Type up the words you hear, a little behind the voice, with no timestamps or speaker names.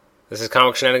This is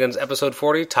Comic Shenanigans, episode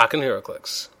 40, Talkin'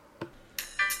 HeroClix.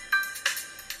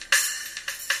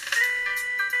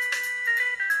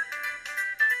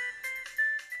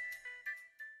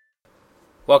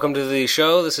 Welcome to the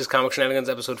show. This is Comic Shenanigans,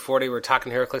 episode 40. We're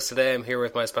talking HeroClix today. I'm here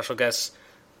with my special guest,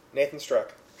 Nathan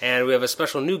Struck. And we have a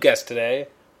special new guest today.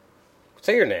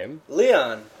 Say your name.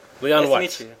 Leon. Leon nice what?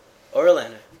 Nice to meet you.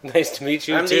 Orlando. Nice to meet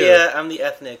you, I'm too. I'm the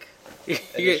ethnic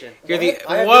edition. You're the...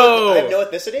 I have Whoa! no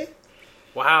ethnicity?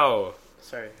 Wow.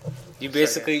 Sorry.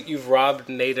 You've robbed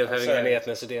Nate of having sorry. any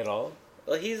ethnicity at all?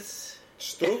 Well, he's...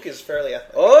 Struk is fairly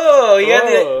ethnic. Oh,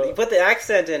 you put the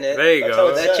accent in it. There you That's how go.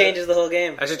 it's That said. changes the whole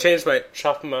game. I should change my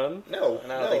Chapman. No, I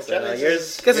don't think so. No, Chinese yours-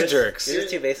 is- Because of jerks. Yours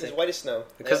is too basic. It's white as snow.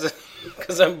 Because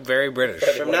I'm very British.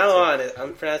 Right. From now on,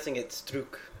 I'm pronouncing it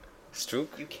Struk.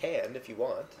 Struk? You can if you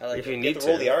want. I like If you it. You need have to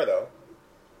roll to. the R though.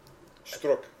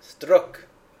 Struk. Struk.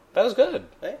 That was good.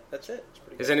 Right? That's it. It's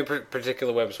pretty Is good. there any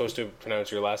particular way I'm supposed to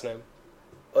pronounce your last name?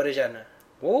 Orellana.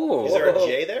 Whoa. Is there a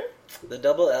J there? The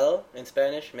double L in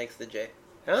Spanish makes the J.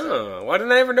 Oh, why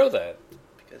didn't I ever know that?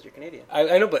 Because you're Canadian.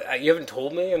 I know, but you haven't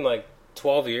told me in like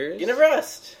 12 years? You never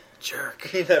asked. Jerk.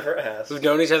 He never asked. We've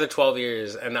known each other 12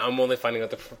 years, and I'm only finding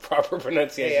out the proper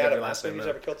pronunciation Hey of Adam, your last ask him name if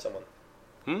now. he's ever killed someone.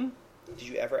 Hmm? Did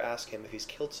you ever ask him if he's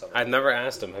killed someone? I've never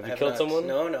asked him. Have I you have killed not. someone?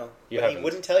 No. You But he haven't.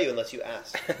 wouldn't tell you unless you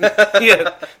asked.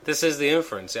 Yeah, this is the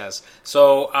inference, yes.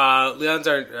 So, Leon's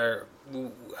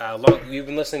you've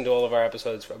been listening to all of our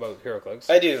episodes about HeroClix.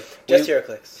 I do. Just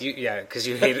HeroClix. Because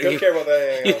you hate Don't care about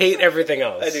anything you else. hate everything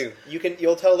else. I do.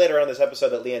 You'll tell later on this episode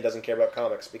that Leon doesn't care about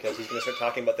comics because he's going to start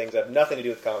talking about things that have nothing to do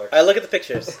with comics. I look at the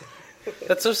pictures.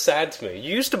 That's so sad to me.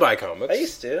 You used to buy comics. I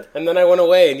used to. And then I went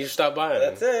away and you stopped buying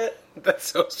them. That's it. That's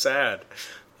so sad.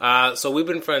 So we've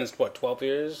been friends, 12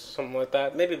 years? Something like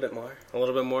that? Maybe a bit more. A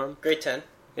little bit more? Grade 10.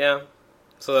 Yeah.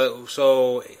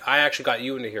 So I actually got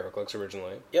you into HeroClix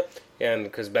originally. Yep. And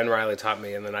because Ben Riley taught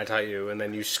me, and then I taught you, and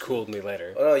then you schooled me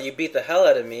later. Oh no, you beat the hell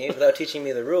out of me without teaching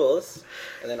me the rules.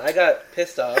 And then I got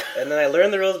pissed off, and then I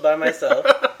learned the rules by myself.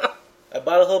 I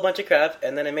bought a whole bunch of crap,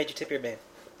 and then I made you tip your bane.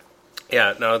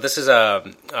 Yeah, no, this is a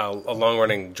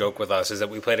long-running joke with us, is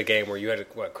that we played a game where you had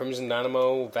Crimson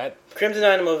Dynamo Vet? Crimson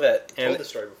Dynamo Vet. I told this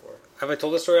story before. Have I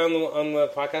told this story on the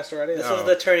podcast already? This Oh. was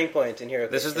the turning point in HeroClix.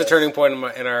 This is the turning point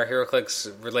in our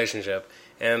HeroClix relationship.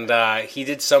 And he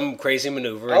did some crazy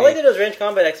maneuver. All I did was range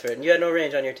combat expert, and you had no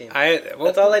range on your team.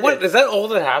 That's all I did. What, is that all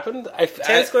that happened?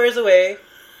 10 squares away,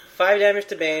 5 damage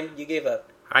to Bane, you gave up.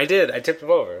 I did. I tipped him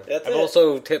over. That's I've it.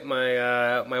 also tipped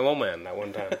my my mole man that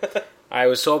one time. I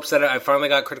was so upset. I finally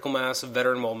got critical mass of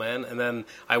veteran mole man, and then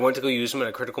I went to go use him in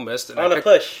a critical mist. And On a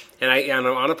push. And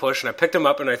on a push, and I picked him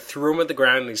up and I threw him at the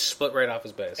ground, and he split right off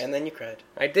his base. And then you cried.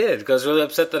 I did, because I was really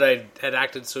upset that I had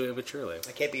acted so immaturely.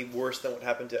 It can't be worse than what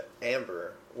happened to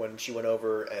Amber when she went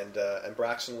over and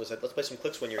Braxton was like, let's play some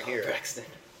clicks when you're here. Braxton.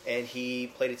 And he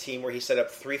played a team where he set up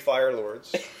 3 Fire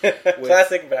Lords with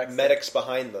Classic Braxton. medics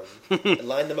behind them and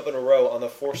lined them up in a row on the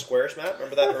 4 squares map.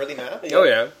 Remember that early map? Oh,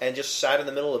 yeah. And just sat in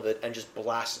the middle of it and just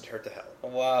blasted her to hell.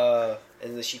 Wow.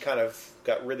 And then she kind of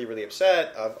got really, really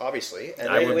upset, obviously. And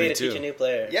I Great would way be to teach too. a new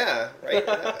player. yeah, right.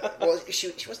 Well,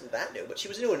 she wasn't that new, but she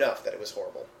was new enough that it was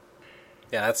horrible.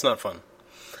 Yeah, that's not fun.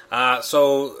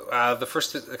 So the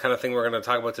first kind of thing we're going to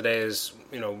talk about today is,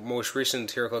 most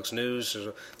recent HeroClix news.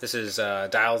 This is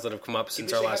dials that have come up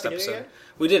since we our say last Happy New episode. Year?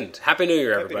 We didn't. Happy New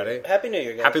Year, Happy everybody. New Year. Happy New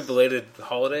Year, guys. Happy belated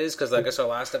holidays, because I guess our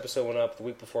last episode went up the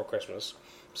week before Christmas.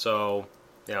 So,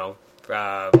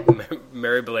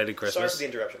 merry belated Sorry Christmas. for the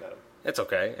interruption, Adam. It's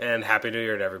okay. And Happy New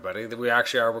Year to everybody. We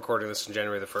actually are recording this on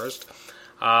January the 1st.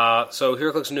 So,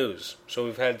 HeroClix news. So,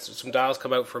 we've had some dials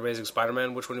come out for Amazing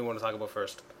Spider-Man. Which one do you want to talk about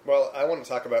first? Well, I want to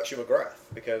talk about Shuma Gorath,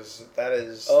 because that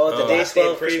is... Oh, the Oh. Day last day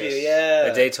of 12 Christmas. preview, yeah.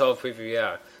 The Day 12 preview,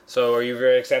 yeah. So, are you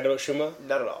very excited about Shuma?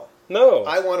 Not at all. No.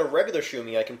 I want a regular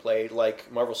Shumi I can play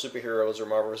like Marvel Superheroes or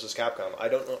Marvel vs. Capcom. I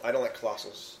don't like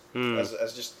Colossals.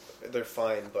 As just they're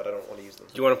fine, but I don't want to use them.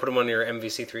 Do you want to put them on your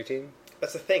MVC3 team?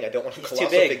 That's the thing. I don't want a He's too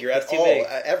Colossal big. figure He's at too all, big.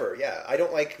 ever. Yeah, I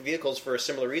don't like vehicles for a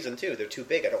similar reason too. They're too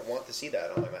big. I don't want to see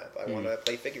that on my map. I want to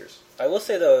play figures. I will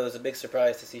say, though, it was a big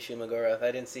surprise to see Shuma Gorath.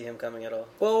 I didn't see him coming at all.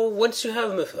 Well, once you have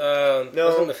No,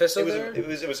 wasn't Mephisto it was there? it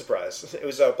was a surprise. It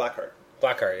was Blackheart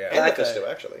Blackheart, yeah. and Blackheart. Mephisto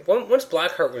actually. Once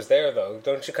Blackheart was there, though,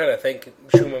 don't you kind of think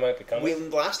Shuma might be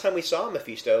coming? Last time we saw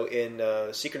Mephisto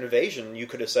in Secret Invasion, you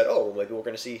could have said, "Oh, well, maybe we're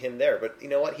going to see him there." But you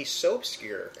know what? He's so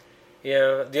obscure.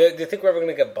 Yeah. Do you think we're ever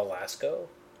going to get Belasco?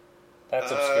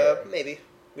 That's obscure. Maybe.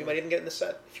 We might even get in the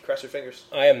set if you cross your fingers.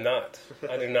 I am not.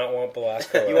 I do not want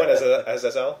Belasco. You want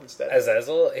Azazel instead?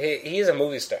 Azazel? He's a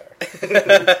movie star.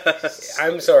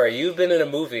 I'm sorry, you've been in a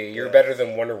movie. You're better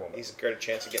than Wonder Woman. He's got a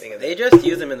chance of getting in They there. just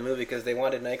used him in the movie because they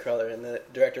wanted Nightcrawler, and the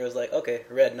director was like, "Okay,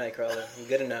 red Nightcrawler,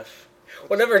 good enough."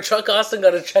 Whenever Chuck Austin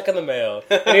got a check in the mail,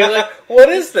 and he was like, "What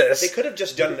is this?" They could have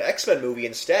just done an X-Men movie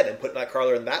instead and put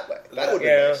Nightcrawler in that way. That would be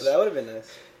Yeah. nice. That would have been nice.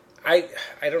 I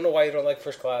don't know why you don't like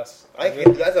First Class.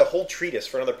 That's a whole treatise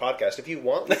for another podcast. If you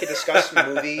want, we could discuss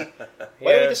movie.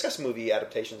 Why don't we discuss movie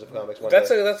adaptations of comics one That's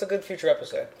day? a good future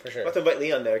episode for sure. We'll have to invite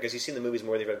Leon there because he's seen the movies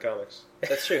more than he's read comics.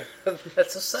 That's true.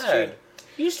 That's so sad.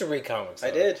 You used to read comics.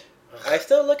 I though. did. I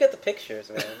still look at the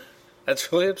pictures, man.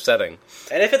 That's really upsetting.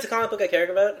 And if it's a comic book I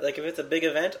care about, like if it's a big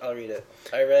event, I'll read it.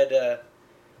 I read,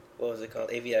 what was it called?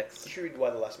 AVX. You should read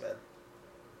Why the Last Man.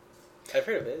 I've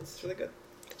heard of it. It's really good.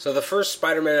 So the first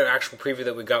Spider-Man actual preview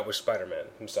that we got was Spider-Man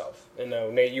himself. And no,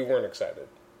 Nate, you weren't excited.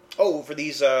 Oh, for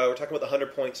these, we're talking about the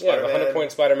 100-point Spider-Man. Yeah, the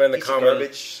 100-point Spider-Man, the piece of common.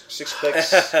 garbage, 6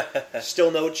 clicks,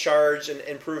 still no charge and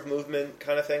improved movement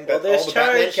kind of thing Well, that all there's the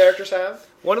Batman charge. characters have.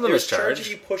 One of them There's is charge charged. if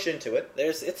you push into it.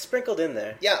 It's sprinkled in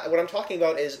there. Yeah, what I'm talking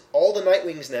about is all the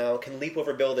Nightwings now can leap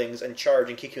over buildings and charge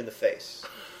and kick you in the face.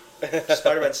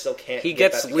 Spider-Man still can't. He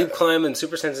get gets that leap, together. climb, and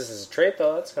super senses as a trait,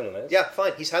 though. That's kind of nice. Yeah,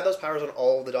 fine. He's had those powers on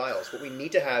all the dials. What we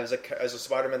need to have is a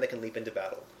Spider-Man that can leap into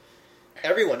battle.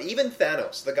 Everyone, even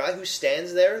Thanos, the guy who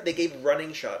stands there, they gave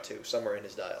running shot to somewhere in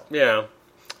his dial. Yeah.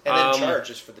 And then charge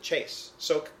is for the chase.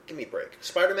 So give me a break.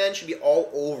 Spider-Man should be all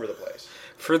over the place.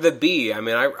 For the B, I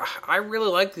mean, I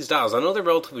really like these dials. I know they're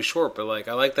relatively short, but like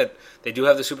I like that they do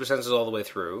have the super senses all the way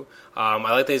through. I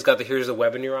like that he's got the here's the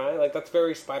web in your eye. Like that's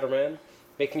very Spider-Man,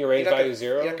 making your range value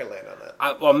 0. You're not going to land on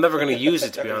that. I'm never going to use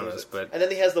it to be Never use honest, it. but And then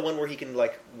he has the one where he can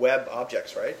like web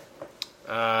objects, right?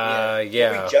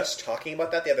 yeah. Were we just talking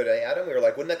about that the other day, Adam? We were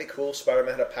like, wouldn't that be cool if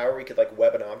Spider-Man had a power where he could like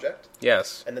web an object?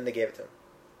 Yes. And then they gave it to him.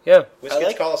 Yeah.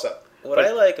 WizKids, call us up. What But-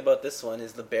 I like about this one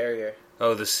is the barrier.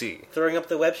 Oh, the C. Throwing up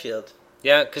the web shield.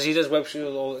 Yeah, because he does web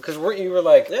shield. Because you were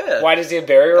like, Yeah. why does he have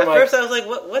barrier? At I'm like, first I was like,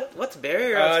 what's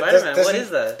barrier on Spider-Man? What is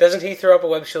that? Doesn't he throw up a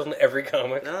web shield in every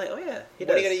comic? And I'm like, oh yeah, he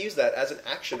When are does. you going to use that as an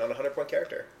action on a 100-point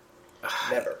character?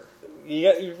 Never.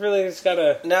 You really just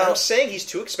gotta. Now, I'm saying he's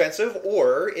too expensive,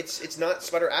 or it's not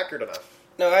Spider accurate enough.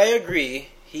 no, I agree.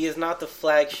 He is not the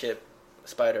flagship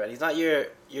Spider-Man. He's not your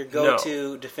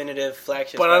go-to definitive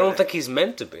flagship. But I Spider-Man. don't think he's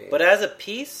meant to be. But as a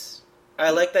piece,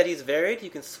 I like that he's varied. You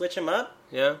can switch him up,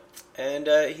 Yeah. and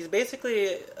he's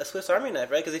basically a Swiss Army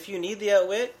knife, right? Because if you need the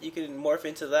outwit, you can morph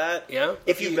into that. Yeah.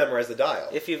 If you've memorized the dial.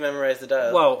 If you've memorized the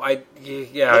dial. Well,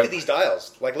 yeah. Look at these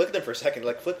dials. Like, look at them for a second.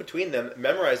 Like, flip between them,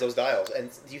 memorize those dials.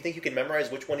 And do you think you can memorize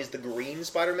which one is the green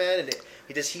Spider-Man? And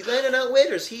does he land an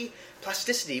outwit, or is he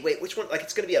plasticity? Wait, which one? Like,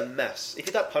 it's going to be a mess. If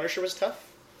you thought Punisher was tough,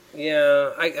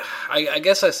 Yeah, I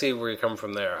guess I see where you're coming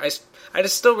from there. I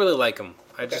just still really like him.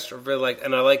 I just really like,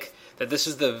 and I like that this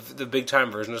is the big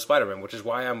time version of Spider-Man, which is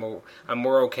why I'm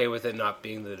more okay with it not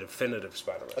being the definitive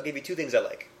Spider-Man. I'll give you 2 things I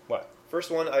like. What? First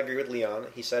one, I agree with Leon.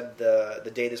 He said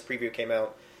the day this preview came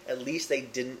out, at least they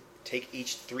didn't take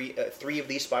each three of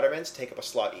these Spider-Mans take up a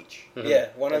slot each. yeah,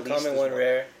 one At least uncommon, there's one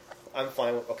rare. I'm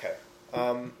fine with okay.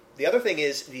 The other thing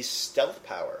is the stealth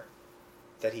power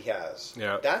that he has.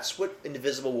 Yeah. That's what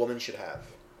Invisible Woman should have.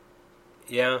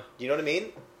 Yeah. You know what I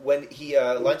mean? When he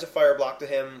lines a fire block to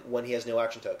him when he has no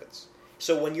action tokens.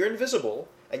 So when you're invisible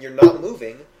and you're not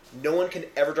moving, no one can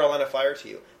ever draw a line of fire to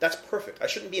you. That's perfect. I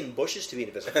shouldn't be in bushes to be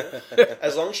invisible.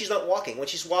 As long as she's not walking. When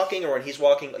she's walking or when he's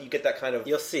walking, you get that kind of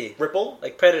You'll see. ripple.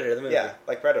 Like Predator, the movie. Yeah,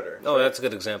 like Predator. Oh, that's a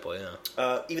good example.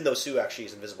 Yeah. Even though Sue actually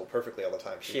is invisible perfectly all the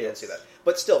time. She You don't is. see that.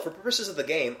 But still, for purposes of the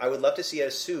game, I would love to see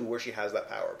a Sue where she has that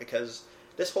power. Because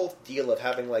this whole deal of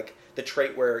having like the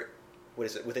trait where, what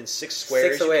is it, within 6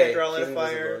 squares 6 away. you can't draw a line She's of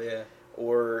fire, invisible, yeah.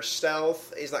 or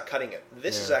stealth is not cutting it.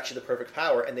 This is Yeah. actually the perfect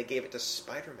power, and they gave it to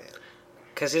Spider-Man.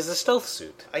 Because he has a stealth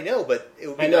suit. I know, but it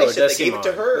would be I know, nice it if does they gave seem it to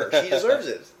odd. her. She deserves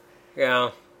it.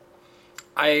 Yeah.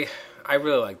 I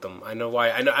really like them. I know why.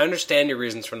 I understand your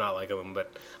reasons for not liking them,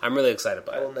 but I'm really excited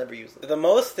by I it. will never use them. The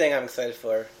most thing I'm excited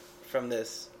for from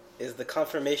this is the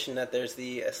confirmation that there's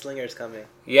the Slingers coming.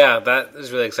 Yeah, that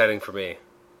is really exciting for me.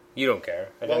 You don't care.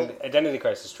 Well- Identity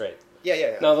Crisis trait.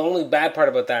 Yeah. Now, the only bad part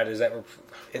about that is that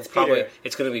It's probably Peter.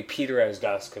 it's going to be Peter as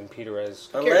Dusk and Peter as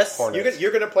Unless- Hornet.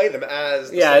 You're going to play them as...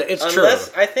 the Yeah, Slingers. it's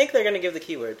Unless true. I think they're going to give the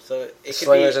keyword, so it could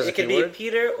Slingers as be a it could keyword? be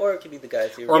Peter or it could be the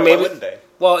guys who Or Why maybe- wouldn't they?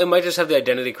 Well, it might just have the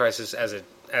Identity Crisis as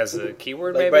a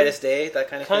keyword, like maybe. Brightest Day, that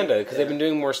kind of thing. Kinda, because they've been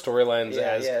doing more storylines Yeah,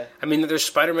 as. yeah. I mean, there's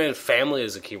Spider-Man family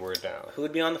as a keyword now. Who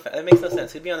would be on the? That makes no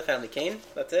sense. Who'd be on the family? Kane.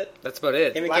 That's it. That's about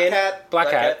it. Him and Black Kane? Cat, Black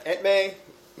Cat. Aunt May.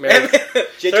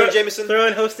 J. Jonah Jameson. Throw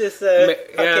in Hostess Yeah,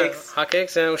 hotcakes.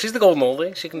 hotcakes. Yeah, she's the golden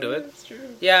oldie. She can do it. That's true.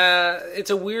 Yeah, it's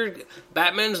a weird.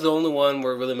 Batman's the only one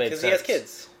where it really made Because sense. he has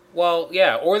kids. Well,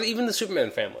 yeah, or even the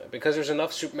Superman family, because there's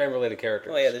enough Superman-related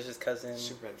characters. Oh yeah, there's his cousin.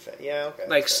 Superman fan. Yeah, okay.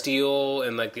 Like that's fair. Steel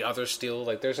and like the other Steel.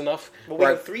 Like there's enough. Well, we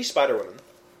where- have 3 Spider-Women.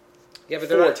 yeah, but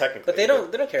 4 they're not. technically. But they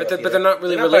don't care. But about they're not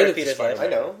really They're not part related of to Peter's Spider-Man.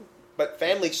 life. I know. But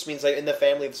family just means like in the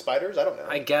family of spiders? I don't know.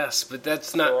 I guess, but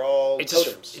that's not. They're all it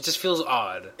totems. just feels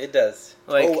odd. It does.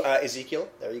 Like Ezekiel.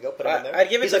 There you go. Put him in there. I'd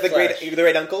give it He's to like Flash. the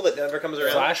great uncle that never comes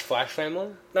around. Flash family.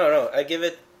 No, I give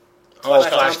it. Oh,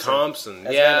 Flash Flash Thompson. Thompson.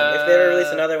 As Yeah. Venom. If they ever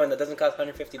release another one that doesn't cost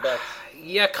 $150.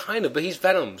 Yeah, kind of, but he's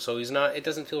Venom, so he's not. It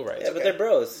doesn't feel right. Yeah, but okay. they're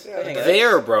bros. Yeah. Hang on.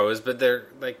 They're bros, but they're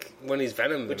like when he's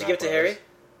Venom. Would they're you not give it to bros. Harry?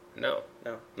 No,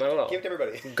 No. not at all. Give it to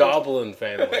everybody. Goblin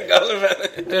family. Goblin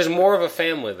Venom. There's more of a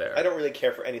family there. I don't really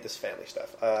care for any of this family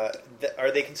stuff.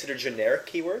 Are they considered generic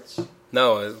keywords?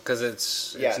 No, because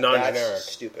it's Yeah, non-generic.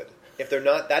 that's stupid. If they're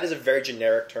not, that is a very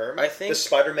generic term. I think- the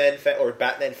Spider-Man or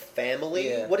Batman family.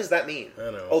 Yeah. What does that mean? I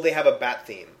don't know. Oh, they have a bat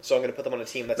theme, so I'm going to put them on a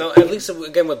team. That's No, a at theme. least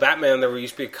again with Batman, there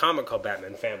used to be a comic called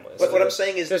Batman Family. But what I'm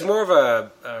saying is, there's more of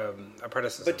a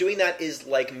predecessor. but doing that is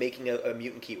like making a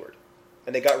mutant keyword.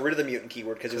 And they got rid of the mutant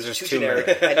keyword because it was There's too too generic,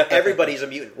 many. and everybody's a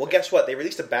mutant. Well, guess what? They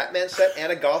released a Batman set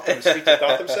and a Streets of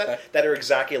Gotham set that are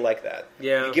exactly like that.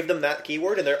 Yeah. You give them that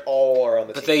keyword, and they're all are on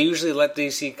the But team. they usually let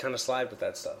DC kind of slide with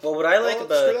that stuff. Well, what I like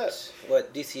Well, screw about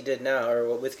what DC did now, or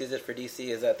what Whiskers did for DC,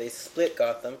 is that they split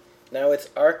Gotham. Now it's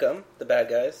Arkham, the bad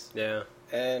guys, Yeah.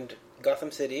 and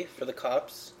Gotham City for the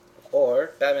cops,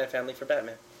 or Batman Family for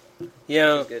Batman.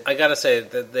 Yeah, Which is good. I gotta say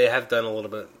that they have done a little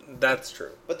bit. That's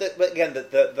true. But again,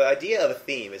 the idea of a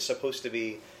theme is supposed to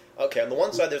be okay. On the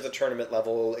one side, there's a tournament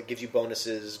level; it gives you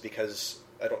bonuses because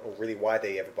I don't know really why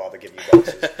they ever bother giving you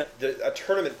bonuses. A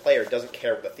tournament player doesn't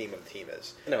care what the theme of the team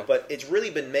is. No. But it's really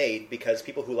been made because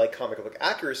people who like comic book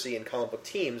accuracy and comic book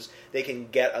teams, they can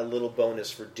get a little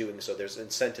bonus for doing so. There's an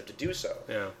incentive to do so.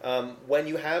 Yeah. When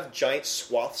you have giant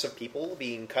swaths of people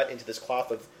being cut into this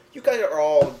cloth of, you guys are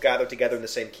all gathered together in the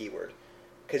same keyword.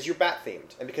 Because you're bat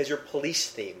themed, and because you're police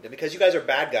themed, and because you guys are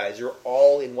bad guys, you're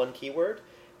all in one keyword.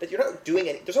 That you're not doing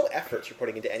any. There's no effort you're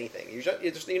putting into anything. You're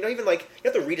not even like you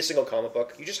have to read a single comic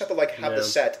book. You just have to like have the Yeah.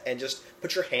 set and just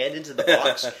put your hand into the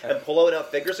box and pull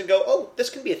out figures and go, oh, this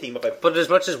can be a theme if I. But as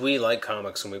much as we like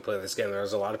comics when we play this game,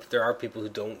 there are people who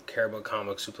don't care about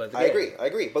comics who play the game. I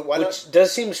agree, but why Which not?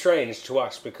 does seem strange to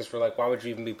us because we're like, why would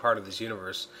you even be part of this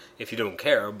universe if you don't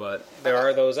care? But there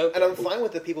are those out And there. I'm fine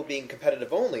with the people being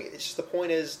competitive only. It's just the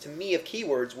point is, to me, of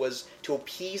keywords was to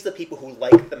appease the people who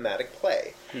like thematic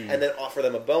play and then offer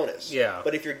them a bonus. Yeah.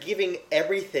 But if you're giving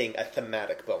everything a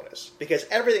thematic bonus, because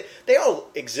everything, they all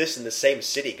exist in the same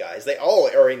city, guys. They all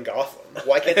are in Gotham.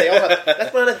 Why can't they all have,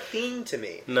 that's not a theme to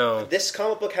me. No. This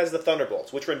comic book has the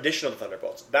Thunderbolts, which rendition of the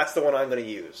Thunderbolts. That's the one I'm going to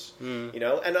use. You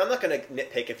know? And I'm not going to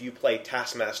nitpick if you play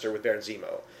Taskmaster with Baron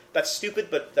Zemo. That's stupid,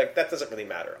 but like, that doesn't really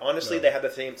matter. Honestly, No. they have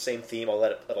the same theme. I'll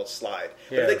let it slide.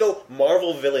 But Yeah. if they go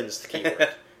Marvel villains keyword,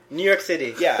 New York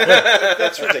City. yeah,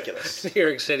 that's ridiculous. New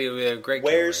York City would be a great.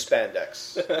 Where's keyword.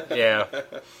 spandex? Yeah.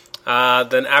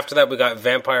 Then after that, we got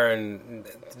Vampire and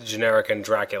Generic and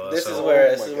Dracula. This so, is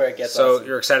where my it gets So awesome.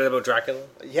 you're excited about Dracula?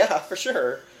 Yeah, for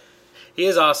sure. He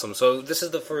is awesome. So this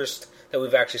is the first that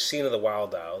we've actually seen of the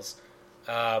Wild Owls.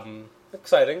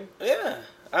 Exciting. Yeah,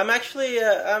 I'm actually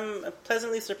I'm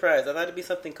pleasantly surprised. I thought it'd be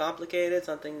something complicated,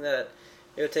 something that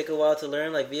it would take a while to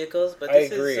learn, like vehicles. But I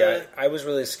this agree. Is, I was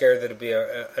really scared that it'd be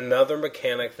another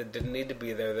mechanic that didn't need to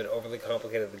be there that overly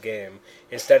complicated the game.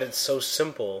 Instead, it's so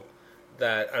simple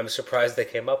that I'm surprised they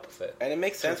came up with it. and it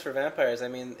makes sense for vampires. I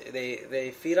mean,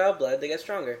 they feed off blood, they get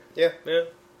stronger. Yeah. Yeah.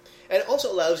 And it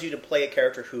also allows you to play a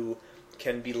character who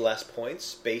can be less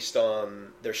points based on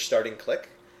their starting click.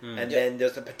 And then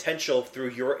there's the potential through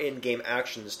your in-game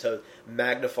actions to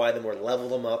magnify them or level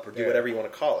them up or do Yeah. whatever you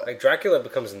want to call it. Like Dracula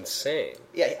becomes insane.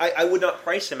 Yeah, I would not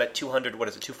price him at 200, what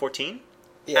is it, 214?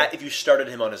 Yeah. If you started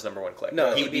him on his number one click.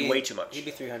 No, he he'd would be way too much. He'd be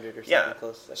 300 or something Yeah.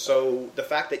 close. Like So the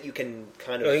fact that you can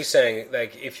kind of... No, he's saying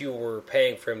like if you were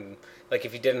paying for him, like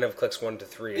if you didn't have clicks 1 to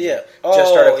 3, and Yeah. you Oh,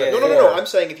 just started yeah, click No, no, no, 4. no. I'm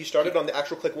saying if you started on the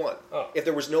actual click 1. Oh. If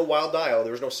there was no wild dial,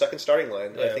 there was no second starting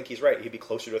line, I Yeah. think he's right. He'd be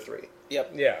closer to 3.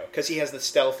 Yep. Yeah. Because he has the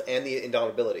stealth and the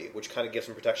indomitability, which kind of gives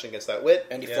him protection against that wit.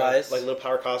 And he Yeah. flies. Like a little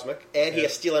power cosmic. And he Yeah.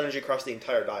 has steal energy across the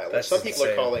entire dial, which That's some people are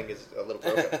insane. calling is a little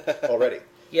broken already.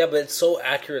 Yeah, but it's so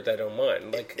accurate that I don't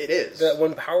mind. Like It is.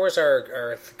 when powers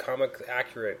are comic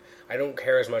accurate, I don't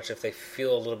care as much if they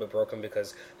feel a little bit broken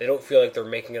because they don't feel like they're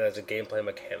making it as a gameplay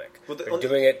mechanic. Well, they're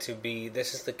doing it to be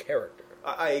this is the character.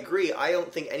 I agree. I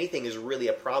don't think anything is really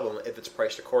a problem if it's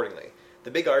priced accordingly.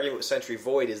 The big argument with Sentry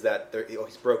Void is that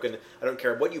he's broken. I don't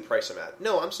care what you price him at.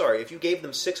 No, I'm sorry. If you gave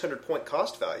them 600 point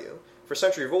cost value for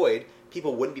Sentry Void,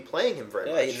 people wouldn't be playing him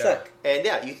very much. He'd suck. And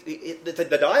yeah,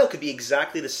 the dial could be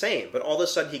exactly the same, but all of a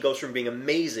sudden he goes from being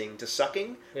amazing to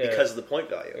sucking because of the point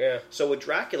value. Yeah. So with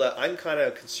Dracula, I'm kind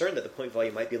of concerned that the point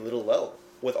value might be a little low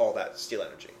with all that steel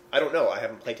energy. I don't know. I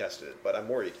haven't playtested it, but I'm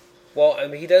worried. Well, I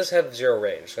mean, he does have 0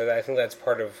 range, so I think that's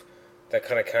part of that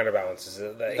kind of counterbalances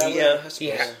it.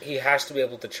 He has to be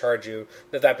able to charge you.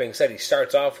 That being said, he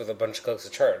starts off with a bunch of clicks to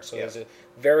charge, so there's a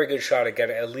very good shot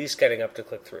at least getting up to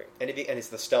click 3. And it's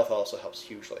the stealth also helps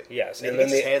hugely. Yes, and then he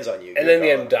gets his hands on you. And then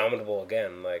the Indomitable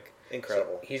again, like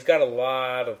incredible. So he's got a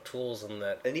lot of tools in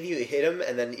that. And if you hit him,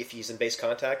 and then if he's in base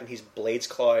contact and he's blades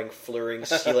clawing, flurrying,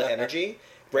 seal energy.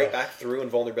 Right back through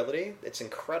invulnerability. It's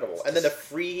incredible. And then the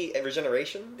free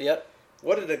regeneration. Yep.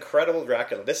 What an incredible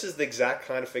Dracula. This is the exact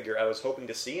kind of figure I was hoping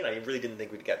to see, and I really didn't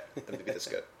think we'd get them to be this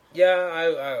good. Yeah,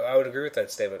 I would agree with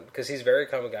that statement, because he's very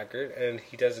comic accurate, and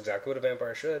he does exactly what a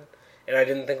vampire should. And I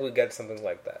didn't think we'd get something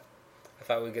like that. I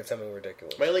thought we'd get something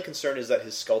ridiculous. My only concern is that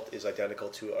his sculpt is identical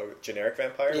to a generic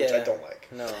vampire, which I don't like.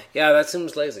 No. Yeah, that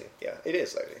seems lazy. Yeah, it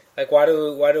is lazy. Like, why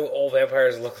do all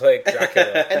vampires look like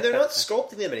Dracula? And they're not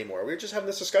sculpting them anymore. We were just having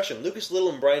this discussion. Lucas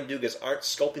Little and Brian Dugas aren't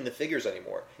sculpting the figures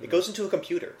anymore. It goes into a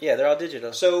computer. Yeah, they're all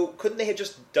digital. So couldn't they have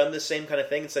just done the same kind of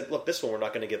thing and said, look, this one we're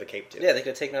not going to give a cape to? Yeah, they could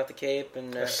have taken off the cape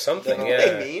and... or something, You know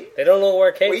what I mean? They don't know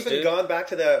where capes, Or even gone back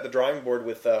to the drawing board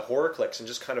with horror clicks and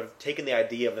just kind of taken the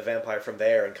idea of the vampire from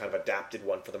there and kind of adapted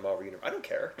one for the Marvel Universe. I don't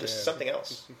care. Just something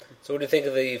else. So what do you think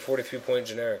of the 43-point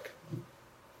generic?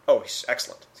 Oh, he's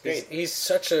excellent. He's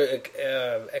such a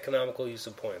economical use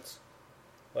of points.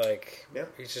 Like,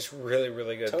 he's just really,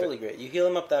 really good. Totally great. You heal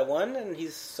him up that one, and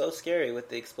he's so scary with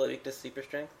the exploding to super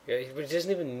strength. Yeah, but he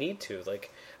doesn't even need to.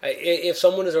 Like, if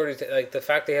someone is already... like, the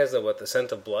fact that he has the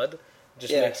scent of blood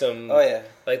just makes them... Oh, yeah.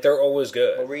 Like, they're always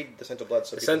good. Well, read the scent of blood.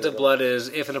 So the scent of blood is,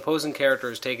 if an opposing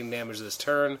character is taking damage this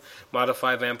turn,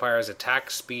 modify vampire's attack,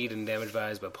 speed, and damage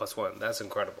values by +1. That's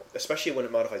incredible. Especially when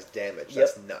it modifies damage.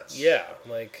 That's nuts. Yeah,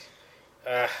 like...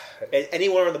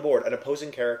 Anywhere on the board, an opposing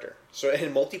character. So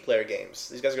in multiplayer games,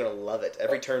 these guys are going to love it.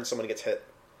 Every turn someone gets hit.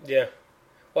 Yeah.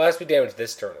 Well, it has to be damaged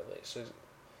this turn, at least. It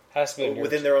has to be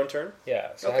within their own turn? Yeah,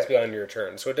 so it has to be on your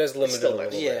turn. So it does limit it a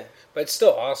little bit. But it's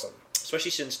still awesome.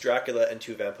 Especially since Dracula and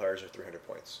 2 vampires are 300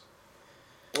 points.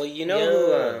 Well, you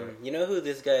know who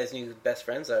this guy's new best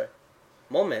friends are?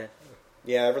 Mole Man.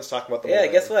 Yeah, everyone's talking about the Mole Man.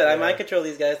 Yeah, guess what? I mind control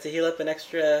these guys to heal up an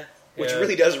extra... Which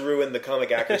really does ruin the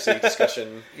comic accuracy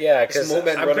discussion. Yeah, because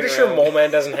I'm pretty sure Mole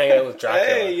Man doesn't hang out with Dracula.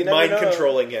 Hey, you never mind know.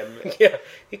 Controlling him. Yeah,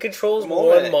 he controls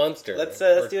one monster. Let's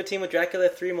do a team with Dracula,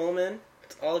 3 Mole Men.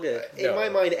 It's all good. In my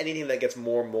mind, anything that gets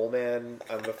more Mole Man,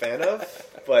 I'm a fan of,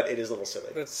 but it is a little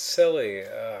silly. It's silly.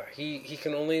 He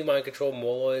can only mind control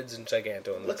Moloids and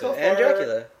Giganto. And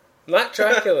Dracula. Not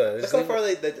Dracula. Look how far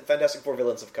the Fantastic Four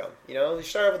villains have come. You know, you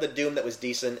start off with a Doom that was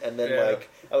decent, and then like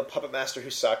a Puppet Master who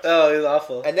sucked. Oh, he was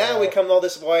awful. And now we come all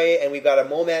this way, and we've got a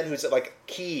Mole Man who's like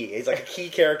key. He's like a key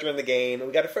character in the game.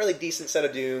 We got a fairly decent set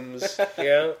of Dooms.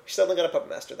 Yeah. We still haven't got a Puppet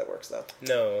Master that works though.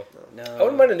 No. I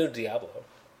wouldn't mind a new Diablo.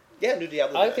 Yeah, new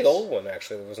Diablo. I like the old one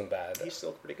actually. It wasn't bad. He's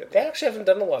still pretty good. They actually haven't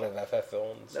done a lot of FF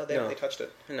villains. No, they haven't. They touched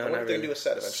it. No, I wonder not if they're really. gonna do a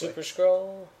set eventually. Super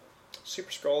Skrull.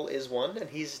 Super Skrull is one, and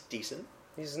he's decent.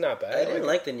 He's not bad. I didn't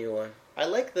like the new one. I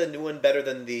like the new one better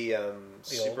than the old one?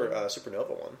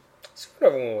 Supernova one.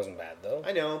 Supernova one wasn't bad though.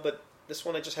 I know, but this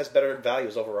one it just has better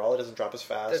values overall. It doesn't drop as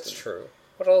fast. That's true.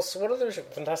 What else? What other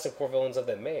Fantastic Four villains have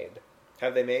they made?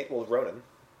 Have they made? Well, Ronan.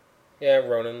 Yeah,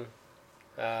 Ronan.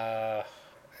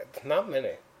 Not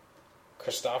many.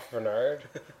 Christophe Bernard.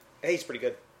 Hey, he's pretty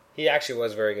good. He actually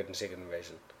was very good in Secret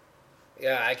Invasion.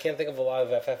 Yeah, I can't think of a lot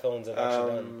of FF villains that have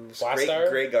actually done. Blastar?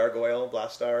 Grey Gargoyle,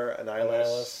 Blastar,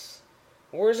 Annihilus.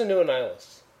 Where's the new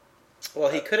Annihilus? Well,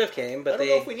 he could have came, but I don't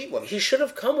know if we need one. He should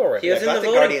have come already. He was in the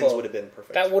voting Guardians poll. would have been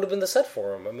perfect. That would have been the set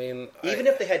for him. I mean, even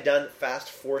if they had done Fast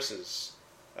Forces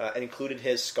and included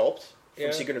his sculpt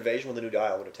from Secret Invasion, well, the new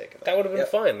dial would have taken that would have been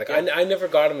fine. Like I never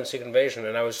got him in Secret Invasion,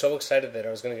 and I was so excited that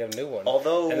I was going to get a new one.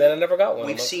 Although, and then I never got one.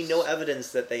 We've seen no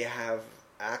evidence that they have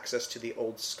access to the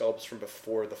old sculpts from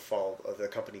before the fall of the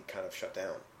company kind of shut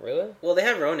down. Really? Well, they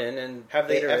have Ronin and have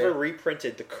they Vader ever Ray.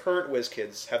 reprinted the current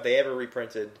WizKids? Have they ever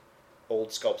reprinted old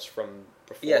sculpts from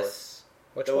before? Yes.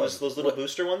 Which those one? little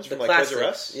booster ones from the like Toys classic. R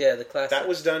Us? Yeah, the classic. That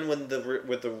was done when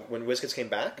when WizKids came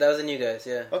back. That was the new guys.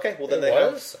 Yeah. Okay, well then It they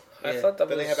was? have. I thought that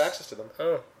then was... they have access to them.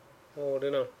 Oh, well, what do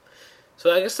you know?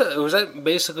 So I guess was that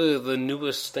basically the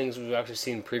newest things we've actually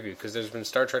seen in preview, because there's been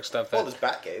Star Trek stuff that... Oh, there's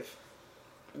Batcave.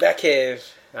 Batcave.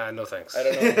 No thanks. I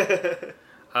don't know.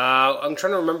 I'm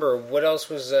trying to remember what else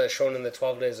was shown in the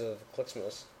 12 Days of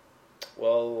Clicksmith.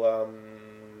 Well,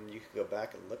 you could go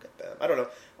back and look at them. I don't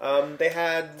know. They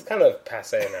had... It's kind of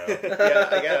passe now. Yeah,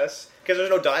 I guess. Because there's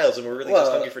no dials, and we're really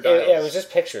just hungry for dials. Yeah, it was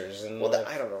just pictures. And Well,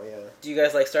 I don't know, yeah. Do you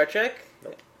guys like Star Trek?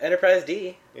 Nope. Enterprise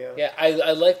D. Yeah. Yeah,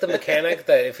 I like the mechanic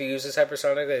that if you use this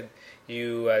hypersonic, that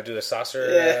you do a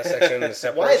saucer section and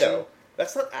separation. Why, though?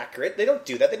 That's not accurate. They don't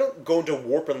do that. They don't go into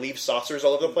warp and leave saucers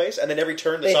all over the place, and then every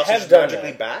turn the They saucer's have done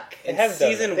magically that. back. In have done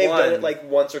season They've one, done it like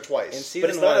once or twice. In season but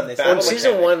it's not one, a they battle In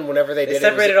season mechanic. one, whenever they they did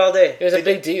separated it, all day. was a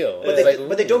big deal. But It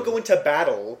was they don't go into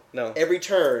battle No. every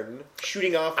turn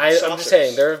shooting off I'm saucers. just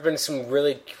saying, there have been some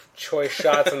really choice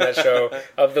shots on that show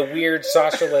of the weird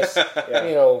saucerless,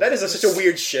 Yeah. That is such a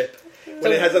weird ship.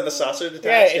 When it has the saucer detached.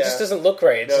 Yeah, it just doesn't look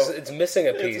right. It's, No. just, it's missing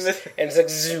a piece. And it's like,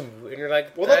 zoo. And you're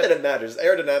like... Well, not that it matters.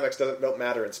 Aerodynamics don't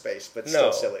matter in space, but it's No.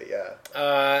 still silly,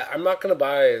 yeah. I'm not going to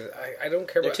buy... I don't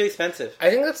care They're about... too expensive. I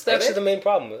think that's Are actually they? the main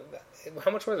problem. How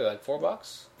much were they? Like $4?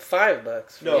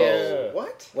 $5. No. Yeah.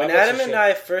 What? When $5 a Adam and ship.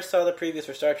 I first saw the previews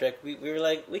for Star Trek, we were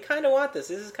like, we kind of want this.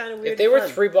 This is kind of weird. If they were fun.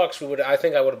 $3, I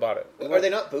think I would have bought it. Are they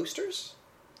not boosters?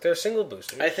 They're single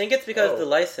boosters. I think it's because Oh. the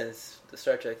license, the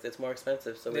Star Trek, it's more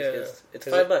expensive. So Yeah. it's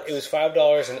 'Cause $5. It was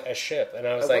 $5 and a ship, and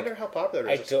I I was like, wonder how popular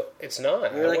I it is. don't. It's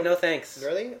not. We were like, no thanks.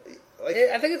 Really? Like,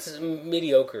 I think it's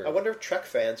mediocre. I wonder if Trek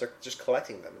fans are just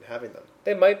collecting them and having them.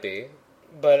 They might be,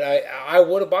 but I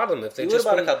would have bought them if they You just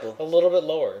would've bought a been couple. a little bit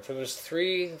lower. If it was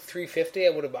 $3.50, I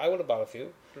would have bought a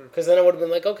few. Hmm. Because then I would have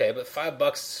been like, okay, but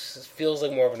 $5 feels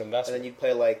like more of an And investment. then you'd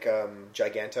play like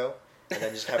Giganto, and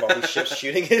then just have all these ships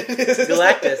shooting it.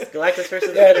 Galactus versus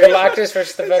the Yeah, Federation. Galactus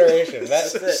versus the Federation.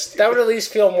 That's That, that would at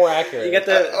least feel more accurate. You get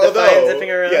the Although, Defiant zipping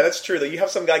around. yeah, that's true. Though you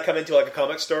have some guy come into like a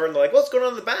comic store and they're like, "What's going on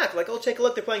in the back?" Like, "Oh, take a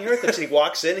look. They're playing Hercules." And he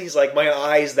walks in. And he's like, "My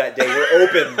eyes that day were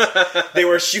open. They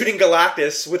were shooting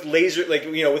Galactus with laser,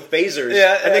 with phasers.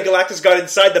 Yeah, and then Galactus got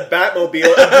inside the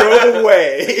Batmobile and drove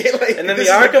away. Like, And then the this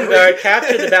is Arkham great- Guard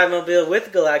captured the Batmobile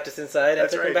with Galactus inside and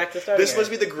That's took right. him back to Star This Trek.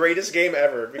 must be the greatest game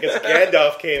ever because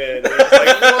Gandalf came in. And he was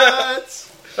like, "What?"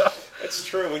 It's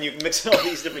true when you mix all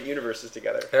these different universes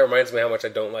together. That reminds me how much I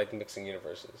don't like mixing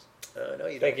universes. No, you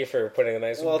don't. Thank you for putting a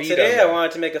nice Well, beat today on I that.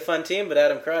 wanted to make a fun team, but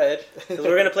Adam cried. Because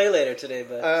we're going to play later today,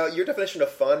 but... Your definition of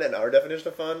fun and our definition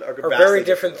of fun are Are vastly very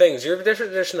different things. Your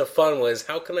definition of fun was,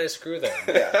 how can I screw them?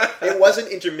 Yeah, it wasn't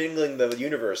intermingling the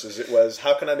universes. It was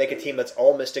how can I make a team that's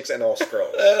all mystics and all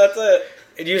Skrulls. That's it.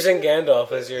 And using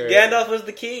Gandalf as your... Gandalf was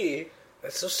the key.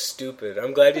 That's so stupid.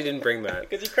 I'm glad you didn't bring that.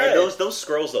 Because you cried. And those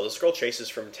Skrulls though, the Skrull chases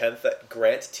from 10th that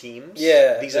grant teams.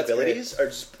 Yeah, these that's abilities are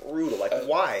just brutal. Like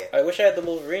why? I wish I had the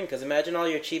Wolverine, because imagine all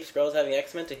your cheap Skrulls having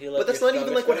X-Men to heal up But that's your not even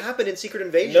stronger like what Skrulls. happened in Secret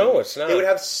Invasion. No, it's not. They would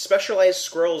have specialized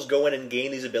Skrulls go in and gain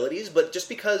these abilities, but just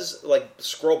because like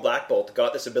Skrull Black Bolt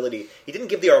got this ability, he didn't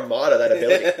give the Armada that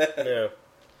ability. Yeah.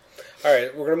 All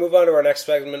right, we're going to move on to our next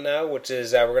segment now, which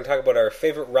is we're going to talk about our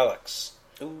favorite relics.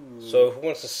 Ooh. So who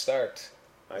wants to start?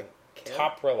 I can't.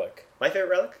 Top relic. My favorite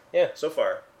relic? Yeah. So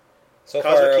far. So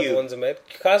Cosmic far, Cube. the ones I made.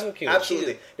 Cosmic Cube.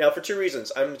 Absolutely. Now, for two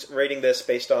reasons. I'm rating this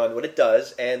based on what it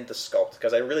does and the sculpt,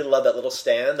 because I really love that little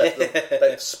stand,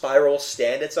 that spiral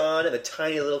stand it's on, and the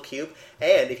tiny little cube.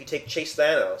 And if you take Chase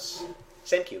Thanos,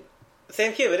 same cube.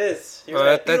 Same cube, it is. You're Oh,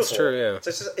 right. that's Beautiful. true, yeah.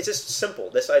 It's just simple.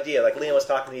 This idea, like Liam was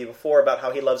talking to me before about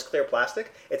how he loves clear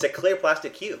plastic. It's a clear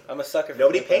plastic cube. I'm a sucker for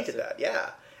Nobody clear painted plastic. that, yeah.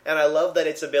 And I love that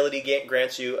its ability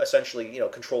grants you essentially,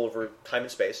 control over time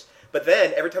and space. But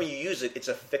then every time you use it, it's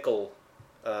a fickle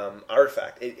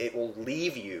artifact. It will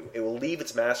leave you. It will leave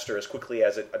its master as quickly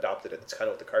as it adopted it. That's kind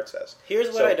of what the card says. Here's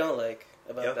what So- I don't like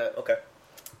about Yeah. that. Okay.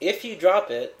 If you drop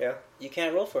it, Yeah. you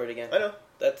can't roll for it again. I know.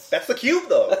 That's That's the cube,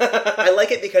 though. I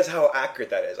like it because how accurate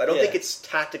that is. I don't Yeah. think it's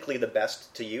tactically the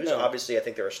best to use. No. Obviously, I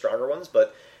think there are stronger ones,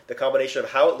 but the combination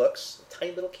of how it looks,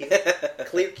 tiny little cube,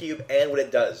 clear cube, and what it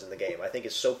does in the game, I think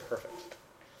is so perfect.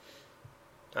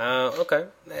 Okay.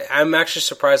 I'm actually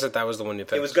surprised that was the one you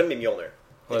picked. It was going to be Mjolnir.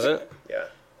 Was it? Yeah.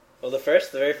 well, the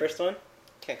very first one,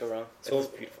 can't go wrong. It So was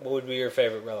beautiful. what would be your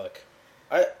favorite relic?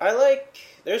 I like.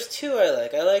 There's two I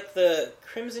like. I like the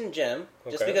Crimson Gem,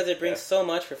 just Okay. because it brings Yeah. so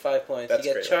much for 5 points. That's you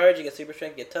get great, charge, you get super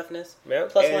strength, you get toughness, Yeah.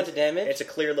 plus And 1 to damage. It's a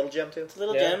clear little gem, too. It's a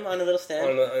little Yeah. gem on a little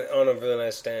stand. On a really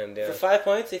nice stand, yeah. For 5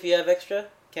 points, if you have extra,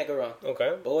 can't go wrong.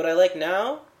 Okay. But what I like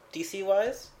now, DC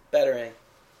wise, Batarang.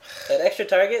 That extra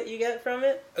target you get from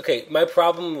it. Okay, my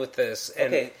problem with this...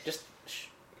 And Okay, just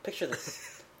picture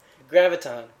this: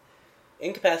 Graviton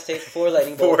incapacitates 4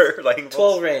 lightning bolts, 4 lightning bolts.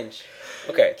 12 range.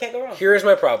 Okay, Can't go wrong. here's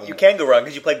my problem. You can go wrong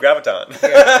because you played Graviton.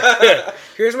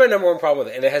 Here's my number one problem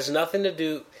with it, and it has nothing to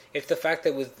do... It's the fact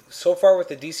that so far with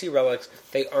the DC relics,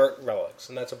 they aren't relics,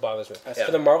 and that's what bothers me. That's For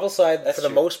true. the Marvel side, That's for the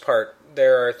true. most part,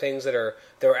 there are things that are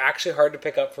actually hard to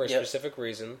pick up for a Yep. specific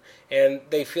reason, and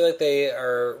they feel like they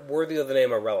are worthy of the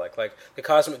name a relic. Like the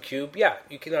Cosmic Cube,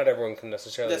 not everyone can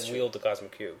necessarily That's true. wield the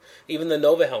Cosmic Cube. Even the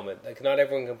Nova helmet, like not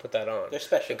everyone can put that on. They're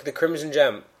special. The Crimson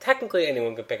Gem, technically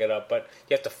anyone can pick it up, but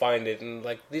you have to find it, and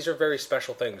like these are very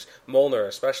special things. Mjolnir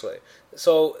especially.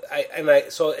 So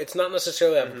so it's not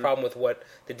necessarily I have a problem with what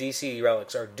the DC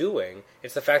relics are doing.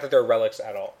 It's the fact that they're relics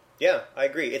at all. Yeah, I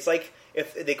agree. It's like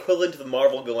if the equivalent to the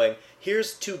Marvel going,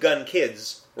 here's two gun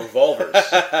kids, revolvers.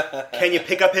 Can you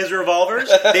pick up his revolvers?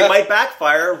 They might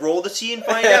backfire. Roll to see and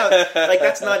find out. Like,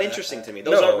 that's not interesting to me.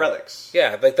 Those No. aren't relics.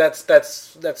 Yeah, like that's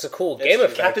a cool That's game true.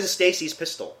 effect. Captain Stacy's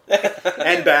pistol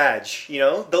and badge,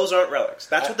 those aren't relics.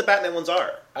 That's what the Batman ones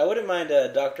are. I wouldn't mind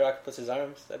Dr. Octopus's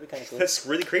arms. That'd be kind of cool. That's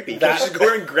really creepy. That- He's just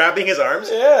going and grabbing his arms.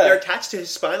 Yeah. They're attached to his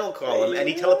spinal column, and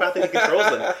he telepathically controls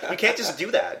them. You can't just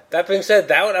do that. That being said,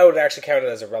 I would actually count it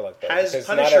as a relic. Though, Has because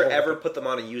not Punisher everyone- ever put them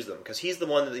on and used them? Because he's the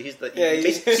one that he's the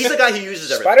he's the guy who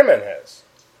uses everything. Spider-Man has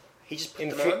He just put in,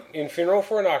 them on. in Funeral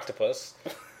for an Octopus.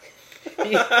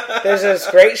 There's this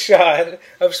great shot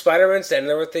of Spider-Man standing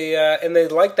there with the, and they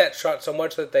liked that shot so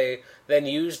much that they then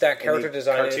used that character the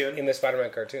design cartoon? in the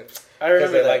Spider-Man cartoon. I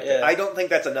remember they that. liked it. Yeah. I don't think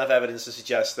that's enough evidence to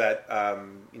suggest that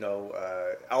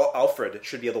Alfred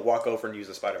should be able to walk over and use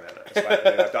the Spider-Man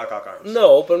Doc Ock arms.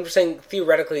 No, but I'm just saying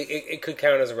theoretically it could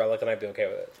count as a relic, and I'd be okay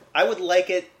with it. I would like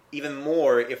it even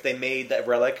more if they made that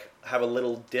relic have a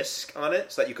little disc on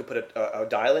it so that you could put a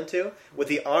dial into with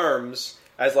the arms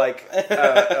as like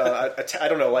I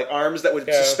don't know, like arms that would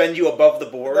Yeah. suspend you above the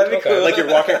board, That'd be cool. like you're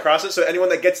walking across it. So anyone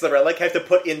that gets the relic have to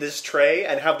put in this tray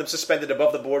and have them suspended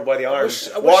above the board by the arms,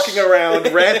 I wish- walking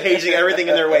around, rampaging everything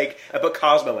in their wake, and put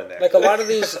Cosmo in there. Like a lot of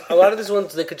these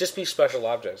ones, they could just be special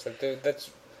objects. That's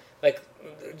like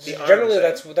The generally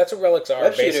arms, that's what relics are.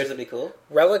 Web shooters basically. would be cool.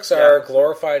 Relics are Yeah.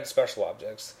 glorified special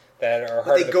objects that are But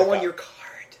hard they to go pick on up. your card.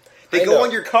 They I go know.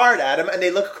 on your card, Adam, and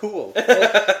they look cool.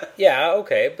 Yeah,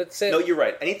 okay, but say, No, you're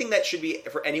right. Anything that should be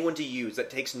for anyone to use that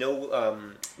takes no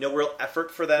real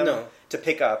effort for them No. to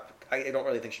pick up, I don't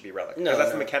really think should be a relic. Because No, that's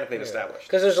no. the mechanic they've established.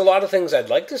 because there's a lot of things I'd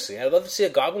like to see. I'd love to see a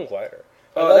Goblin Glider.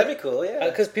 Oh, that'd be cool. Yeah.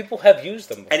 Because people have used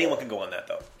them before. Anyone can go on that,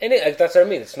 though. That's what I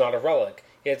mean. It's not a relic.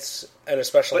 It's a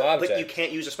special But object. you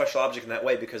can't use a special object in that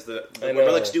way because I what know.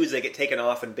 relics do is they get taken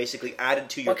off and basically added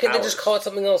to your Why can't powers. they just call it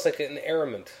something else, like an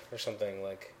airment or something?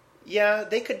 Like, Yeah,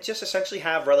 they could just essentially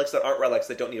have relics that aren't relics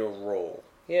that don't need a roll.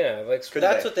 yeah, like Could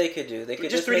That's they? what they could do. They could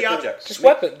Just just 3D make them- objects. just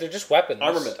weapon. They're just weapons.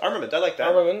 Armament. I like that.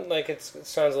 Armament. Like it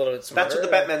sounds a little bit smarter. That's what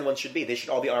the Batman ones should be. They should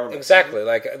all be armaments. Exactly,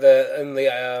 like the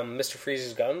Mr.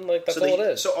 Freeze's gun. Like that's So all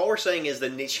it is. So all we're saying is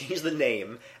that they change the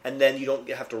name, and then you don't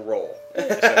have to roll,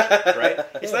 essentially, right?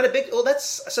 It's not a big. Well,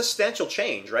 that's a substantial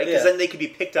change, right? Because Yeah. then they could be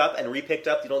picked up and repicked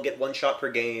up. You don't get one shot per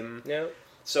game, yeah,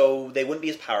 so they wouldn't be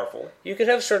as powerful. you could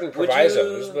have certain Would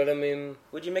provisos, you- but I mean,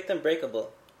 Would you make them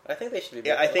breakable? I think they should be.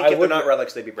 Yeah, I breakable. think I if they're would- not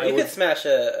relics, they'd be you breakable. could smash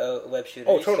a web shooter.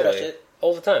 oh, You could crush totally, it.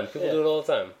 all the time. People Yeah. do it all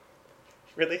the time.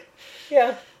 Really?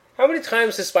 Yeah. How many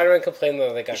times has Spider-Man complained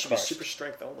that they It got should be crushed? super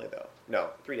strength only, though. No,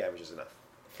 3 damage is enough.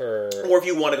 For Or if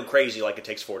you want to go crazy, like it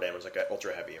takes 4 damage, like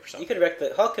ultra heavy or something. You could wreck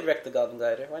the Hulk. Could wreck the Goblin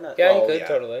Glider. Why not? yeah, Oh, he could yeah.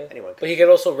 totally. Anyone could. But he could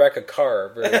also wreck a car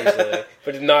very easily,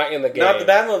 but not in the game. Not the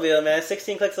Batmobile, man.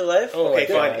 16 clicks of life. Oh, Okay,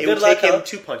 my fine. God. It Good would luck, take him Hulk.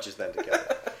 2 punches then to kill him.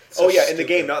 So Oh yeah, in the stupid.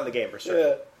 game, not in the game for certain.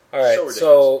 Yeah. All right, So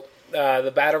so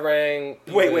the Batarang.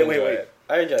 you Wait, really wait, enjoy wait. it.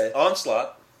 I enjoy it.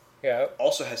 Onslaught Yeah.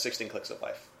 also has 16 clicks of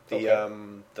life. The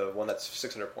Okay. the one that's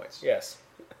 600 points. Yes.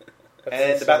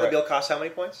 And the Batmobile costs how many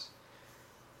points?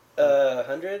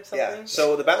 100 something. Yeah.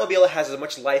 So the Batmobile has as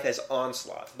much life as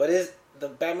Onslaught. But is the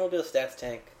Batmobile stats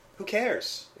tank? Who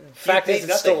cares? Fact You is, paid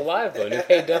it's still nothing. alive though, and you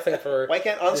paid nothing for. Why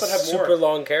can't this Onslaught have more? super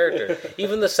long character?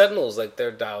 Even the Sentinels, like their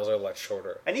dials are a lot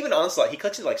shorter. And even Onslaught, he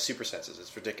collects it like super senses.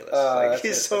 It's ridiculous. That's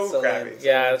He's it. so That's so crappy. lame.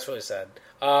 Yeah, that's really sad.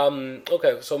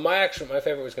 Okay, so my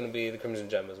favorite was going to be the Crimson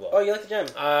Gem as well. Oh, you like the gem?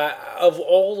 Of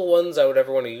all the ones I would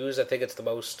ever want to use, I think it's the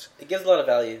most. It gives a lot of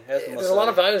value. It has the most There's a lot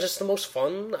of value. It's just the most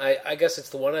fun. I guess it's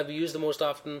the one I've used the most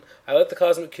often. I like the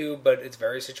Cosmic Cube, but it's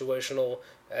very situational.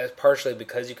 Partially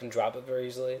because you can drop it very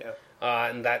easily. Yeah.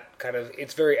 And that kind of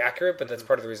it's very accurate, but that's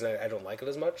part of the reason I don't like it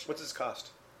as much. What's its cost?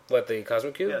 What, the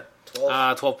Cosmic Cube? Yeah.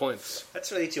 12. 12 points. That's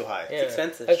really too high. Yeah.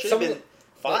 expensive. Like, It should some have of been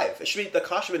 5. It should be the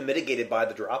cost should have been mitigated by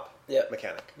the drop Yeah.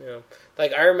 mechanic. Yeah,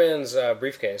 like Iron Man's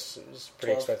briefcase is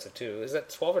pretty 12. expensive too. Is that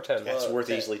 12 or 10? That's worth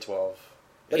 10. easily 12.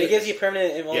 But it gives you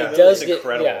permanent Yeah. invulnerability. It does It's get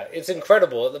incredible. yeah, it's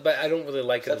incredible, but I don't really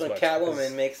like it Except as when much. Catwoman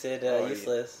because- makes it Oh, yeah.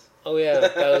 useless. Oh yeah,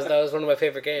 that was one of my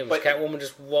favorite games. But- Catwoman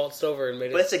just waltzed over and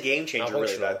made But it. it's a game changer, really,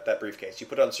 Functional. that briefcase. You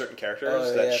put it on certain characters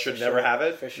Oh, that yeah, should for never sure. have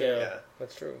it. For sure. Yeah, Yeah.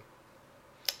 that's true.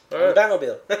 On the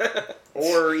Batmobile.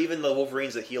 Or even the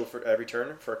Wolverines that heal for every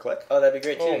turn for a click. Oh, that'd be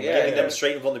great too. Oh, yeah, Giving them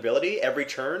straight invulnerability every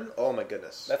turn. Oh my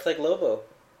goodness. That's like Lobo.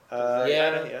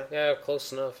 Yeah,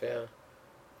 close enough.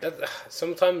 Yeah.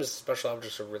 Sometimes special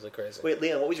objects are really crazy. Wait,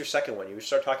 Leon, what was your second one? You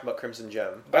started talking about Crimson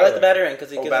Gem. I like the Batarang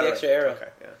because it gives the Batarang. extra arrow. Okay,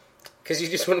 yeah. Because you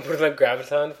just want to put it on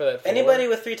Graviton for that. Anybody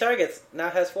with 3 targets now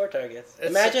has 4 targets. It's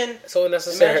Imagine so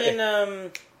unnecessary.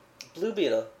 Imagine Blue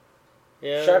Beetle.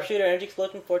 Yeah. Sharpshooter, energy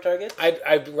explosion, 4 targets.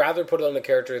 I'd rather put it on a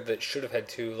character that should have had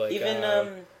 2, like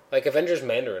Even like Avengers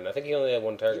Mandarin. I think he only had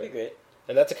 1 that'd be target, great.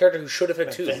 and that's a character who should have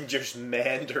had 2. Avengers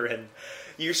Mandarin.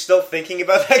 You're still thinking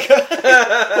about that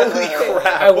guy? Holy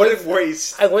crap! I What went- a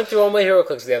waste. I went through all my hero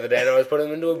clicks the other day, and I was putting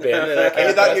them into a bin. And I And came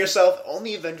you thought across- to yourself,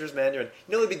 only Avengers Mandarin.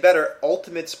 You know what would be better?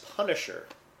 Ultimate's Punisher.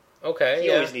 okay, He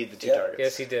yeah. always needed the 2 Yeah. targets.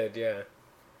 Yes, he did. Yeah.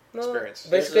 No, Experience.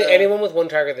 Basically, There's, anyone with 1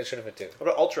 target that should have had 2. What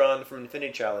about Ultron from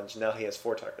Infinity Challenge? Now he has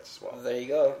 4 targets as well. There you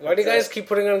go. Why do you guys keep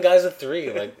putting on guys with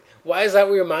 3? Like, why is that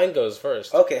where your mind goes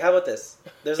first? Okay, how about this?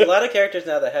 There's a lot of characters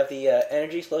now that have the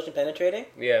energy explosion penetrating.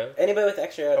 Yeah. Anybody with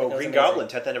extra arrow. Oh, becomes Green amazing. Goblin,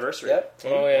 10th anniversary. Yep.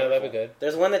 Oh yeah, that'd be good.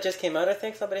 There's one that just came out. I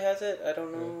think somebody has it. I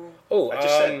don't know. Oh, I just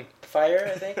said-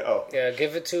 Fire. I think. Oh. yeah,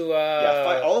 give it to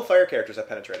All the fire characters have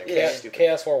penetrating. Yeah. Stupid.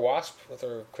 Chaos War Wasp with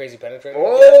her crazy penetrator.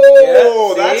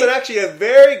 Oh, Yeah, that's see? actually a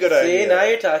very good idea. See, now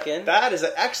you're talking. That is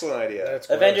an excellent idea. That's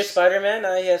Avengers gross. Spider-Man.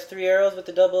 Now he has 3 arrows with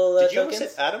the double Did you almost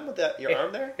tokens. hit Adam with your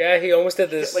arm there? Yeah, he almost did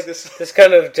this Like this. this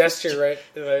kind of gesture, right?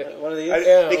 Right. One of these.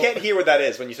 Yeah. They can't hear what that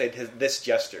is when you say this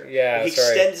gesture. Yeah, he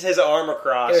sorry. extends his arm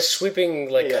across. In a sweeping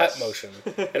like Yes. cut motion,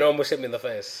 and almost hit me in the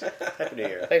face. Happy New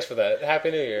Year. Thanks for that.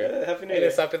 Happy New Year. Happy New Hey, Year.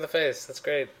 it's not in the face. That's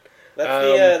great.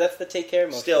 That's the take care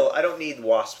motion. Still, I don't need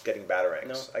wasps getting batarangs.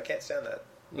 No. I can't stand that.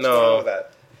 What's No. going on with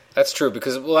that? That's true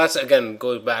because that's again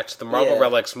goes back to the Marvel Yeah.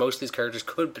 relics. Most of these characters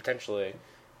could potentially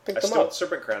pick I them still up.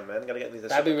 Serpent Crown, man. Gotta get me the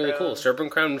That'd be Serpent really Crown. cool.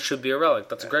 Serpent Crown should be a relic.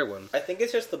 That's a great one. I think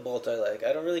it's just the bolt I like.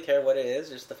 I don't really care what it is.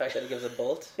 Just the fact that it gives a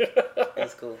bolt.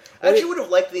 That's cool. I actually would have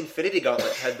liked the Infinity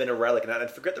Gauntlet had been a relic, and I'd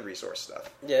forget the resource stuff.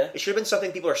 Yeah. It should have been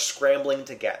something people are scrambling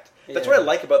to get. That's Yeah. what I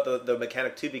like about the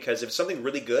mechanic too, because if it's something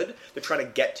really good, they're trying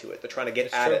to get to it. They're trying to get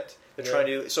It's at true. it. They're Yeah. trying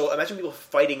to. So imagine people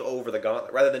fighting over the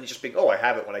gauntlet rather than just being, "Oh, I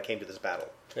have it when I came to this battle."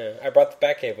 Yeah, I brought the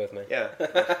Batcave with me. Yeah.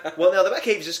 Well, now the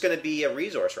Batcave is just going to be a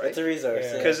resource, right? It's a resource.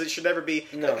 Yeah. Yeah. Because it should never be.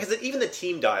 No. Because even the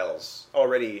team dials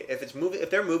already, if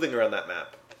they're moving around that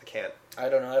map, I can't. I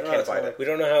don't know. I don't know. Can't how it's find going. it. We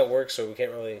don't know how it works, so we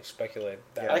can't really speculate.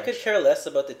 That Yeah. I could much. care less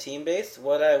about the team base.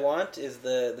 What I want is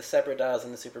the separate dials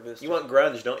and the super boost. You want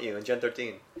grunge, don't you? In Gen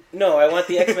 13, No, I want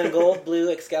the X-Men Gold, Blue,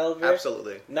 Excalibur,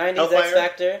 absolutely. 90s Hellfire? X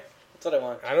Factor. That's what I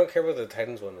want. I don't care about the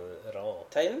Titans one at all.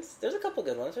 Titans? There's a couple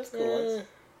good ones. There's cool ones.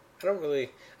 I don't really.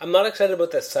 I'm not excited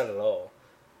about that set at all.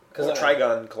 Or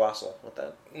Trigon Colossal. What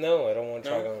that? No, I don't want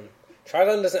No? Trigon.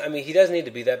 Trigon doesn't. I mean, he does need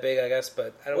to be that big, I guess,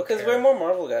 but I don't. Well, because care. we're more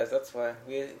Marvel guys. That's why.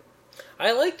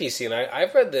 I like DC, and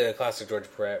I've read the classic George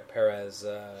Perez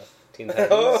Teen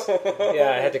Titans.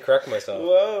 Yeah, I had to correct myself.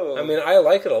 Whoa. I mean, I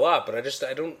like it a lot, but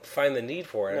I don't find the need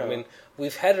for it. I No. mean,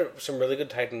 we've had some really good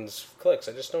Titans clicks.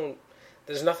 I just don't.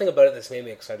 There's nothing about it that's made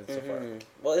me excited so far. Mhm.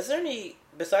 Well, is there any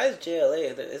besides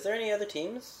JLA? Is there any other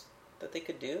teams that they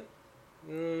could do?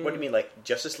 Mm. What do you mean, like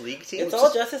Justice League teams? It's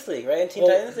all Justice League, right? And Teen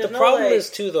Well, Titans. the There's no, problem like- is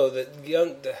too, though, that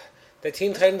the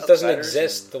Teen Titans doesn't Outsiders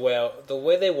exist the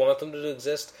way they want them to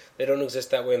exist. They don't exist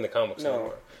that way in the comics No.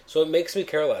 anymore. So it makes me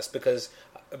care less because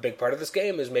a big part of this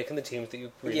game is making the teams that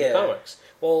you read in Yeah. the comics.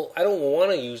 Well, I don't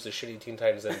want to use the shitty Teen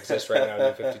Titans that exist right now in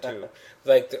New 52.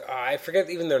 Like I forget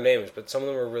even their names, but some of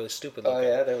them are really stupid. Oh Looking.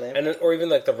 yeah, they're lame. And or even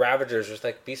like the Ravagers, there's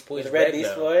like Beast Boy's With Red red Beast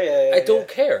now. Boy. Yeah, I don't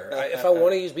care. If I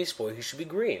want to use Beast Boy, he should be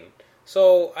green.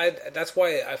 So that's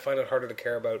why I find it harder to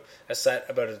care about a set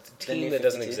about a team New that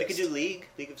doesn't 52. They exist. could do League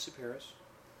of Superheroes.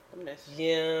 That'd be nice.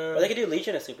 Yeah. Or they could do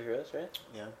Legion of Superheroes, right?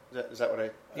 Yeah, is that what I?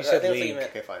 You I said think that's what League. you meant.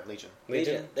 Okay, fine, Legion.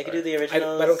 Legion? They could do the I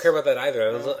originals. don't care about that either.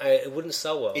 It wouldn't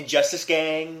sell well. Injustice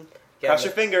Gang. Yeah, Cross but-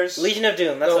 your fingers. Legion of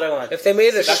Doom. That's No, what I want. If they made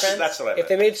a Super That's, Friends? that's what I meant. if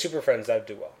they made Super Friends, that'd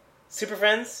do well. Super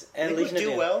Friends I and think it Legion would of do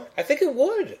Doom. well. I think it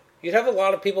would. You'd have a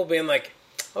lot of people being like,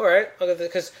 "All right, I'll get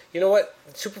because you know what?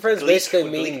 Super Friends Gleek, basically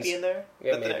would Gleek means be in there?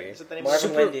 Yeah, Is that the maybe. name- Is that the name? Marvin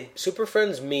Super, Wendy. Super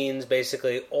Friends means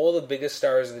basically all the biggest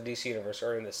stars of the DC universe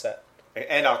are in this set.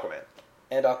 And Aquaman.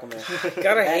 And Aquaman.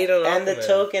 Gotta hate on And the Aquaman.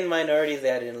 token minorities they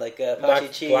added in, like Apache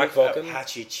Chief, Black Vulcan.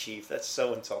 Apache Chief. That's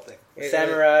so insulting.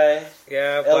 Samurai,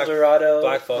 Yeah, El Black, Dorado.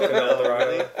 Black Vulcan, El Really?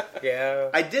 Dorado. Yeah.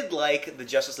 I did like the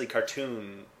Justice League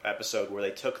cartoon episode where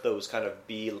they took those kind of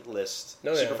B-list Oh,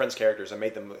 yeah. Super Friends characters and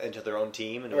made them into their own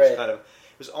team, and it was Right. kind of,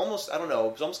 it was almost, I don't know,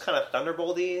 it was almost kind of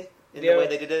Thunderbolty in Yeah. the way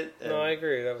they did it. No, I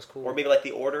agree. That was cool. Or maybe like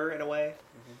the Order in a way.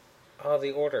 Oh,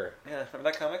 The Order. Yeah, remember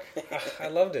that comic? I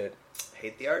loved it.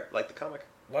 Hate the art, like the comic.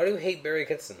 Why do you hate Barry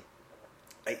Kitson?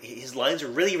 His lines are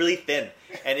really, really thin,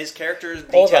 and his character's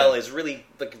Hold detail on. is really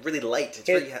light.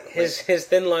 It's His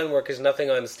thin line work is nothing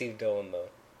on Steve Dillon,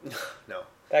 though. no.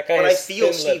 That guy But I has feel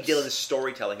thin Steve lips. Dillon's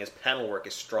storytelling, his panel work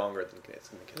is stronger than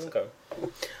Kitson. Okay.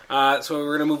 So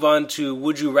we're going to move on to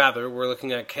Would You Rather. We're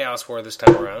looking at Chaos War this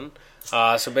time around.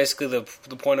 So basically,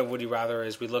 the point of Would You Rather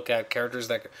is we look at characters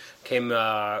that came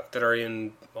that are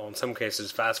in, well, in some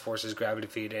cases, Fast Forces, Gravity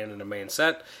Feed, and in the main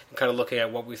set, and kind of looking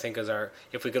at what we think is our,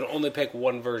 if we could only pick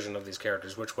one version of these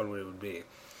characters, which one it would be.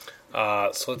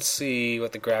 So let's see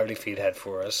what the Gravity Feed had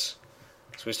for us.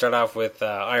 So we start off with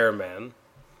Iron Man.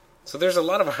 So there's a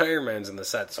lot of Iron Mans in the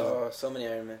set. So many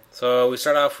Iron Man. So we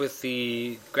start off with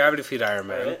the Gravity Feed Iron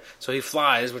Man. Right. So he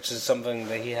flies, which is something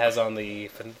that he has on the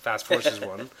Fast Forces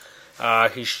one.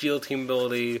 He's shield team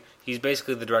ability. He's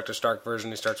basically the Director Stark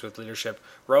version. He starts with leadership.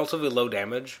 Relatively low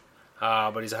damage,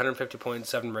 but he's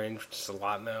 150.7 range, which is a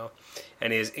lot now.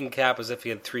 And he has in cap as if he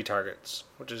had 3 targets,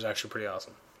 which is actually pretty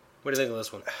awesome. What do you think of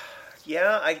this one?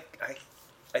 Yeah, I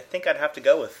think I'd have to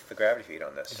go with the Gravity Feed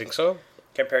on this. You think so?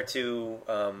 Compared to,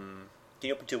 can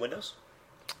you open 2 windows?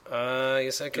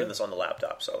 Yes, I I'm can. doing this on the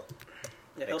laptop, so.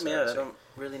 Yeah, help Makes me out. I sense. don't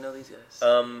really know these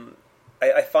guys.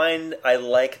 I find I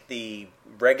like the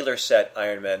regular set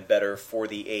Iron Man better for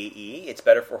the AE. It's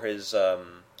better for his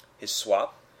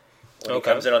swap when he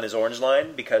Okay. comes in on his orange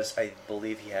line, because I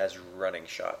believe he has running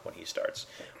shot when he starts.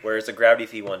 Whereas the Gravity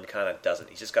Feed one kind of doesn't.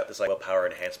 He's just got this like willpower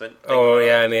enhancement thing Oh, going on.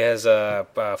 yeah, and he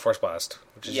has Force Blast,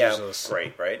 which is Yeah, useless.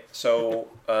 great, right? So,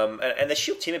 and the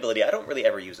shield team ability, I don't really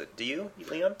ever use it. Do you,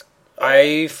 Leon?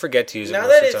 I forget to use it Now most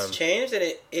that of the it's time. changed and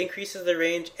it increases the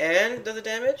range and does the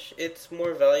damage, it's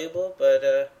more valuable,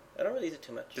 but I don't really use it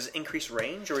too much. Does it increase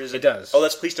range, or is it? It does. Oh,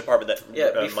 that's police department that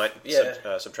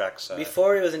Yeah, subtracts.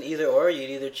 Before it was an either or, you'd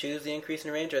either choose the increase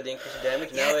in range or the increase in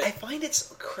damage. Now Yeah, I find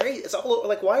it's crazy. It's all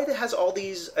like, why it has all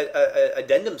these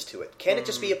addendums to it? Can't it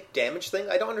just be a damage thing?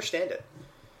 I don't understand it.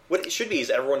 What it should be is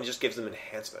everyone just gives them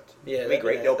enhancement. Yeah, that'd be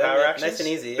great. No that'd power be actions. nice and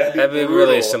easy, That'd That'd be brutal.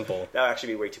 really simple. That would actually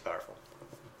be way too powerful.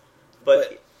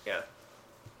 But yeah,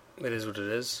 It is what it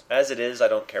is. as it is, I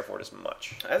don't care for it as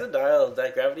much. as a dial,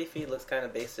 that Gravity Feed looks kind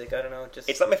of basic. I don't know, just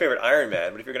It's not my favorite Iron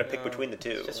Man, but if you're going to pick No, between the two,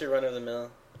 it's just your run of the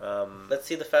mill. um, Let's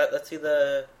see the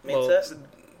main Well, set.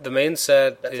 The main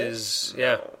set That's it? is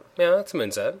no. yeah, that's the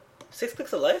main set. 6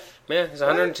 clicks of life. Yeah, he's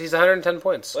 100. He's 110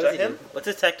 points. What that does he him? do? What's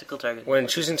his tactical target? When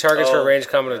choosing targets for a Oh, ranged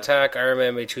combat yeah. attack, Iron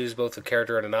Man may choose both a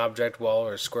character and an object, wall,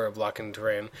 or square blocking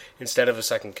terrain instead of a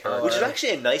second character. Which is Alright.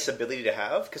 actually a nice ability to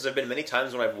have, because there have been many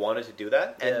times when I've wanted to do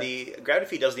that, and Yeah. the Gravity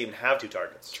Feed doesn't even have 2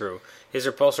 targets. True. His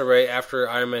repulsor ray, after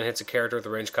Iron Man hits a character with a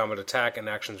ranged combat attack and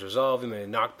actions resolve, he may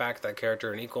knock back that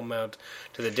character an equal amount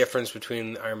to the difference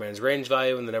between Iron Man's range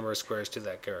value and the number of squares to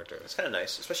that character. It's kind of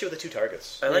nice, especially with the 2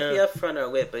 targets. I like Yeah. the upfront or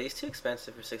whip, but he's too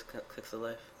expensive for 6 clicks of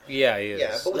life. Yeah, he is.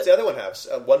 Yeah, but what's the other one have?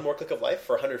 1 more click of life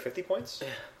for 150 points?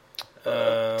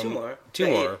 2 more. 2 Eight.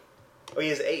 more. Oh, he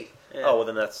has 8. Yeah. Oh, well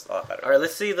then that's a lot better. All right,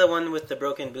 let's see the one with the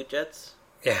broken boot jets.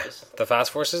 Yeah, the Fast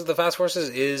Forces. The Fast Forces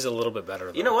is a little bit better.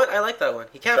 Though. You know what? I like that one.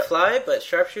 He can't Sharp- fly, but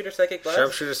sharpshooter, psychic blast.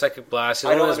 Sharpshooter, Psychic Blast.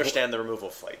 I don't understand the removal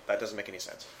of flight. That doesn't make any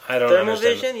sense. I don't Thermal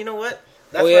understand. vision. You know what?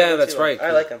 Oh, what yeah, I go that's to. right.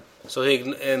 I like him. So he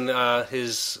in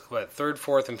his third,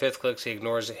 fourth, and fifth clicks, he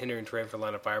ignores hindering terrain for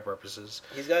line of fire purposes,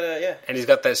 He's got a and he's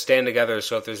got that stand together.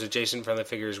 So if there's adjacent friendly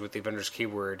figures with the Avengers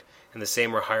keyword and the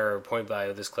same or higher point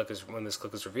value, this click is when this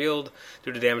click is revealed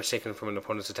due to damage taken from an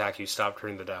opponent's attack. You stop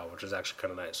turning the dial, which is actually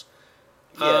kind of nice.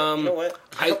 Yeah, you know what?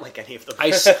 I don't like any of them.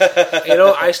 I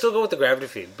still go with the Gravity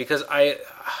Feed because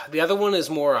the other one is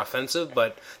more offensive,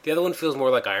 but the other one feels more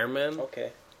like Iron Man.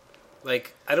 Okay.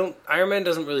 Like Iron Man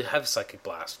doesn't really have Psychic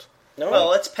Blast. No.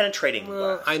 Well, it's penetrating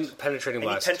Well, blast. I'm penetrating and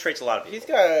he blast. penetrates a lot of people.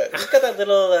 he's got that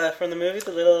little from the movie,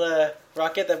 the little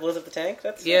rocket that blows up the tank.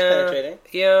 That's penetrating.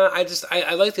 Yeah.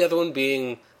 I like the other one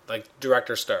being like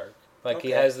Director Stark. Like he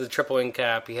Okay. has the triple in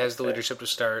cap, he has the leadership to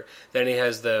start, then he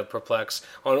has the perplex.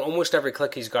 On almost every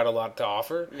click, he's got a lot to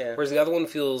offer. Yeah. Whereas the other one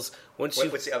feels once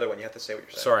What's the other one? You have to say what you're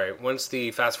saying. Sorry, once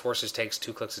the Fast Forces takes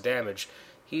 2 clicks of damage,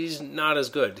 he's not as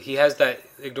good. He has that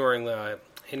ignoring the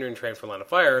hindering terrain for line of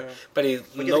fire, but he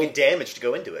But he doesn't get damage to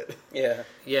go into it. Yeah.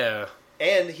 yeah.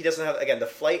 And he doesn't have, again, the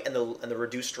flight and the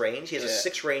reduced range. He has a Yeah.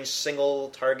 6 range single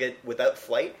target without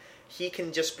flight. He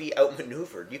can just be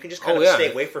outmaneuvered. You can just kind of yeah.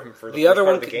 stay away from him for the The first other part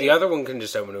one, of the game. the other one can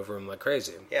just outmaneuver him like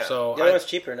crazy. Yeah. So The other one's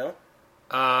cheaper, no?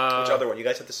 Which other one? You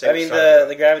guys have to say. I which mean side.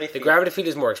 the gravity. the Feed. Gravity Feed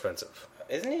is more expensive.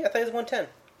 Isn't he? I thought he was 110.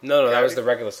 No, that was Gravity- the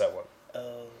regular set one.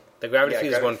 Oh. The Gravity Yeah, Feed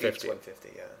is Gravity 150. Feed's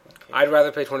 150, yeah. I'd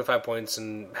rather pay 25 points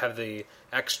and have the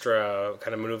extra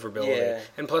kind of maneuverability. Yeah.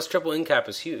 And plus, triple in cap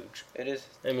is huge. It is.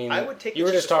 I mean, I would take you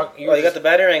the were just cheapest talking. Well, you got the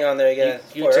batarang on there. You get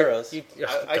four arrows.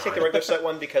 I take the regular set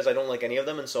one because I don't like any of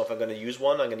them, and so if I'm going to use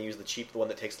one, I'm going to use the one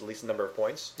that takes the least number of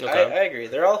points. Okay. I agree.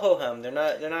 They're all ho-hum. They're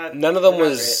not. None of them they're not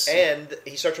was. great. And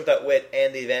he starts with that wit,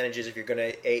 and the advantage is if you're going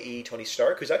to AE Tony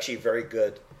Stark, who's actually very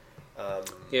good. Yeah,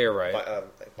 you're right.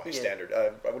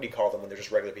 Bystander. What do you call them when they're just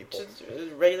regular people? Just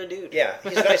a regular dude. Yeah,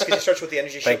 he's nice because he starts with the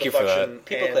energy shield Thank you for deflection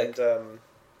People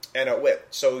and outwit.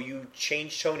 So you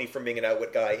change Tony from being an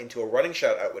outwit guy into a running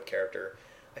shot outwit character.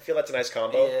 I feel that's a nice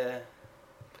combo. Yeah.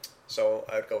 So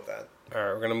I'd go with that. All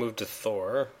right, we're gonna move to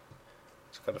Thor.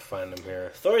 Just gotta find him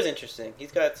here. Thor's interesting.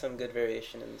 He's got some good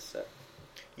variation in this set.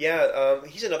 Yeah,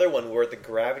 he's another one where the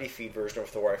gravity feed version of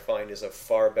Thor I find is a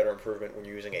far better improvement when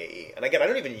you're using AE. And again, I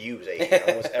don't even use AE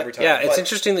almost every time. Yeah, it's but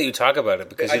interesting that you talk about it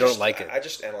because you don't like it. I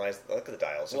just analyze, look at the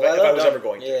dials. Well, if I was ever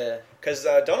going to. Yeah. Because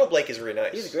Donald Blake is really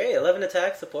nice. He's great. 11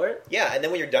 attack support. Yeah, and then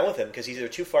when you're done with him, because he's either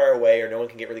too far away or no one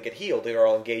can really get healed, they're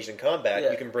all engaged in combat,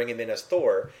 Yeah. you can bring him in as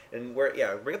Thor. And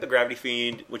bring up the gravity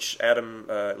feed, which Adam,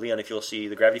 Leon, if you'll see,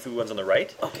 the gravity feed one's on the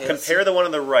right. Okay, Compare the one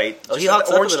on the right, Oh, just he at hops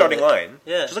the up orange a little starting bit. line.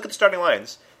 Yeah. Just look at the starting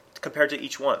lines compared to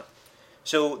each one.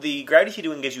 So the gravity feed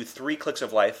one gives you 3 clicks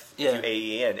of life if Yeah. you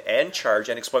AE in, and charge,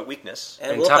 and exploit weakness,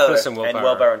 And And willpower. toughness and willpower. and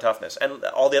willpower and toughness. And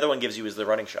all the other one gives you is the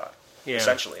running shot, Yeah.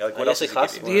 essentially. Like, I what guess else it does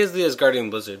costs give more. you? He is the Asgardian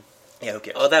Blizzard. Yeah, who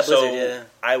cares? Oh, that So Blizzard, yeah.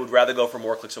 I would rather go for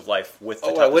more clicks of life with the Oh,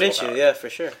 toughness why wouldn't you? willpower. Yeah, for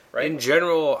sure. Right? In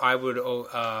general, I would.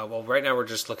 Well, right now we're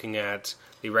just looking at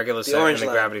the regular set and orange the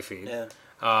line. gravity feed. Yeah.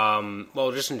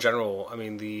 Well, just in general, I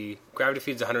mean, the gravity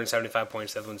feed's 175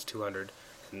 points. The other one's 200.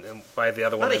 And by the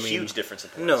other one, Not a I mean huge difference in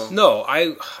points. No.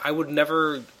 no. I would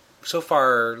never. So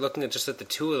far, looking at just at the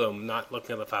two of them, not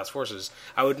looking at the fast forces,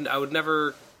 I would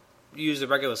never use the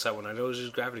regular set one. I'd always use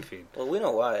gravity feed Well, we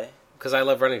know why. because I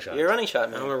love running shots. You're a running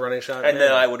shot, man. I'm a running shot. And man.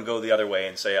 then I would go the other way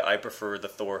and say I prefer the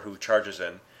Thor who charges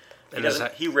in. And does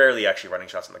He rarely actually running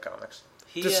shots in the comics.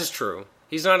 This is true.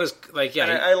 He's not as like And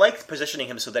yeah. I like positioning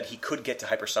him so that he could get to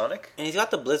hypersonic. And he's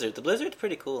got the Blizzard. The Blizzard's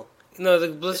pretty cool. No, the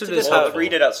Blizzard It's a is good Well, helpful.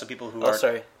 read it out so people who Oh, aren't...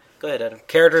 sorry. Go ahead, Adam.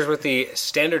 Characters with the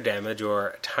standard damage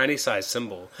or tiny size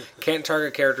symbol can't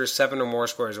target characters 7 or more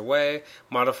squares away.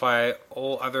 Modify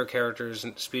all other characters'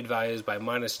 speed values by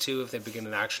 -2 if they begin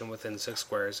an action within 6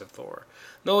 squares of Thor.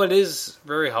 No, it is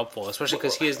very helpful, especially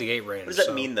because he has the 8 range. What does that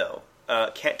so- mean, though?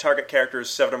 Can't target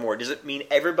characters 7 or more. Does it mean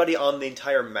everybody on the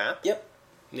entire map? Yep.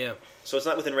 Yeah. So it's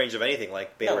not within range of anything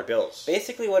like Beta No. or Bills.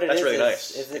 Basically, what it That's is really is,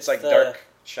 nice. is It's like the- Dark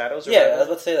Shadows or Yeah, I whatever? was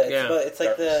about to say that. Yeah. It's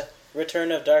like the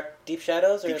return of Deep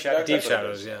Shadows or Deep Shadows. Dark Deep That's what it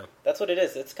Shadows, is. yeah. That's what it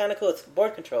is. It's kind of cool. It's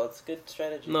board control. It's good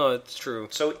strategy. No, it's true.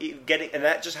 So and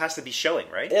that just has to be showing,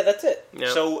 right? Yeah, that's it.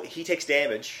 Yeah. So he takes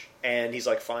damage, and he's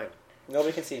like, fine.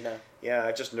 Nobody can see now. Yeah,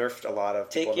 I just nerfed a lot of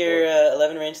people Take on the your board.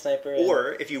 11 range sniper. and-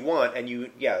 Or if you want,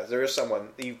 there is someone.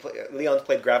 Leon's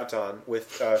played Graviton with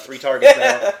 3 targets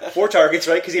now, 4 targets,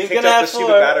 right? Because he He's picked gonna up have the stupid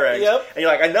 4, batarangs, yep. and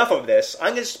you're like, enough of this. I'm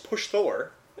gonna just push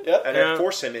Thor Yep. and Yeah. then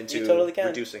force him into You totally can.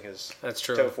 reducing his That's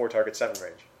to a true. 4 target 7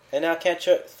 range. And now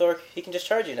Thor, he can just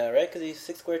charge you now, right? Because he's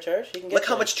 6 square charge. He can get Look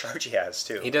how you. much charge he has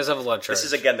too. He does have a lot of charge. This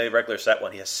is again the regular set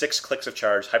one. He has 6 clicks of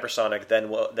charge, hypersonic, then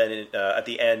at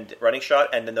the end running shot,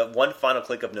 and then the one final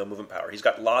click of no movement power. He's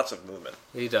got lots of movement.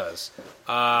 He does.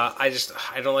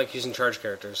 I don't like using charge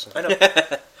characters. I know.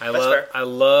 fair. I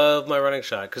love my running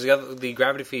shot because the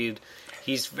gravity feed.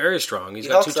 He's very strong. He's He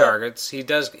got 2 hulks up. targets. He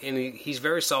does, and he's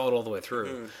very solid all the way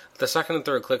through. The second and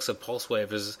third clicks of Pulse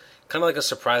Wave is kind of like a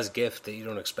surprise gift that you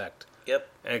don't expect. Yep.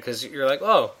 And because you're like,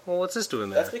 oh, well, what's this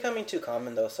doing there? That's becoming too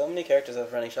common, though. So many characters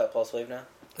have running shot pulse wave now.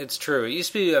 It's true. It used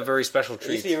to be a very special It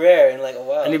treat. used to be rare and like, oh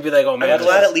wow. And you'd be like, oh man. I'm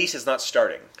glad at least it's not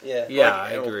starting. Yeah. Yeah, Like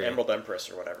I agree. Emerald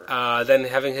Empress or whatever. Then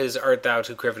having his Art Thou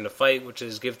to Craven to Fight, which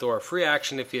is give Thor a free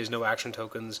action if he has no action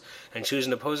tokens, and choose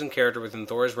an opposing character within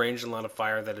Thor's range and line of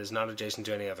fire that is not adjacent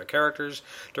to any other characters.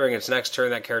 During its next turn,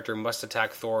 that character must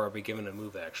attack Thor or be given a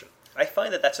move action. I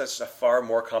find that that's a far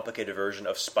more complicated version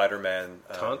of Spider-Man.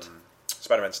 Taunt?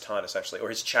 Spider-Man's taunt, essentially, or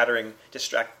his chattering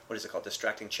what is it called?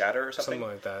 Distracting chatter or something? Something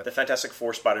like that. The Fantastic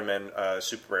Four Spider-Man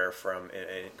super rare from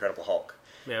Incredible Hulk,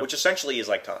 Yeah. which essentially is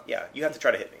like taunt. Yeah, you have to try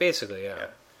to hit me. Basically, yeah. Yeah.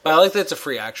 But I like that it's a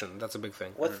free action. That's a big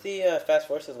thing. What's the Fast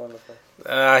Forces one look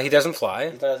like? He doesn't fly.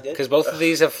 He's not as good? Because both of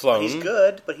these have flown. He's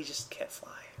good, but he just can't fly.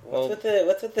 What's with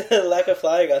the lack of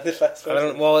flying on the Fast I Forces?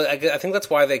 don't. Well, I think that's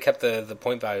why they kept the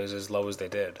point values as low as they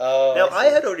did. Oh, Now, I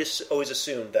see. had always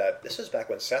assumed that this was back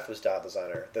when Seth was dial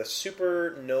designer. The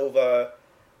Supernova,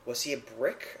 was he a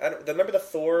brick? I don't remember the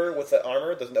Thor with the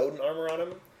armor, the Odin armor on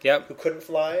him, Yep. who couldn't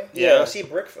fly. Yeah. Was he a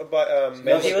brick?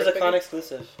 No, he was a con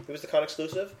exclusive. He was the con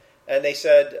exclusive. And they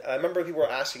said, I remember people were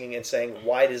asking and saying,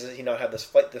 why does he not have the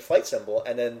flight symbol?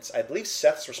 And then I believe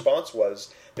Seth's response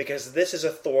was, because this is a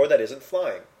Thor that isn't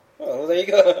flying. Oh, well, there you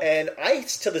go. And I,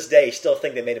 to this day, still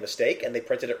think they made a mistake and they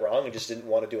printed it wrong and just didn't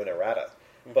want to do an errata.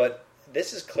 Mm-hmm. But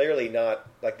this is clearly not,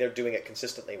 like, they're doing it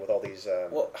consistently with all these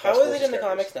Well, Task how is Forces it in the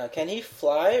characters. comics now? Can he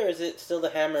fly, or is it still the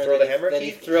hammer Throw that, the hammer? that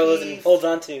he throws and holds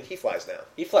on to? He flies now.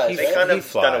 He flies, He right? They kind He of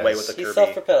flies. done away with the He's Kirby.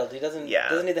 self-propelled. He doesn't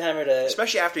need the hammer to...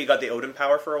 Especially after he got the Odin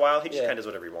power for a while, he just Yeah. kind of does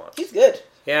whatever he wants. He's good.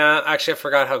 Yeah, actually, I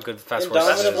forgot how good Fast Forces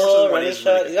Fast is. Forces Indomitable, one running is shot.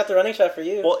 really good. He got the running shot for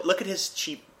you. Well, look at his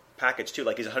cheap package too.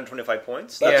 Like he's 125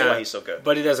 points. That's why he's so good.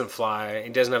 But he doesn't fly. He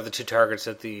doesn't have the 2 targets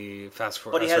that the Fast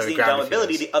Force. But he has the Gravity indomitability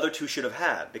Feed the other two should have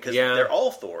had because Yeah. they're all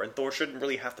Thor, and Thor shouldn't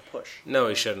really have to push. No,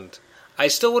 he shouldn't. I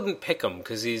still wouldn't pick him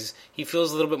because he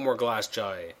feels a little bit more glass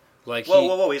jaw. Like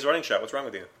Whoa! He's running shot. What's wrong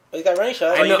with you? He's got running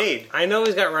shot. all you need. I know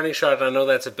he's got running shot, and I know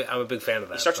I'm a big fan of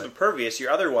that. He starts but- with Impervious.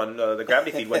 Your other one, the Gravity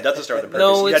Feed one, doesn't start with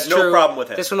Impervious. No, you it's had no true. problem with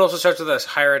him. This one also starts with a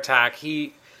higher attack.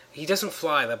 He doesn't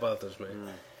fly. That bothers me.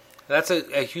 That's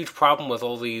a huge problem with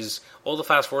all the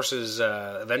Fast Forces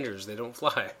Avengers. They don't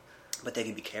fly. But they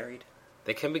can be carried.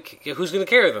 They can be. Who's going to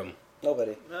carry them?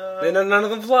 Nobody. None of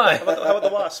them fly. How about the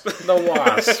Wasp? The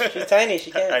Wasp. She's tiny.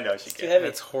 She can't. I know she It's can. too heavy.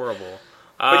 That's horrible.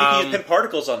 But you can use pin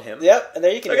particles on him. Yep, and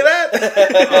there you can Look do at it.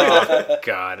 that! Oh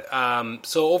God.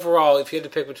 So overall, if you had to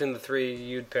pick between the 3,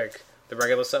 you'd pick the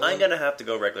regular set. I'm one? gonna have to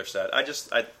go regular set.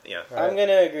 Yeah. I'm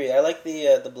gonna agree. I like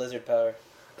the Blizzard power.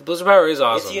 The Blizzard Power is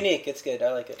awesome. It's unique. It's good.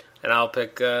 I like it. And I'll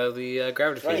pick the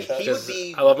Gravity Running Feed shot. He would because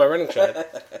be- I love my running shot.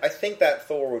 I think that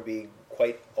Thor would be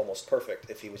quite almost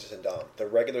perfect if he was just in Dom. The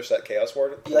regular set Chaos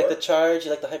Ward. You like the charge. You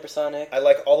like the hypersonic. I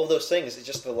like all of those things. It's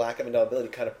just the lack of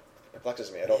indomitability kind of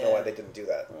perplexes me. I don't know Yeah. why they didn't do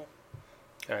that.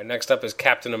 All right, next up is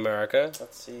Captain America.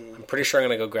 Let's see. I'm pretty sure I'm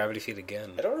going to go Gravity Feed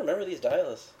again. I don't remember these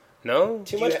dials. No?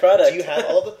 Too Do much you product. Do you have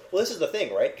all the? Well, this is the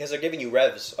thing, right? Because they're giving you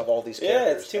revs of all these Yeah,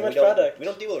 characters. it's too and much we don't- product. We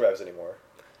don't deal with revs anymore.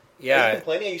 Are you Yeah.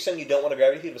 complaining? Are you saying you don't want a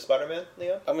Gravity Feed with Spider-Man,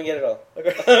 Leon? I'm gonna get it all.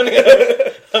 Okay. I'm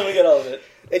gonna get all of it.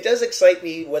 It does excite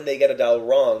me when they get a dial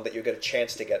wrong that you get a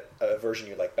chance to get a version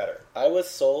you like better. I was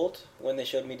sold when they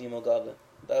showed me Demo Goblin.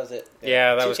 That was it.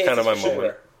 Yeah, that 2 was kind of cases my for sure.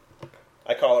 moment.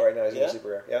 I call it right now. He's Yeah? super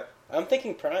rare. Yeah. I'm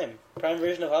thinking Prime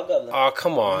version of Hobgoblin. Oh,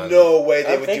 come on. No way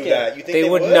they I'm would thinking. do that. You think They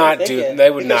would would not I'm do. thinking. They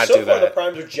would Because not so do far the that.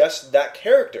 primes are just that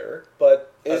character,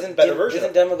 but Isn't a better Dem- version. Isn't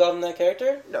of them. Demo Goblin that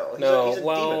character? No, he's No, he's a demon.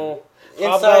 well, Inside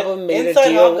Hobgoblin made inside a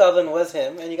deal. Hobgoblin was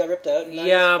him, and you got ripped out. And now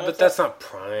Yeah, he's but Prime that's stuff. not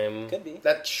Prime. Could be.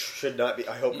 That should not be.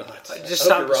 I hope not. Just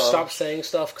I hope you're wrong. stop saying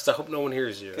stuff because I hope no one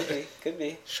hears you. Could be. Could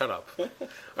be. Shut up.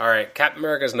 All right, Captain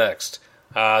America's next.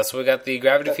 So we got the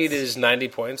Gravity That's- Feed is 90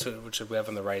 points, which we have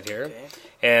on the right here. Okay.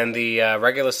 And the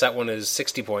regular set one is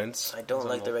 60 points. I don't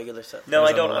like the regular set. No, Who's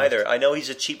I on don't the left? either. I know he's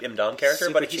a cheap Imdom character,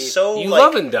 Super but he's cheap. so You like.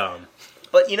 love Indom.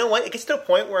 But you know what? It gets to a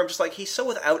point where I'm just like, he's so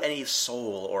without any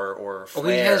soul or flair. Oh,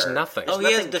 he has nothing. There's Oh, he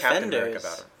has nothing Captain defenders. America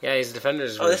about him. Yeah, he's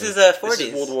Defenders. Oh, this version. is 40s. This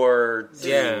is World War II.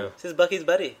 Yeah. This is Bucky's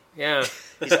buddy. Yeah.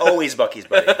 He's always Bucky's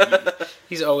buddy.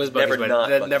 He's always Bucky's Never buddy. not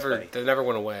That Bucky's never, buddy. That never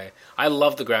went away. I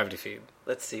love the Gravity Feed.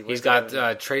 Let's see. He's got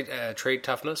trait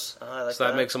toughness, Oh, I like so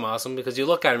that that. makes him awesome because you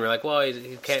look at him, you're like, well,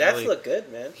 he can't Stats really. look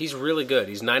good, man. He's really good.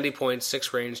 He's 90 points,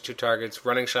 6 range, 2 targets,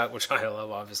 running shot, which I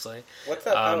love, obviously. What's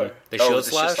that power? The Oh, shield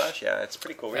the slash. Yeah, it's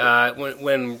pretty cool. Really.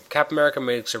 When Captain America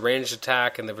makes a ranged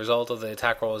attack and the result of the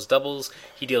attack roll is doubles,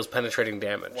 he deals penetrating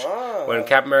damage. Wow. When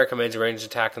Captain America makes a ranged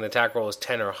attack and the attack roll is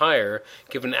 10 or higher,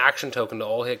 give an action token to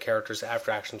all hit characters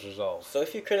after actions resolve. So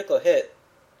if you critical hit,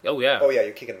 Oh yeah. Oh yeah,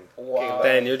 you're kicking. Wow. kicking butt.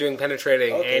 Then you're doing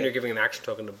penetrating Okay. and you're giving an action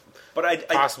token to But I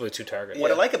possibly 2 targets. what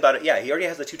I like about it, he already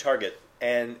has the 2 target,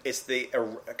 and it's the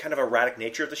kind of erratic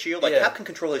nature of the shield. Like Yeah. Cap can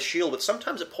control his shield, but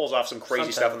sometimes it pulls off some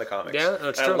crazy Sometimes. stuff in the comics. Yeah,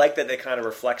 that's and true. I like that it kind of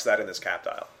reflects that in this Cap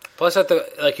dial. Plus, at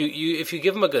the you if you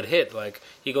give him a good hit, like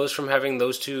he goes from having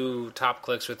those 2 top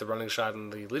clicks with the running shot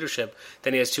and the leadership,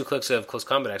 then he has 2 clicks of close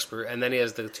combat expert, and then he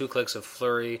has the 2 clicks of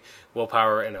flurry,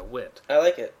 willpower, and a wit. I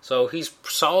like it. So he's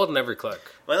solid in every click.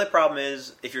 My only problem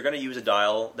is if you're going to use a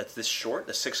dial that's this short,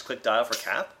 the 6-click dial for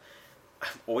Cap,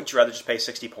 wouldn't you rather just pay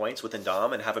 60 points with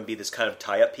Indom and have him be this kind of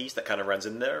tie-up piece that kind of runs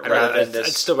in there rather than I'd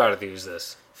this still rather use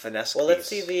this finesse Well, piece? let's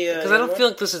see the. because I don't feel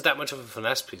like this is that much of a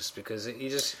finesse piece because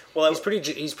he's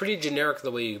pretty generic the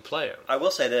way you play him. I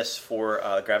will say this for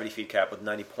Gravity Feed Cap with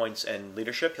 90 points and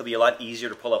leadership, he'll be a lot easier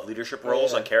to pull off leadership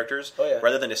rolls yeah. on characters Oh, yeah.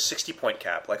 rather than a 60-point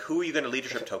cap. Like, who are you going to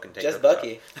leadership token take? Just over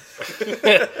the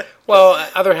Bucky. Well,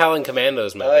 other Howling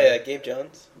Commandos, maybe. Oh yeah, Gabe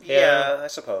Jones. top? Yeah, I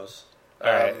suppose.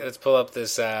 All right, let's pull up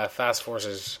this Fast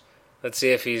Forces. Let's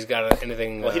see if he's got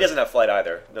anything. Well, he doesn't have flight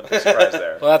either. No surprise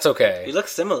there. Well, that's okay. He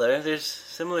looks similar. There's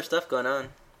similar stuff going on.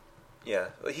 Yeah,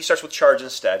 he starts with charge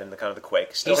instead, and the kind of the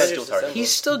quake. Still has dual target.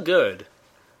 He's still good.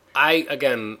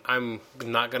 I'm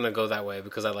not going to go that way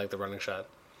because I like the running shot.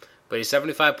 But he's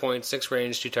 75 points, 6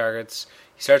 range, 2 targets.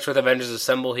 He starts with Avengers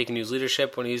Assemble. He can use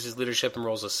leadership. When he uses leadership and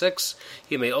rolls a 6,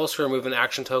 he may also remove an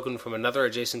action token from another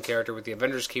adjacent character with the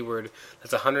Avengers keyword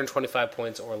that's 125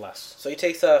 points or less. So he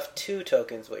takes off 2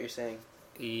 tokens, what you're saying.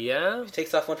 Yeah. He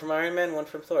takes off one from Iron Man, one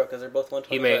from Thor, because they're both 125.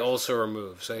 He may also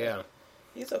remove, so yeah.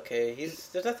 He's okay.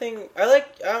 There's nothing...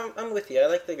 I'm with you. I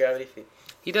like the gravity feed.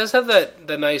 He does have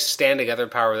the nice stand together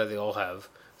power that they all have.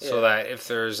 So that if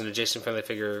there's an adjacent friendly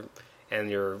figure and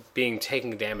you're being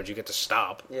taking damage, you get to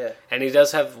stop. Yeah. And he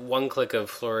does have 1 click of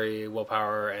Flurry,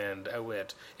 Willpower, and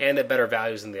Outwit, and at better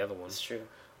values than the other ones. It's true.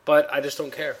 But I just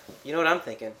don't care. You know what I'm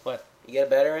thinking? What? You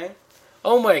get a Batarang?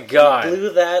 Oh my god.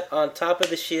 Glue that on top of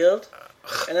the shield,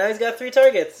 and now he's got 3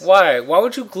 targets. Why? Why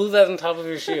would you glue that on top of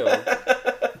your shield?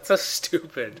 It's so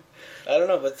stupid. I don't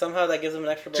know, but somehow that gives him an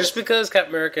extra bonus. Just because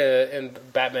Captain America and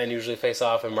Batman usually face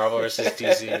off in Marvel vs.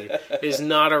 DC is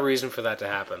not a reason for that to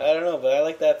happen. I don't know, but I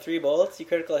like that 3 bullets, you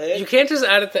critical hit. You can't just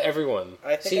add it to everyone.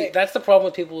 That's the problem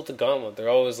with people with the gauntlet. They're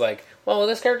always like, "Well,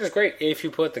 this character's great if you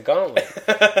put the gauntlet."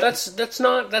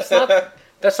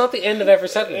 that's not the end of every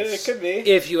sentence. It could be.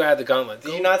 If you add the gauntlet.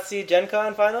 Did you not see Gen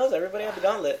Con finals? Everybody had the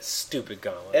gauntlet. Stupid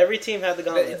gauntlet. Every team had the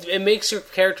gauntlet. It makes your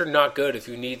character not good if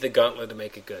you need the gauntlet to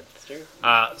make it good. It's true.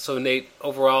 So Nate,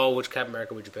 overall, which Captain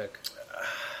America would you pick?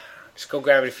 Just go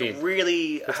Gravity Feed.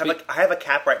 Really, I have a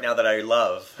cap right now that I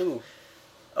love. Who?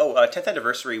 Oh, 10th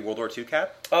anniversary World War II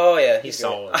cap. Oh yeah, He's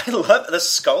solid. I love the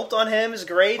sculpt on him is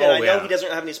great, and I know he doesn't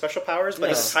have any special powers, but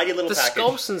he's a tiny little package. The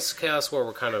sculpts in Chaos War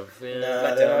were kind of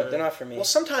No, they're not for me. Well,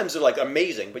 sometimes they're like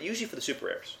amazing, but usually for the super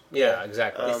rares. Yeah,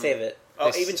 exactly. They save it.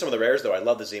 Oh, even some of the rares though. I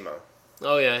love the Zemo.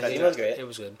 Oh yeah, Zemo's great. It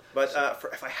was good. But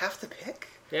if I have to pick,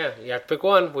 yeah, you have to pick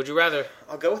one. Would you rather?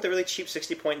 I'll go with the really cheap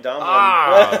 60-point Dom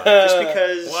Ah, one, just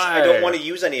because Why? I don't want to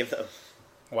use any of them.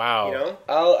 Wow. You know,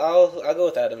 I'll go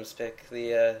with Adam's pick.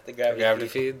 The gravity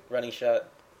feed running shot.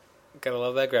 Gotta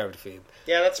love that Gravity Feed.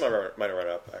 yeah, that's my run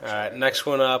up. Actually, Next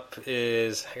one up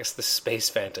is I guess the Space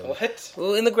Phantom. What?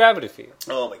 Well, in the Gravity Feed.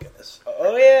 Oh my goodness.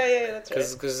 Oh yeah, that's right.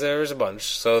 Because there's a bunch.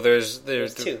 So there's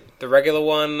 2. the regular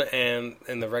one and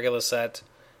in the regular set,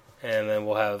 and then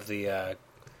we'll have the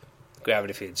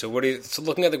Gravity Feed. So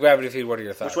looking at the Gravity Feed, what are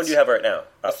your thoughts? Which one do you have right now?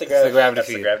 That's the Gravity That's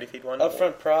Feed. the Gravity Feed one.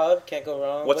 Upfront prod, can't go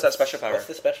wrong. What's that special power? What's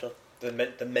the special? The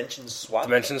Dimension Swap.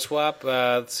 Dimension Swap.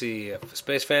 Let's see.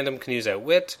 Space Phantom can use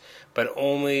Outwit, but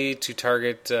only to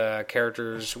target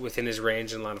characters within his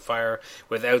range and line of fire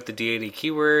without the deity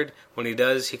keyword. When he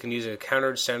does, he can use a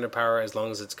countered standard power as long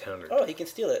as it's countered. Oh, he can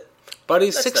steal it. But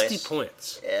he's That's 60 nice.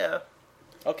 points. Yeah.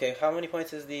 Okay, how many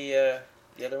points is the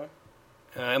other one?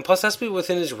 And plus, has to be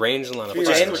within his range and line of Free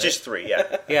fire. range? Which is 3,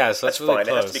 yeah. Yeah, so that's really fine.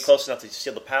 close. It has to be close enough to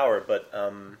steal the power, but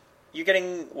you're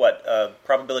getting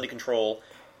probability control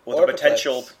with Or the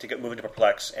potential Perplex. to move into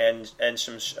perplex and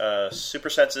some super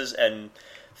senses and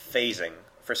phasing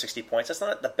for 60 points. That's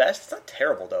not the best. It's not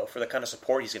terrible though for the kind of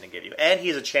support he's going to give you, and he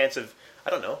has a chance of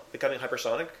becoming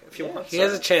hypersonic if you want. He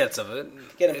has a chance of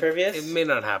it. Get impervious? It may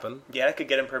not happen. Yeah, it could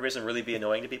get impervious and really be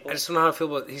annoying to people. I just don't know how I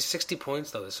feel about. He's 60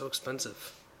 points though. It's so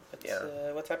expensive.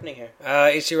 What's happening here?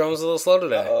 HC Realm's a little slow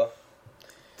today. Uh-oh.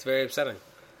 It's very upsetting.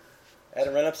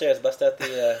 Adam, run upstairs, bust out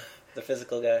the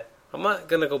physical guy. I'm not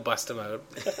gonna go bust him out.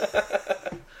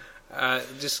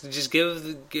 Just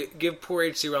give poor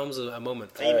HC Realms a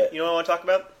moment. You know what I want to talk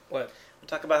about? What? I want to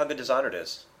talk about how good Dishonored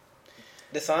is.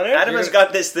 Dishonored? Adam has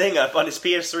got this thing up on his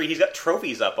PS3. He's got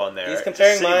trophies up on there. He's Just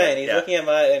comparing sitting mine. there. He's Yeah. looking at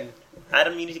mine.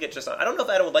 Adam, you need to get Dishonored. I don't know if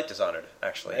Adam would like Dishonored,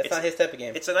 actually. That's not his type of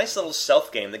game. It's a nice little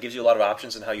stealth game that gives you a lot of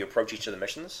options in how you approach each of the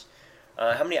missions.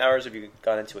 How many hours have you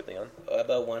gone into it, Leon?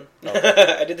 About 1. Oh.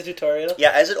 I did the tutorial. Yeah,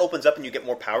 as it opens up and you get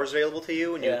more powers available to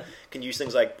you, and you Yeah. can use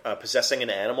things like possessing an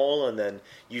animal, and then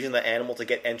using the animal to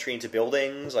get entry into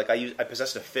buildings. Like I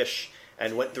possessed a fish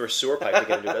and went through a sewer pipe to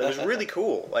get into it. It was really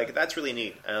cool. Like that's really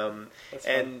neat.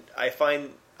 And I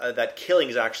find that killing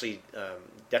is actually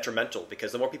detrimental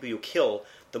because the more people you kill,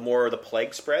 the more the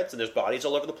plague spreads, and there's bodies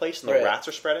all over the place, and the Right. rats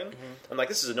are spreading. I'm like,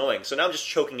 this is annoying. So now I'm just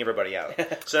choking everybody out.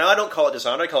 So now I don't call it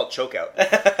Dishonored, I call it choke out.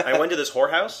 I went to this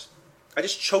whorehouse. I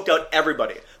just choked out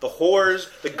everybody. The whores,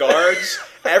 the guards,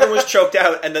 everyone was choked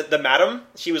out. And the madam,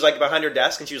 she was like behind her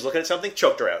desk and she was looking at something,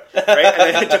 choked her out. Right? And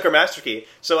then I took her master key.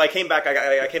 So I came back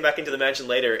I came back into the mansion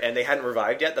later and they hadn't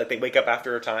revived yet. Like they wake up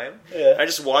after her time. Yeah. I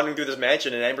just wandering through this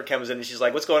mansion and Amber comes in and she's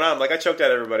like, what's going on? I'm like, I choked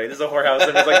out everybody. This is a whorehouse.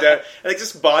 And it's like that. And like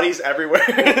just bodies everywhere.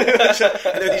 And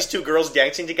there are these two girls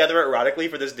dancing together erotically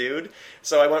for this dude.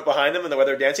 So I went behind them and while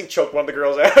they were dancing, choked one of the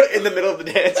girls out in the middle of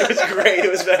the dance. It was great. It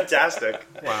was fantastic.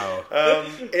 Wow.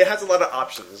 It has a lot of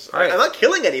options. Right. I'm not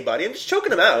killing anybody. I'm just choking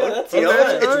them out. Yeah, that's you know,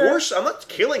 okay. it's Alright. worse. I'm not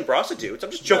killing prostitutes.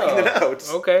 I'm just choking No. them out.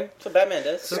 Okay. That's what Batman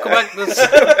does. Let's go back. Let's,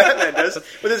 Batman does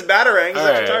with his batarangs All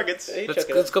at right. the targets. He let's, took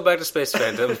it. let's go back to Space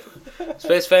Phantom.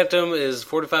 Space Phantom is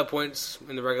 45 points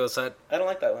in the regular set. I don't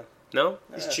like that one. No?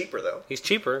 He's cheaper though. He's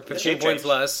cheaper. 15 shape points change.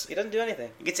 less. He doesn't do anything.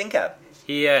 He gets incap.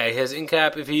 He has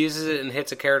incap. If he uses it and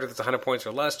hits a character that's 100 points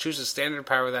or less, choose a standard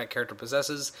power that character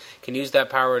possesses. Can use that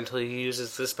power until he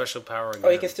uses this special power again. Oh,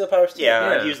 he can steal powers too?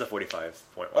 Yeah, Yeah. I'd use the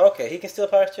 45.1. Okay, he can steal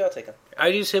powers too. I'll take him.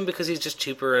 I'd use him because he's just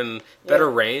cheaper and better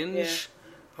Yeah. range. Yeah.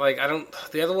 Like, I don't...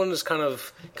 The other one is kind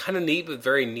of neat, but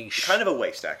very niche. Kind of a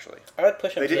waste, actually. I would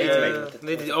push him. They didn't to need to Yeah. make the-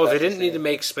 They the didn't need to scene.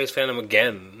 make Space Phantom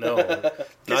again. No. Not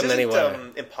This in any isn't way.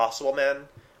 Impossible Man.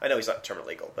 I know he's not terminally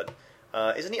legal, but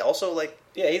isn't he also like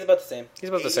Yeah, he's about the same. He's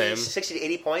about the same. 60 to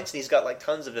 80 points, and he's got like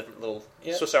tons of different little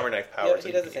Yeah. Swiss Army knife powers. Yeah, that he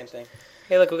you does can the same use. thing.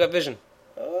 Hey, look, we got Vision.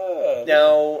 Oh.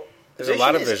 Now, There's a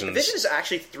lot of Vision Visions. is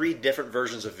actually 3 different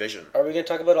versions of Vision, Are we going to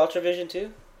talk about Ultra Vision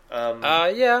too?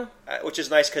 Yeah. which is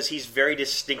nice because he's very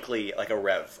distinctly like a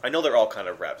Rev. I know they're all kind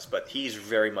of Revs, but he's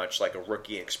very much like a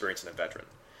rookie, experienced, and a veteran.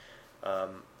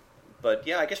 But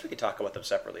yeah, I guess we could talk about them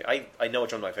separately. I know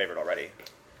which one's my favorite already.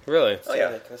 Really? Let's Oh, take yeah.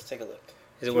 a look. Let's take a look.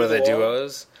 Is it one of Through the the wall?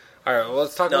 duos? All right. Well,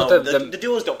 let's talk No, about the the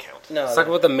duos don't count. No. let's talk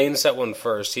about the main set one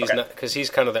first. He's Okay. not because he's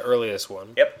kind of the earliest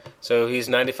one. Yep, So he's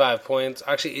 95 points.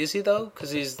 Actually, is he though? Because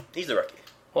he's he's the rookie.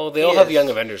 well, they He all have is. Young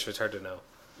Avengers, so it's hard to know.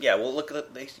 Yeah, well, look at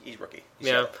he's rookie. He's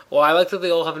Yeah. young. Well, I like that they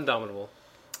all have Indomitable.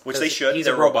 Which they should. He's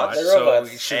They're a robot. They're so robots.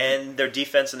 he should- And their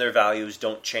defense and their values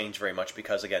don't change very much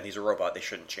because, again, he's a robot. They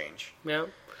shouldn't change. Yeah.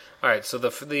 All right. So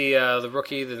the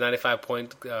rookie, the 95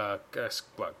 point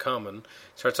common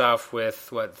starts off with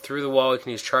through the wall. He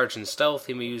can use charge and stealth.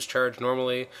 He may use charge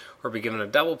normally, or be given a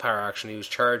double power action to use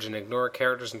charge and ignore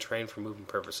characters and terrain for movement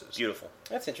purposes. Beautiful.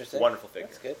 That's interesting. Wonderful figure.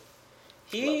 That's good.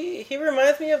 He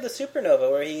reminds me of the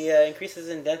Supernova, where he increases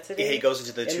in density. Yeah, he goes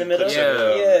into the In two the middle? clips Yeah. of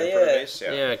the Yeah, impervious.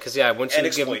 Yeah, because once And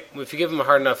you give him, exploit. if you give him a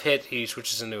hard enough hit, he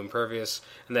switches into impervious,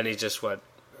 and then he's just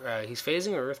he's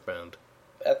phasing or earthbound.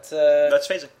 That's That's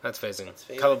phasing. That's phasing.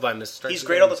 phasing. Colorblindness. strikes He's again.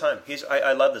 great all the time.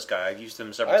 I love this guy. I've used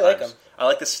him several I times. like him. I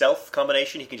like the stealth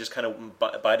combination. He can just kind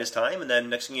of bide his time, and then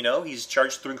next thing you know, he's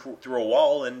charged through a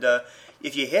wall, and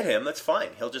if you hit him, that's fine.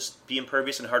 He'll just be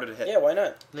impervious and harder to hit. yeah. Why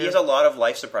not? He has a lot of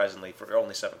life, surprisingly, for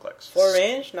only 7 clicks. For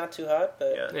range, not too hot,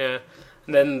 but Yeah. Yeah.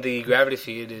 And then the gravity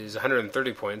feed is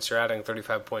 130 points. You're adding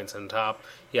 35 points on top.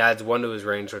 He adds 1 to his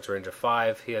range, so it's a range of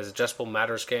 5. He has adjustable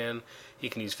matter scan. He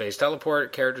can use phase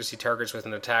teleport. Characters he targets with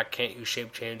an attack can't use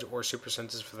shape change or super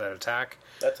senses for that attack.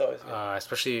 that's always good.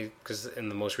 Especially because in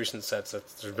the most recent sets,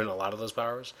 there's been a lot of those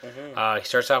powers. Mm-hmm. He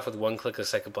starts off with 1 click of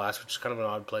Psychic Blast, which is kind of an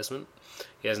odd placement.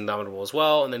 He has Indomitable as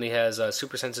well, and then he has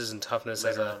super senses and toughness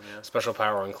as Later a on, yeah. special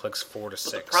power on clicks 4 to But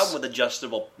 6. the problem with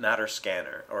adjustable matter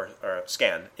scanner or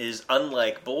scan is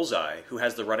unlike Bullseye, who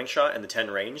has the running shot and the 10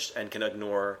 ranged and can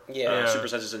ignore Yeah. super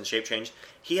senses and shape change.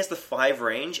 He has the 5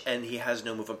 range and he has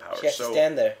no movement power. He has so to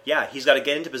stand there. yeah, he's got to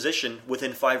get into position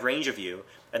within 5 range of you,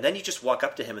 and then you just walk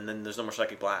up to him, and then there's no more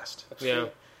psychic blast. That's Yeah, true.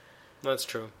 that's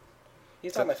true.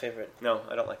 He's not my favorite. No,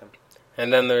 I don't like him.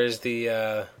 And then there's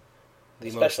the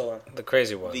Special one. the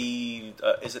crazy one. The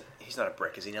is it? He's not a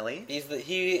brick, is he? Nelly? He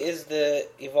is the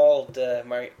evolved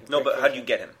No, but how do you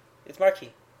get him? It's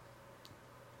Marquee.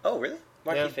 Oh, really?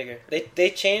 Marquee Yeah. figure. They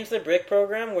changed the brick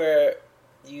program where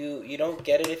you don't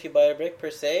get it if you buy a brick per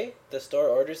se. The store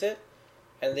orders it,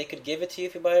 and they could give it to you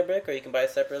if you buy a brick, or you can buy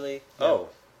it separately. Oh,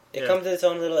 It Yeah. comes in its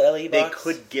own little LE they box.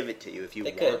 could give it to you if you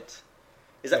They want. could.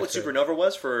 Is that They what could. Supernova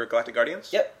was for Galactic Guardians?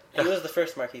 Yep. He was the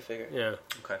first Marquee figure. Yeah.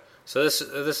 Okay. So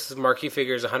this marquee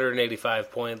figure is 185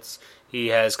 points. He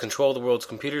has control of the world's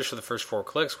computers for the first 4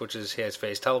 clicks, which is he has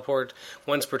phase teleport.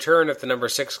 Once per turn, if the number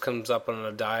 6 comes up on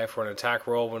a die for an attack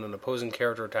roll when an opposing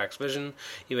character attacks Vision,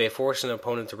 you may force an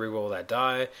opponent to reroll that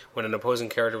die. When an opposing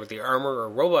character with the armor or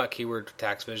robot keyword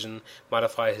attacks Vision,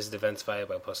 modify his defense value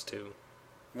by +2.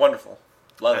 Wonderful.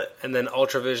 Love it. And then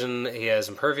Ultra Vision, he has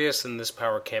impervious, and this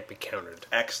power can't be countered.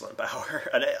 Excellent power.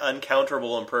 An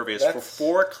uncounterable impervious for That's-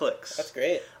 4 clicks. That's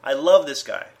great. I love this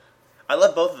guy. I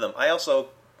love both of them. I also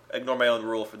ignore my own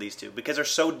rule for these two because they're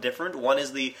so different. One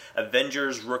is the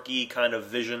Avengers rookie kind of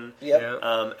Vision, Yep.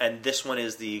 Yeah. and this one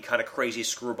is the kind of crazy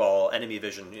screwball enemy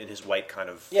Vision in his white kind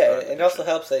of. Yeah, it depiction. also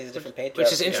helps that he's a different paint job.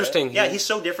 Which is interesting. Yeah, he's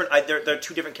so different. They're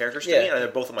 2 different characters to Yeah. me, and they're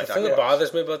both of my The top thing that heroes.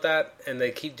 bothers me about that, and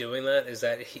they keep doing that, is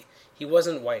that he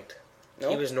wasn't white. No?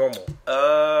 He was normal.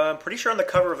 I'm pretty sure on the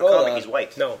cover of the Hold comic on. he's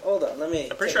white. No. Hold on, let me.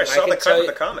 I'm pretty sure I I saw can the tell cover of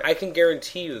you- the comic. I can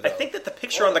guarantee you, though. I think that the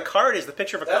picture on the card is the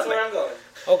picture of a That's comic. where I'm going.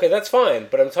 Okay, that's fine,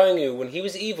 but I'm telling you, when he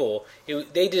was evil,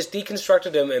 they just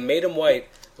deconstructed him and made him white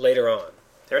later on.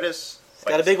 There it is.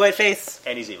 Got a big white face.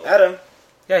 And he's evil. Adam.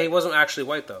 Yeah, he wasn't actually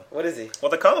white though. What is he? Well,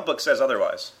 the comic book says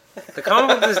otherwise. The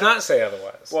comic book does not say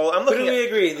otherwise. Well, I'm Who do looking we at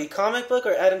agree? The comic book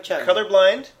or Adam Chapman?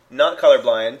 colorblind, not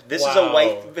colorblind. This is a Wow.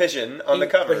 white Vision on the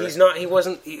cover. But he's not. He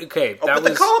wasn't. Okay, Oh, that but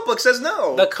was the comic book says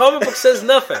no. the comic book says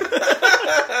nothing.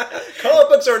 Comic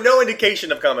books are no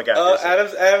indication of comic Oh,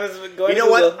 accuracy. Adam's going. You know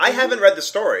Google. what? I haven't read the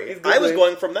story. He's I was Googling.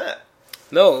 going from that.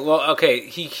 No, well, okay,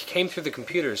 he came through the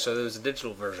computer, so there was a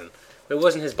digital version. But it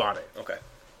wasn't his body. Okay.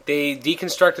 They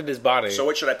deconstructed his body. So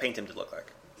what should I paint him to look like?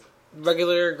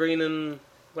 Regular green and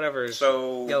whatever.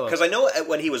 So, yellow. because I know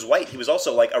when he was white, he was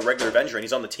also like a regular Avenger, and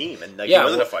he's on the team, and like, Yeah, he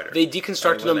wasn't well, a fighter. they I mean, deconstructed he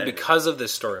wasn't him anything. because of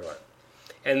this storyline,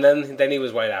 and then he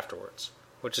was white afterwards,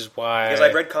 which is why. Because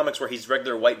I've read comics where he's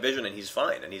regular white Vision, and he's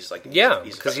fine, and he's like Yeah,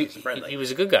 he's because friendly. he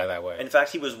was a good guy that way. In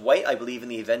fact, he was white, I believe, in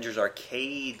the Avengers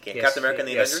arcade game, Captain America and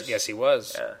the Avengers. Yes, he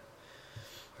was. Yeah.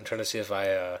 I'm trying to see if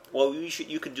I. Well,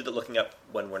 you could do the looking up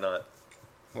when we're not.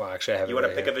 Well, actually, I have. You want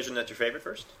to pick a Vision that's your favorite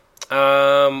first?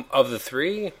 Of the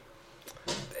three,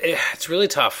 it's really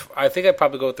tough. I think I'd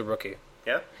probably go with the Rookie.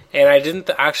 Yeah. And I didn't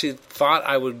actually thought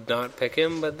I would not pick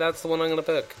him, but that's the one I'm going to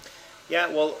pick. Yeah,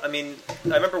 well, I mean,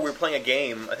 I remember we were playing a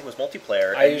game, I think it was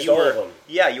multiplayer. I and used you all were, of them.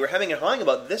 Yeah, you were having a hawing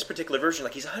about this particular version.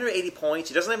 Like, he's 180 points,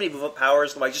 he doesn't have any movement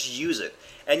powers, like, just use it.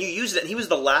 And you used it, and he was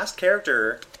the last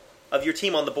character of your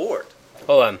team on the board.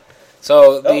 Hold on.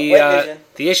 So White Vision.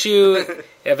 the issue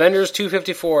Avengers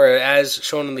 254, as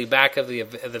shown in the back of the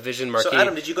Vision marquee. So,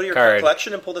 Adam, did you go to your card.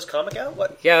 collection and pull this comic out?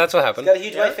 What? Yeah, that's what He's happened. got a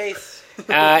huge Yeah. white face.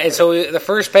 And so the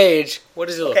first page, what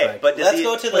does he look Okay, like? but does Let's he,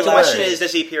 go to the but the last question page. is,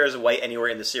 does he appear as white anywhere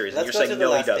in the series? And Let's you're go saying to the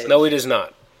no, he last doesn't. page. No, he does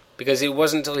not, because it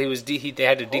wasn't until he was they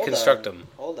had to deconstruct him.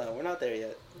 Hold on, we're not there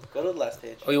yet. Go to the last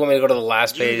page. Oh, you want me to go to the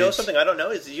last Do page? you know something I don't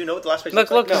know? Do you know what the last page Look,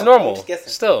 looks like? he's No, normal. I'm just guessing.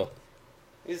 Still,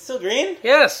 Is it still green?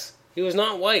 yes, he was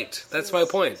not white. That's my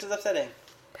point. This is upsetting.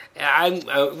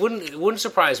 It wouldn't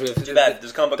surprise me if Too bad.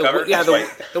 There's a comic book cover. Yeah, It's white.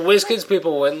 the WizKids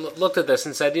people looked at this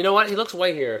and said, "You know what? He looks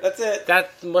white here. That's it.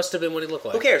 That must have been what he looked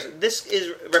like." Who cares? This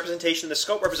is representation. The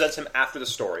scope represents him after the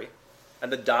story,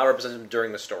 and the dial represents him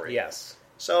during the story. Yes.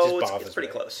 So Just it's bothers pretty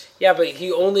me. close. Yeah, but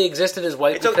he only existed as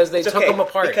white because they took okay, him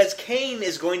apart. Because Kane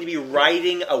is going to be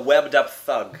riding a webbed up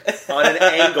thug on an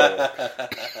angle,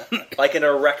 like an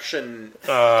erection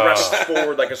thrust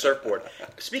forward like a surfboard.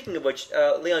 Speaking of which,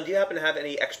 Leon, do you happen to have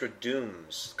any extra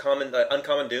dooms,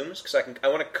 uncommon dooms? Because I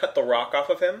want to cut the rock off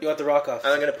of him, You want the rock off?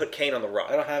 and I'm going to put Kane on the rock.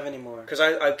 I don't have any more. Because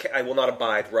I will not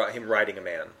abide him riding a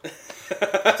man.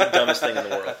 It's the dumbest thing in the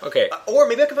world. Okay. Or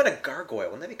maybe I could find a gargoyle.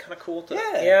 Wouldn't that be kind of cool?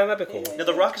 Yeah, that'd be cool. No,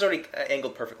 the rock is already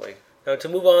angled perfectly. Now, to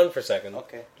move on for a second.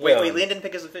 Okay. Wait, Leon, Leon didn't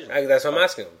pick his Vision. That's what I'm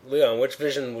asking. Leon, which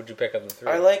Vision would you pick of the three?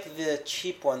 I like the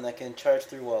cheap one that can charge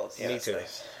through walls. Yeah, Me that's too.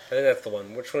 nice. I think that's the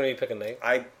one. Which one are you picking, Nate?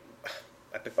 I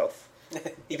pick both.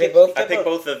 You pick both? I pick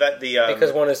both the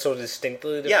Because one is so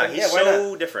distinctly Yeah, different? he's why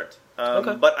so different.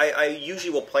 Okay. But I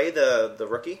usually will play the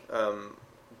rookie.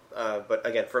 But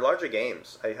again, for larger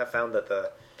games, I have found that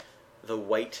the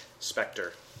white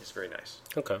Spectre is very nice.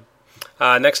 Okay.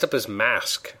 Next up is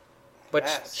Mask. Which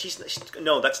Mask.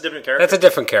 No, that's a different character. That's a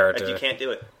different character. Like, you can't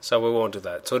do it. So we won't do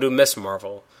that. So we'll do Miss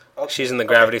Marvel. Okay. She's in the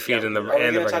Gravity Okay, Feed yeah. and the Are we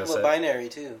and the going to talk regular about set. Binary,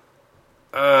 too?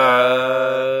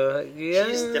 Yeah.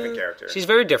 She's a different character. She's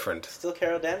very different. Still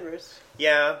Carol Danvers.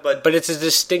 Yeah, but But it's a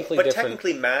distinctly different.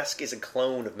 technically, Mask is a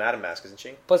clone of Madame Mask, isn't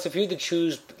she? Plus, if you had to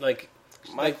choose,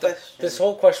 My question. this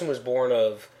whole question was born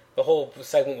of, the whole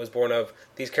segment was born of,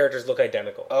 these characters look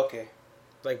identical. Okay.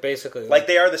 Like, basically. Like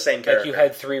they are the same character. you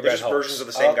had three They're Red just Hulks. versions of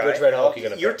the same guy. Which Red Hulk you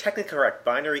gonna You're pick? technically correct.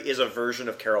 Binary is a version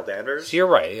of Carol Danvers. So you're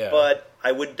right, yeah. But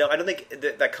I don't think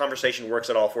that conversation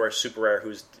works at all for a super rare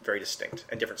who's very distinct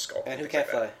and different sculpt. And who things can't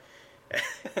like fly?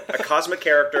 that. A cosmic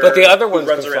character. But the other who ones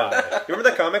runs can around. fly. You remember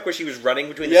that comic where she was running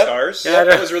between Yep. the stars? Yeah,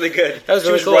 that was really good. That was she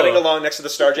really was cool. running along next to the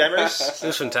Starjammers. This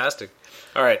is fantastic.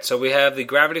 All right, so we have the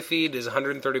Gravity Feed is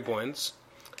 130 points,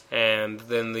 and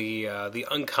then the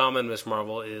Uncommon Miss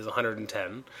Marvel is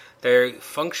 110. They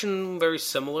function very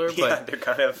similar, Yeah, they're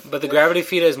kind of. but the Gravity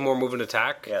Feed has more move and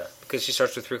attack. Yeah. Because she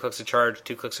starts with 3 clicks of charge,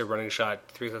 2 clicks of running shot,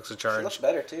 3 clicks of She looks charge.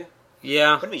 better, too.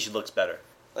 Yeah. What do you mean she looks better?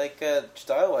 Like,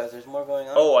 style-wise, there's more going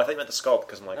on. Oh, I think meant the sculpt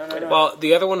because I'm like, No, no, wait a no. minute. Well,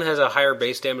 the other one has a higher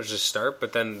base damage to start,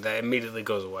 but then that immediately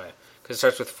goes away because it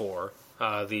starts with 4.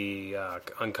 The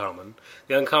Uncommon.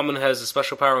 The Uncommon has a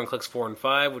special power on clicks 4 and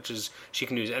 5, which is she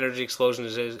can use Energy Explosion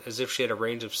as if she had a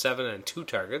range of 7 and 2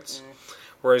 targets.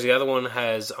 Whereas the other one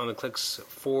has on the clicks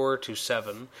 4 to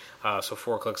 7, so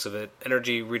 4 clicks of it.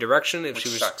 Energy Redirection. Which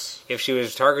sucks. If she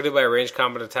was targeted by a ranged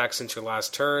combat attack since her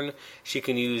last turn, she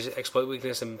can use Exploit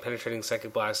Weakness and Penetrating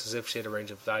Psychic Blast as if she had a range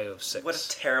of value of 6. What a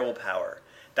terrible power.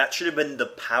 That should have been the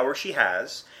power she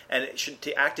has, And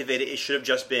to activate it, it should have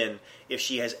just been if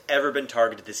she has ever been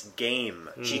targeted this game,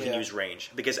 she can use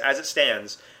range. Because as it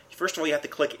stands, first of all, you have to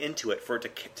click into it for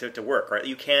it to work, right?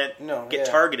 You can't get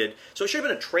targeted. So it should have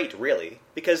been a trait, really.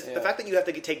 Because the fact that you have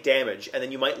to take damage, and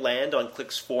then you might land on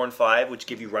clicks 4 and 5, which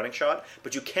give you running shot,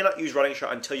 but you cannot use running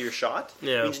shot until you're shot,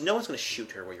 means no one's going to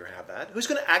shoot her while you have that. Who's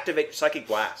going to activate Psychic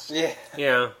Blast? Yeah,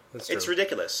 that's true. It's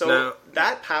ridiculous. So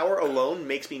that power alone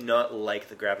makes me not like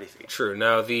the gravity feed. True.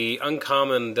 Now, the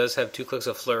uncommon does have 2 clicks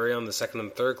of Flurry on the second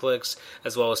and third clicks,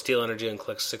 as well as Steel Energy on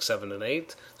clicks 6, 7, and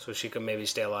 8, so she can maybe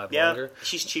stay alive longer.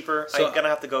 She's cheaper. So, I'm going to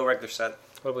have to go regular set.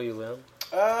 What about you, Leon?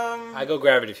 I go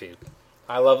Gravity Feed.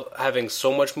 I love having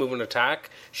so much movement attack.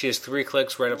 She has 3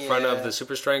 clicks right up front of the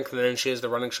super strength, and then she has the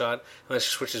running shot, and then she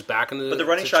switches back into the But the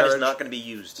running shot is not going to be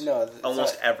used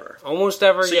almost ever. Almost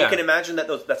ever, so you can imagine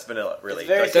that's vanilla, really.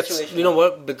 It's very situational. You know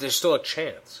what? But there's still a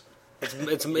chance.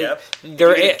 It's you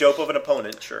get a dope of an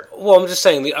opponent, sure. Well, I'm just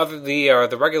saying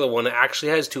the regular one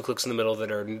actually has 2 clicks in the middle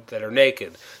that are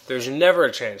naked. There's never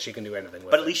a chance she can do anything with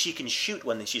But at least she can shoot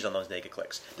when she's on those naked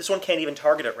clicks. This one can't even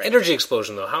target at range. Energy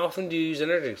Explosion, though. How often do you use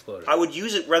Energy Explosion? I would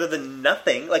use it rather than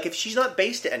nothing. Like, if she's not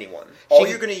based to anyone, all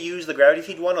you're going to use the Gravity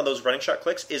Feed one on those running shot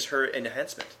clicks is her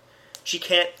enhancement. She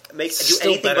can't do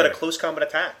anything but a close combat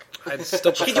attack. I'd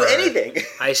still prefer she can do anything.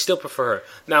 I still prefer her.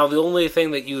 Now, the only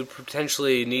thing that you would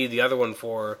potentially need the other one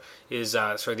for is,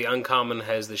 the uncommon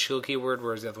has the shield keyword,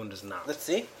 whereas the other one does not. Let's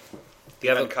see. The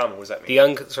other uncommon, what does that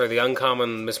mean? The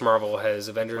uncommon Miss Marvel has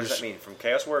Avengers. What does that mean? From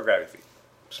Chaos War or Gravity Feed?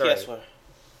 Chaos War.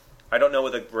 I don't know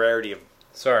what the rarity of...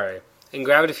 Sorry. In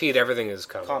Gravity Feed, everything is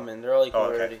common. Common. They're all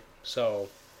equal rarity. So,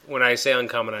 when I say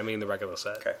uncommon, I mean the regular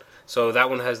set. Okay. So that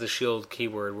one has the shield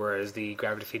keyword, whereas the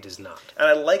Gravity Feed does not. And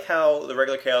I like how the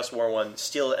regular Chaos War one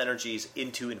still energies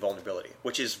into invulnerability,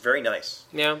 which is very nice.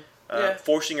 Yeah.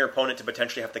 Forcing your opponent to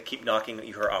potentially have to keep knocking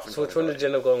her off. So which one did you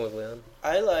end up going with, Leon?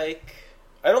 I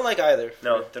don't like either.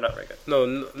 No, they're not very good.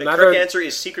 No, the correct answer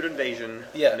is Secret Invasion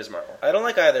and Ms. Marvel. I don't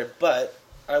like either, but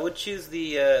I would choose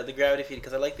the Gravity Feed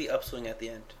because I like the upswing at the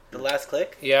end. The last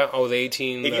click. Yeah, the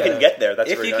 18... If you can get there, that's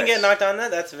very nice. If you can get knocked on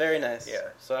that's very nice. Yeah.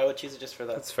 So I would choose it just for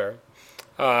that. That's fair.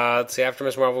 Let's see, after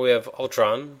Ms. Marvel we have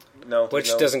Ultron.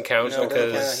 Which doesn't count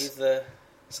because... He's the...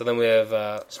 So then we have...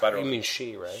 Spider-Woman. You mean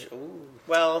she, right? Ooh.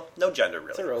 Well, no gender, really.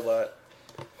 It's a robot.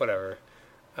 Whatever.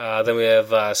 Then we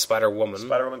have Spider-Woman.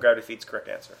 Spider-Woman Gravity Feed's correct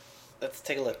answer. Let's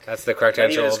take a look. That's the correct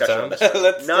answer all the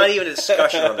time. Not even a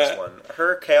discussion on this one.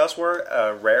 Her Chaos War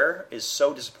rare is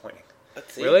so disappointing.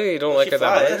 Let's see. Really? You don't like her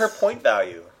that much? Look at her point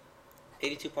value.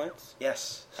 82 points?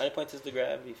 Yes. How many points is the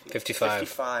Gravity Feed?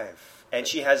 55. And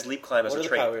she has Leap Climb as a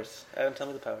trait. What are the powers? Adam, tell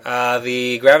me the powers.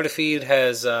 The Gravity Feed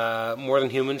has More Than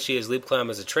Human. She has Leap Climb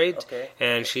as a trait. Okay.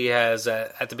 And she has,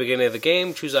 at the beginning of the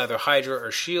game, choose either Hydra or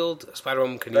Shield.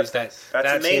 Spider-Woman can use that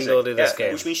team ability this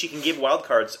game. Which means she can give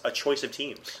wildcards a choice of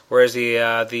teams. Whereas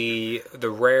the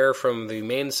rare from the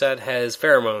main set has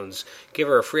Pheromones. Give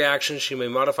her a free action. She may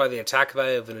modify the attack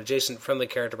value of an adjacent friendly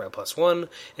character by +1,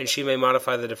 and she may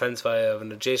modify the defense value of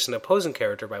an adjacent opposing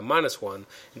character by -1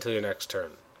 until your next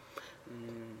turn.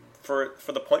 For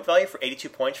the point value, for 82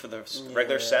 points for the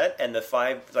regular set, and the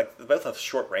 5, they both have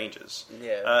short ranges.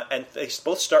 Yeah. And they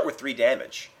both start with 3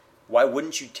 damage. Why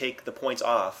wouldn't you take the points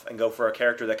off and go for a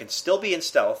character that can still be in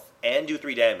stealth and do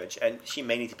 3 damage, and she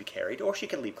may need to be carried, or she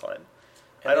can leap climb.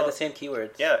 And they're the same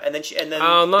keywords. Yeah, and then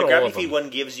the Gravity Feed one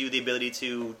gives you the ability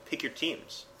to pick your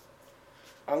teams.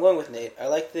 I'm going with Nate. I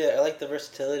like the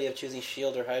versatility of choosing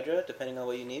Shield or Hydra, depending on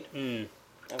what you need.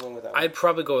 I'm going with that one. I'd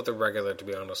probably go with the regular, to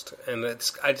be honest. And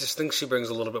I just think she brings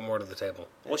a little bit more to the table.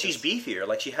 Well, she's beefier.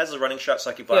 Like, she has the running shot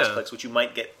Psychic Blast clicks, which you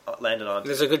might get landed on.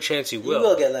 There's a good chance you will. You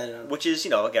will get landed on. Which is,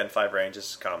 again, 5 range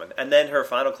is common. And then her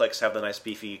final clicks have the nice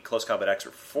beefy close combat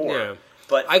expert for 4. Yeah.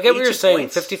 But I get what you're saying.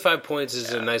 Points, 55 points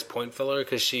is a nice point filler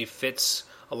because she fits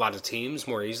a lot of teams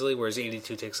more easily, whereas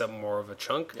 82 takes up more of a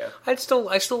chunk. Yeah. I still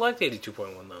like the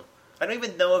 82.1 though. I don't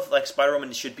even know if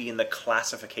Spider-Woman should be in the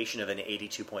classification of an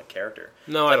 82-point character.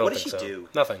 No, I don't what think so. What does she do?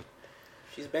 Nothing.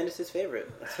 She's Bendis'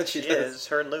 favorite. That's what she does. does. It's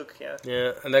her and Luke, yeah.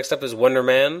 Yeah, and next up is Wonder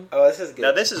Man. Oh, this is good.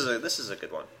 Now, this is a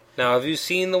good one. Now, have you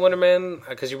seen the Wonder Man?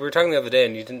 Because you were talking the other day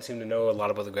and you didn't seem to know a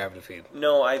lot about the Gravity Feed.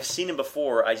 No, I've seen him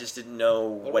before. I just didn't know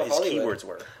what his keywords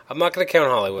were. I'm not going to count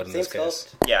Hollywood in this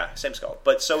case. Yeah, same skull.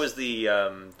 But so is the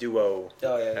duo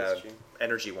that's true.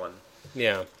 energy one.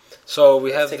 Yeah. So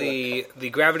we have the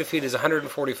Gravity Feed is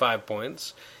 145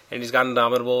 points, and he's got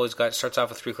Indomitable. Starts off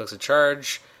with 3 clicks of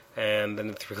charge. and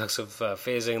then 3 clicks of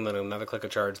phasing, then another click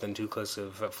of charge, then 2 clicks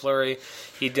of flurry.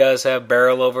 He does have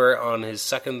barrel over on his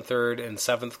 2nd, 3rd, and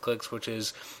 7th clicks, which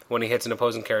is when he hits an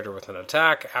opposing character with an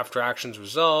attack. After actions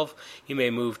resolve, he may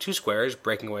move 2 squares,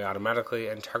 breaking away automatically,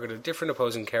 and target a different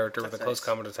opposing character with a close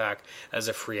combat attack as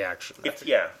a free action.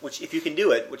 Which if you can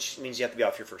do it, which means you have to be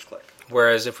off your first click.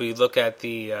 Whereas if we look at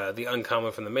the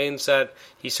uncommon from the main set,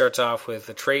 he starts off with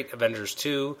the trait Avengers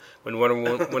 2. When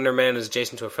Wonder Man is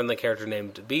adjacent to a friendly character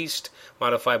named Beast,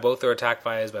 modify both their attack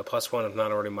bias by +1 if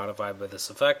not already modified by this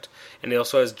effect. And he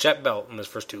also has Jet Belt in his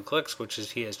first 2 clicks, which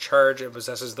is he has charge and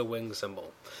possesses the wing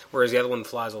symbol. Whereas the other one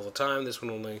flies all the time, this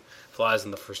one only flies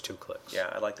in the first 2 clicks. Yeah,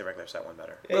 I like the regular set one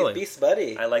better. Hey, Really? Beast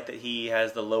Buddy. I like that he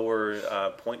has the lower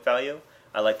point value.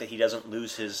 I like that he doesn't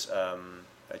lose his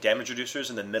damage reducers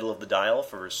in the middle of the dial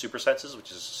for his super senses,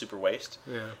 which is super waste.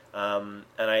 Yeah. And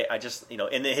I just,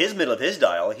 in his middle of his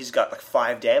dial, he's got like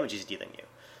 5 damage he's dealing you.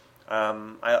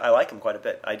 I like him quite a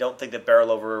bit. I don't think that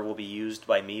barrel over will be used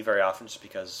by me very often just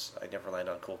because I never land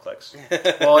on cool clicks.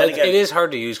 Well, And it again- is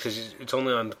hard to use because it's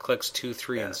only on clicks 2,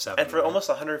 3, and 7. And for almost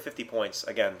 150 points,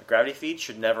 again, Gravity Feed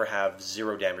should never have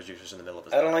 0 damage reducers in the middle of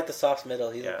his I don't dial. like the soft middle.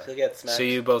 He'll get smacked. So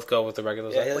you both go with the regular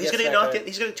Yeah, set? he'll Well, he's get going to get smacked knocked hard.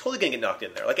 in. He's totally going to get knocked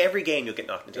in there. Like every game, you'll get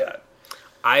knocked into Yeah. that.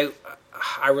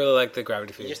 I really like the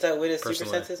gravity feed. You just outwit his super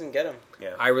personally. senses and get him.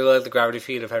 Yeah. I really like the gravity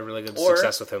feed. I've had really good Or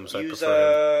success with him, so I use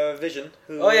prefer Vision.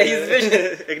 Who, Oh, yeah, he's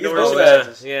Vision. ignores He's the him.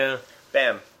 senses. Yeah,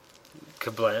 Bam.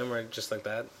 kablam, right, just like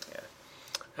that.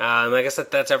 Yeah. And I guess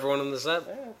that's everyone in the set,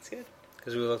 Yeah, that's good.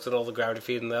 because we looked at all the gravity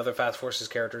feed, and the other Fast Forces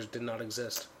characters did not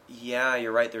exist. Yeah,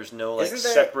 you're right. There's no like Isn't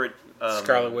there- separate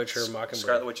Scarlet Witch or Mockingbird.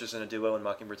 Scarlet Witch is in a duo and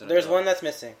Mockingbird's in a There's duo. one that's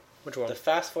missing. Which one? The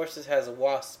Fast Forces has a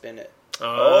wasp in it.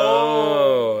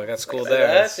 Oh, I got schooled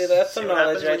there. See, that's some See what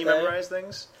knowledge happens right when you there. memorize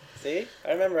things? See?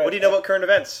 I remember. What do you know about current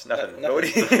events? Nothing. No- What do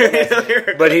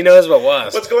you- But he knows about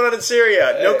Wasp. What's going on in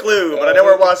Syria? No clue, but I know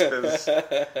where Wasp is.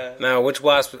 Now, which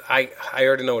Wasp? I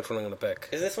already know which one I'm going to pick.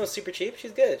 Is this one super cheap?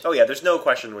 She's good. Oh yeah, there's no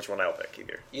question which one I'll pick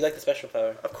either. You like the special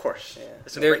power. Of course. Yeah.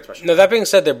 It's a They're- great question. No, that being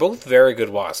said, they're both very good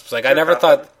Wasps. Like, I never cough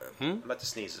thought... I'm about to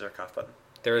sneeze. Is there a cough button?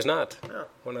 There is not. No.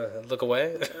 Want to look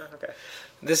away? Okay.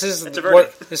 This is It's a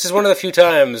verdict. this is one of the few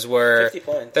times where 50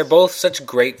 points. they're both such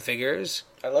great figures,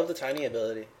 I love the tiny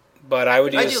ability. but I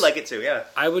would use I do like it too. Yeah.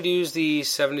 I would use the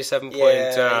 77 point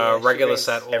Yeah, she regular brings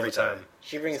set all every the time. time.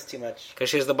 She brings too much. Because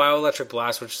she has the bioelectric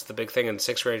blast, which is the big thing, and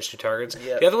 6 range, 2 targets.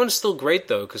 Yep. The other one's still great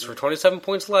though, because for 27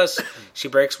 points less, she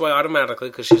breaks away automatically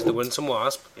because she's the Winsome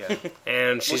Wasp, Yeah.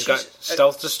 and she's she's- got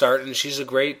stealth to start, and she's a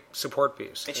great support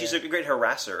piece. And she's a great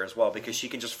harasser as well because she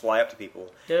can just fly up to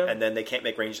people, Yeah. and then they can't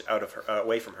make range out of her,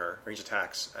 away from her, range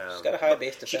attacks. She's got a high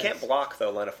base She defense. can't block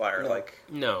though, line of fire. No. Like,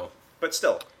 No, but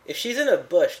still, If she's in a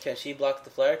bush, can she block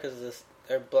the flare because this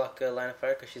or block a line of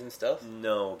fire because she's in stealth?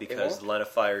 no, because won't? the line of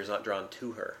fire is not drawn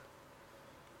to her.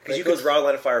 Because Like you can goes- draw a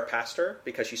line of fire past her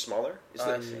because she's smaller.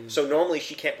 I see. So normally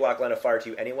she can't block line of fire to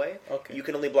you anyway. Okay. You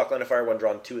can only block line of fire when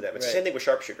drawn to them. It's the Right. same thing with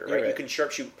sharpshooter, You're right? You right. can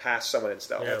sharpshoot past someone in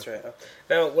stealth. Yeah. That's right. Okay.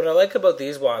 Now, what I like about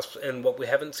these wasps, and what we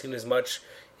haven't seen as much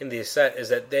in the set, is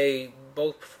that they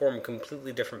both perform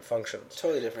completely different functions.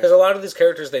 Totally different. Because a lot of these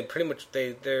characters, they pretty much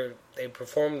they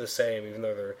perform the same, even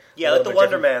though they're Yeah, a like little the bit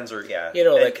Wonder different. Mans or yeah, You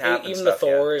know, and like Cap and even stuff, the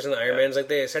yeah. Thors and the Iron Yeah. Mans, like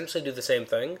they essentially do the same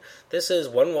thing. This is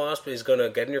one wasp is going to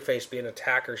get in your face, be an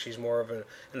attacker. She's more of an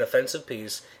offensive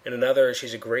piece, and another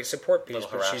she's a great support piece, Little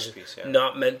but harass she's piece, yeah.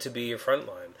 not meant to be your front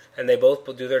line. And they both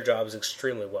do their jobs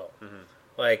extremely well. Mm-hmm.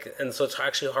 Like, and so it's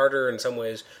actually harder in some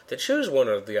ways to choose one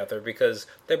or the other because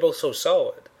they're both so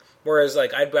solid. Whereas,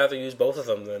 like, I'd rather use both of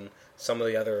them than some of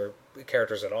the other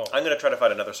characters at all. I'm going to try to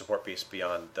find another support piece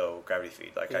beyond though Gravity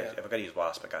Feed. Like, Yeah. if I'm going to use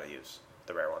Wasp, I got to use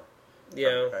the rare one.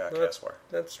 Yeah, I got well, KS War.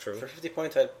 that's true. For 50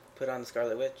 points, I'd put on the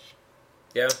Scarlet Witch.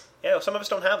 Yeah. Yeah, well, some of us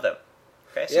don't have them.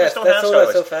 Okay, some Yeah, of us don't that's have sold Scarlet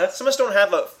out so Witch. fast. Some of us don't have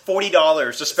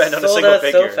 $40 to spend on a Sold single out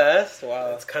figure, so fast.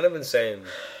 Wow. It's kind of insane.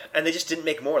 and they just didn't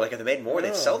make more. Like if they made more,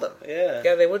 they'd sell them. Yeah.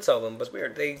 Yeah, they would sell them, but It's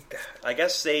weird. They, I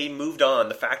guess they moved on.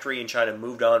 The factory in China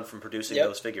moved on from producing Yep.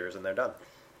 those figures, and they're done.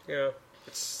 yeah.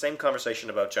 It's the same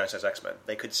conversation about Giant Size X-Men.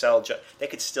 They could sell. They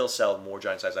could still sell more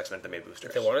Giant Size X-Men if they made boosters.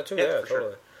 If they wanted to, yeah, for sure.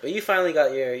 totally. But you finally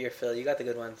got your fill. You got the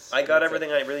good ones. I got That's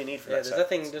everything it. I really need for Yeah, that there's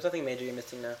set. nothing major you're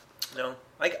missing now. No,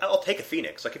 I'll take a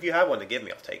Phoenix. Like if you have one to give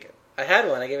me, I'll take it. I had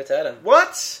one. I gave it to Adam.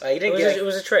 What? You It didn't was, get. it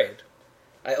was a trade.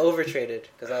 I overtraded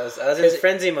because I was in Is it-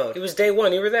 frenzy mode. It was day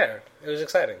one. You were there. It was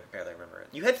exciting. I barely remember it.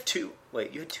 You had two.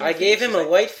 Wait, you had two. I gave him a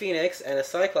Phoenixes, white Phoenix and a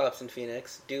Cyclops and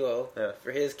Phoenix duo Yeah.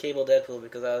 for his Cable Deadpool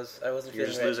because I wasn't You're feeling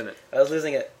just right. losing it. I was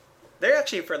losing it. They're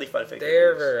actually a fairly fun figure.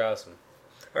 They're very awesome.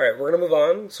 All right, we're going to move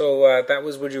on. So that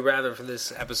was Would You Rather for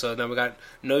this episode. Now we got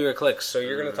Know Your Clicks. So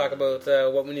you're going to talk about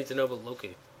what we need to know about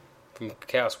Loki From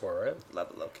Chaos War, right?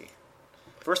 Love Loki.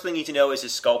 First thing you need to know is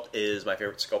his sculpt is my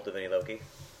favorite sculpt of any Loki.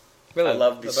 Really? I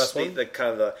love the best one? the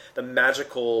kind of the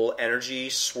magical energy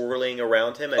swirling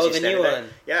around him as Oh, he's the standing new there. one.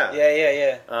 Yeah.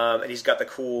 Yeah. And he's got the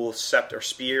cool scepter or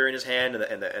spear in his hand,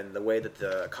 and the way that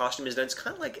the costume is done. It's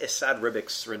kind of like Asad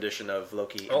Ribic's rendition of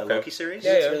Loki in the Okay. Loki series.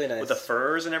 Yeah, It's yeah. really nice. With the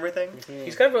furs and everything.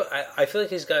 He's kind of. I feel like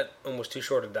he's got almost too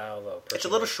short a dial, though. It's a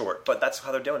little short, but that's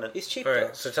how they're doing it. He's cheap All though.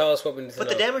 right, so tell us what we need to But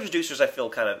know. the damage reducers, I feel,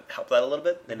 kind of help that a little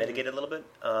bit. They mitigate it a little bit.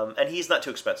 And he's not too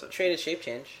expensive. Traded shape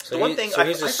change. So The one he- thing, so I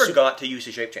he's a forgot to use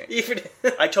his shape change.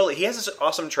 He has this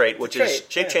awesome trait, which is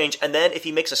trait, shape yeah. change, and then if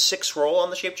he makes a 6 roll on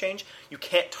the shape change, you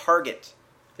can't target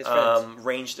His friends.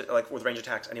 ranged with range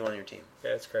attacks anyone on your team.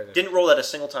 Yeah, it's crazy. Didn't roll that a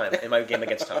single time in my game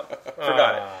against Tom.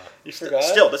 Forgot it. Ah. You forgot?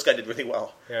 Still, this guy did really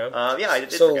well. Yeah. I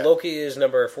did So forget. Loki is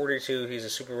number 42. He's a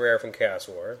super rare from Chaos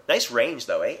War. Nice range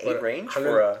though, eh? 8 But range 100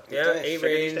 for a yeah, nice. 8 Figure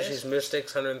these range. days? He's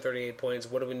Mystics, 138 points.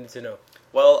 What do we need to know?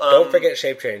 well. Don't forget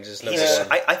shape change is number He's, one.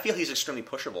 I feel he's extremely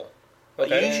pushable.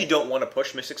 Okay. You usually don't want to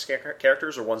push Mystics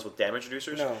characters or ones with damage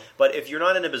reducers. No. But if you're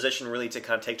not in a position really to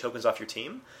kind of take tokens off your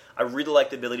team, I really like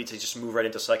the ability to just move right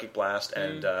into Psychic Blast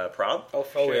and Prob. Oh,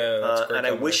 for Oh sure. yeah, that's a great And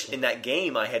I wish combination. in that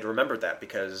game I had remembered that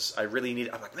because I really need.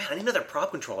 I'm like, man, I need another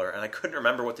Prob controller, and I couldn't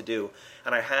remember what to do.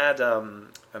 And I had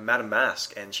a Madame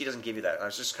Mask, and she doesn't give you that. I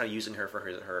was just kind of using her for her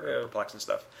Yeah. perplex and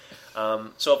stuff.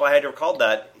 So if I had recalled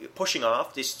that, pushing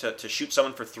off just to shoot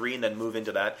someone for 3 and then move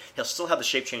into that, he'll still have the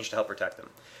shape change to help protect him.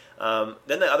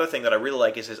 Then the other thing that I really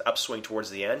like is his upswing towards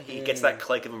the end. He gets that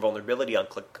click of invulnerability on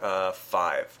click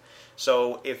 5.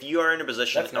 So if you are in a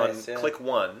position That's on nice, yeah. click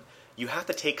 1, you have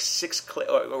to take 6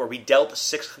 or be dealt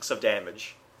 6 clicks of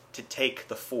damage to take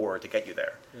the 4 to get you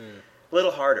there. A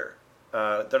little harder. There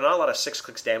are not a lot of 6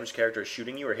 clicks damage characters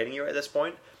shooting you or hitting you at this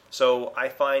point. So I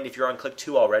find if you're on click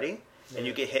 2 already and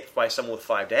you get hit by someone with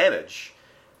 5 damage,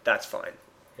 that's fine.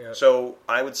 Yeah. So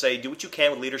I would say do what you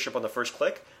can with leadership on the first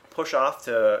click, push off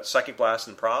to Psychic Blast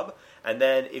and Prob, and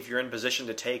then if you're in position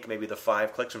to take maybe the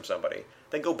 5 clicks from somebody,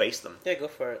 then go base them. Yeah, go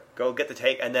for it. Go get the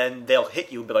take, and then they'll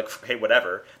hit you and be like, hey,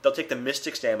 whatever. They'll take the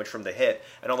Mystics damage from the hit,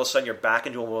 and all of a sudden you're back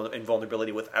into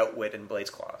invulnerability with Outwit and Blade's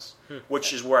Claws,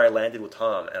 which is where I landed with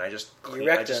Tom, and I just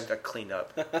wrecked him. got cleaned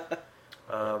up.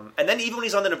 And then even when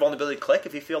he's on the invulnerability click,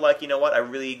 if you feel like, you know what, I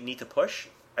really need to push,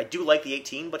 I do like the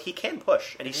 18, but he can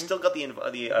push, and he's still got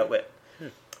the Outwit.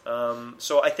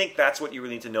 So I think that's what you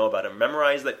really need to know about him.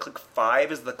 Memorize that click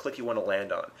 5 is the click you want to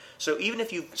land on. So even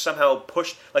if you somehow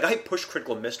pushed, like I pushed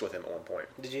critical missed with him at one point.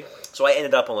 Did you? So I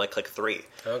ended up on like click 3.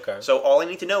 Okay. So all I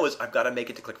need to know is I've got to make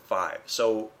it to click 5.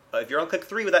 So if you're on click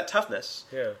 3 with that toughness,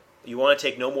 Yeah. you want to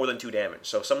take no more than 2 damage.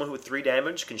 So if someone who with 3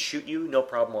 damage can shoot you, no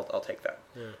problem, I'll take that.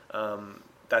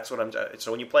 That's what I'm.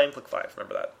 So when you play in click 5,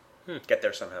 remember that. Get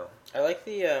there somehow. I like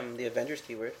the Avengers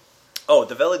keyword. Oh,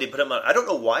 Develli, they put him on. I don't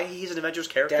know why he's an Avengers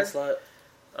character. Dan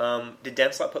Slott. Did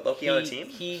Dan Slott put Loki on a team?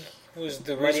 He was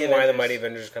the Mighty reason why the Avengers. Mighty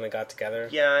Avengers kind of got together.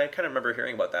 Yeah, I kind of remember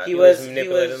hearing about that. He He was- was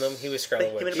manipulating was- them. He was Scarlet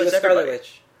He Witch. was- He was everybody. Scarlet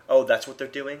Witch. Oh, that's what they're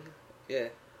doing? Yeah.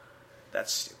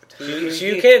 That's stupid. So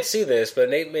you can't see this, but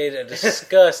Nate made a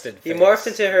disgusted He face. morphed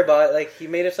into her body, like he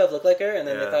made himself look like her, and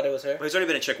then Yeah. they thought it was her. Well, he's already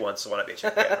been a chick once, so why not be a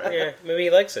chick again, right? Yeah, maybe he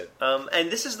likes it. And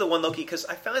this is the one Loki, because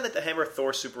I found that the Hammer of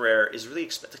Thor Super Rare is really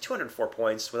expensive. 204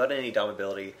 points without any dom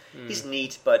ability. He's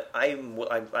neat, but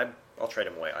I'll trade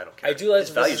him away. I don't care. I do like His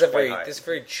this. value's Is a quite very high. this is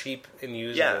very cheap and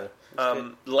usable. Yeah.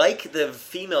 Like the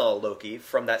female Loki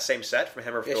from that same set from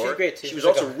Hammer of Yeah, Thor. she's great, too. She was She's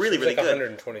like also a- really, she was really like good.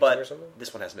 122 but or something?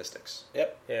 this one has Mystics.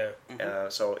 Yep. Yeah,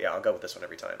 So yeah, I'll go with this one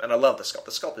every time. And I love the sculpt.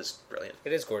 The sculpt is brilliant.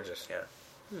 it is gorgeous.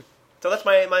 Yeah. So that's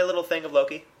my little thing of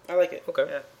Loki. I like it. Okay.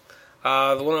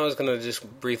 Yeah. The one I was going to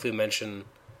just briefly mention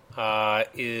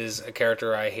is a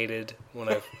character I hated when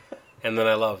and then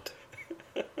I loved.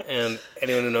 And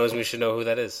anyone who knows me should know who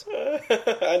that is.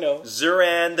 I know.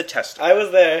 Zuran the Tester. I was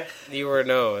there. You were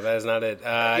no, that is not it.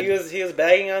 He was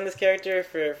bagging on this character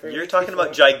for You're weeks talking before.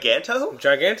 about Giganto?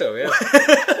 Giganto.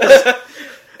 Yeah,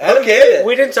 Adam Okay. hated it.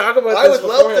 we didn't talk about. I this would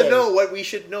love to beforehand. know what we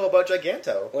should know about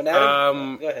Giganto. When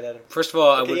Adam, go ahead, Adam. First of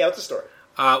all, I Okay, would. yeah, what's the story?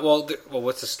 Well,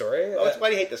 what's the story? Why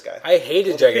do you hate this guy? I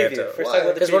hated Well, the Giganto. preview. First Why? talk about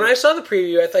the Because when preview. I saw the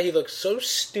preview, I thought he looked so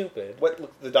stupid. What,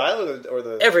 the dial or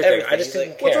the... Everything. Everything. I just He's didn't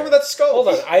like, care. What's wrong with that skull? Hold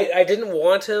on. I didn't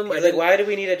want him. He's I like, didn't. why do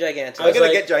we need a Giganto? I'm going to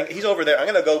like- get Giganto. He's over there. I'm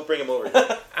going to go bring him over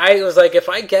here. I was like, if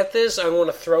I get this, I want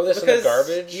to throw this in the Because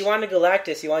garbage. you wanted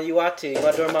Galactus, you want Uatu, you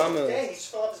want Dormammu. Dang, he just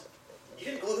fell off his... You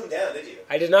didn't glue him down, did you?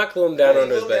 I did not glue him down Why onto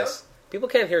did his you glue him base. People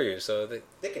can't hear you, so They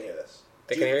can hear this.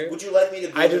 They can hear you? Would you like me to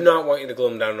glue I do him not down? want you to glue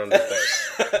him down onto his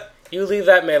base. You leave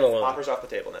that man alone. Offers off the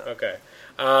table now. Okay.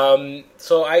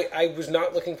 So I was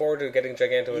not looking forward to getting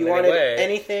Giganto in You any wanted way.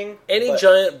 anything? Any but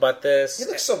giant but this. He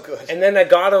looks so good. And then I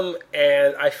got him,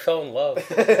 and I fell in love.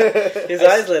 His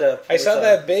eyes lit up. I saw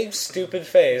that big, stupid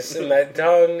face and that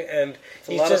tongue, and It's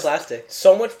a he's lot just of plastic.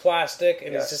 so much plastic,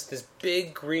 and Yeah. he's just this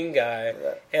big green guy.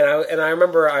 Yeah. And I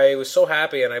remember I was so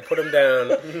happy, and I put him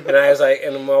down, and I was like,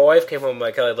 and my wife came home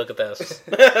like, Kelly, look at this.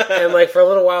 And like for a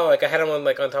little while, like I had him on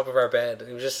top of our bed, and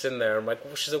he was just sitting there. I'm like,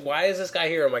 she's like, why is this guy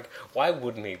here? I'm like, why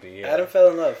wouldn't he be here? Adam fell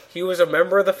in love. He was a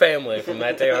member of the family from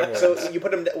that day onwards. So you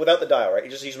put him without the dial, right? You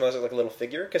just use him as like a little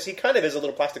figure because he kind of is a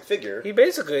little plastic figure. He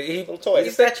basically Little toy.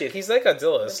 He's Statue. He's like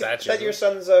Godzilla statue. Is that your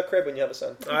son's crib when you have a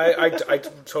son? I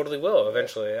totally will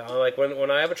eventually. Like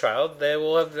when I have a child, they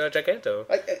will have Giganto.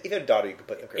 Even a daughter you could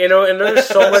put in your crib. You know, and there's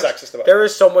so much. Sexist about There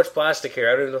is so much plastic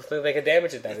here. I don't even think they can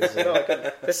damage it that easily. No, I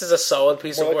couldn't. This is a solid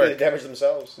piece More of likely to work. damage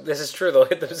themselves. This is true. They'll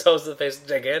hit themselves in the face with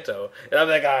Giganto, and I'm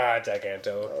like,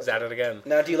 Giganto, he's at it again.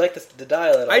 Now, do you like the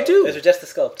dial at all? I do. Is it just the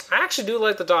sculpt? I actually do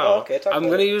like the dial. Oh, okay, talk I'm about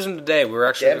going to it. use him today. We're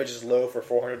actually Damage is low for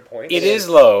 400 points. It is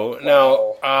low.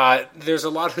 Wow. Now, there's a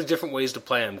lot of different ways to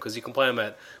play him, because you can play him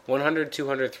at 100,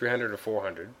 200, 300, or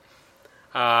 400.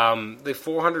 The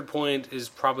 400 point is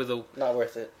probably the... Not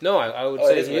worth it. No, I would Oh,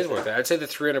 say it is he is worth worth it. I'd say the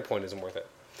 300 point isn't worth it.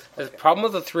 The problem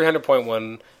with the 300 point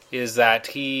one is that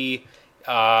he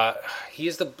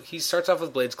starts off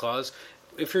with Blade's Claws.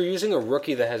 If you're using a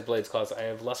rookie that has Blade's Claws, I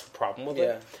have less of a problem with Yeah.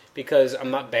 it, because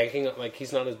I'm not banking, like,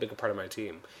 he's not as big a part of my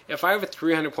team. If I have a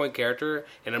 300 point character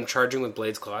and I'm charging with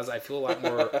Blade's Claws, I feel a lot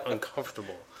more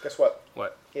uncomfortable. Guess what?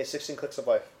 What? He has 16 clicks of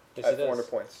life Yes, at he does. 400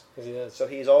 points. Yes, he does. So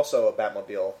he's also a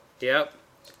Batmobile. Yep.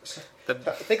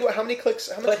 Think about how many clicks,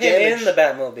 how Put much him damage, in the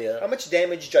Batmobile. how much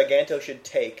damage Giganto should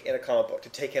take in a comic book to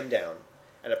take him down,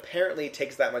 and apparently it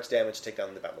takes that much damage to take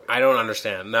down the Batmobile. I don't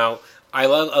understand. Now, I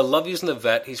love using the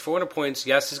vet. He's 400 points.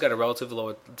 Yes, he's got a relatively low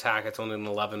attack. It's only an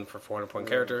 11 for 400 point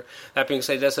character. That being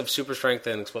said, he does have super strength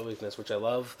and exploit weakness, which I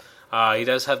love. He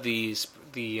does have the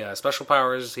special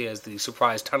powers. He has the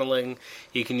surprise tunneling.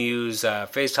 He can use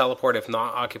phase teleport if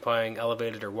not occupying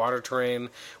elevated or water terrain.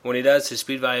 When he does, his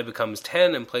speed value becomes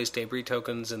 10 and place debris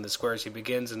tokens in the squares he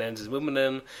begins and ends his movement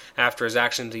in. After his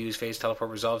action to use phase teleport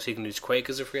resolves, he can use Quake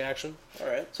as a free action.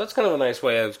 Alright. So that's kind of a nice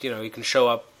way of, you can show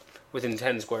up within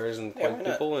 10 squares and Yeah, point why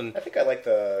not? people. And I think I like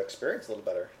the experience a little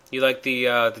better. you like the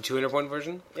 200 point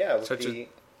version? Yeah, with Such the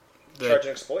The- charge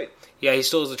and exploit. Yeah, he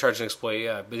still has the charge and exploit,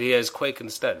 yeah. But he has Quake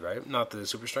instead, right? Not the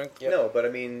super strength? Yep. No, but I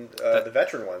mean, the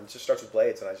veteran one just starts with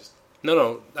blades, and I just...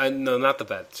 No, not the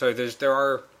vet. Sorry, there's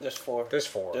four. There's four. There's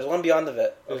four. There's one beyond the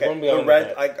vet. There's Okay, one beyond the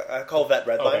red, the vet. I call vet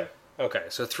red line. Okay,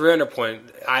 so 300 point.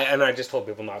 I just told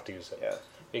people not to use it. Yeah.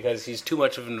 Because he's too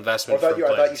much of an Well, investment I for thought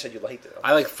you blades. said you liked it.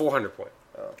 I like 400 point.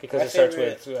 Oh. Because My it starts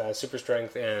favorite- with super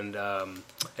strength and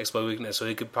exploit weakness, so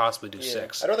he could possibly do Yeah.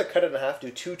 6. I'd rather cut it in half, do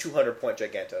two 200-point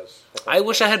Gigantos. I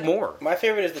wish I had more. My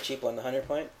favorite is the cheap one, the 100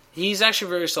 point. He's actually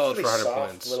very solid for Really 100 soft,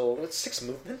 points. Little, what's 6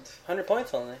 movement? 100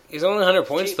 points only. He's only 100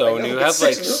 points Cheap, though, I and know, you but have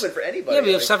 6 like movement for anybody. yeah, but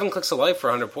you have like, 7 clicks of life for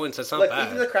 100 points. That's not like bad.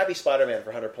 even the crappy Spider-Man for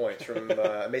 100 points from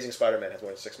Amazing Spider-Man has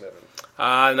more than 6 movement.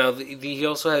 Now, he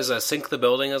also has Sink the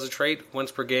Building as a trait.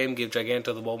 Once per game, give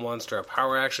Giganto the Bull Monster a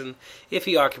power action. If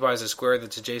he occupies a square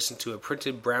that's adjacent to a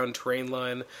printed brown terrain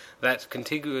line, that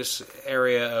contiguous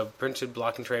area of printed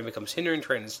blocking terrain becomes hindering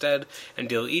terrain instead, and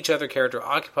deal each other character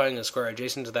occupying a square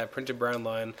adjacent to that printed brown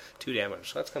line 2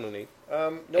 damage. So that's kind of neat.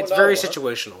 No It's very Indomitable,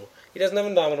 huh? situational. He doesn't have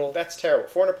Indomitable. That's terrible.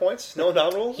 400 points? No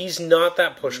Indomitable? He's not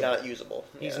that pushable. Not usable.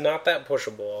 He's Yeah. not that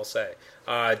pushable, I'll say.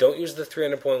 Don't use the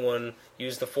 300 point one.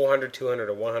 Use the 400, 200,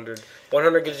 or 100.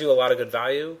 100 gives you a lot of good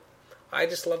value. I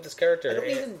just love this character. I don't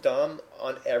even dom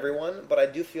on everyone, but I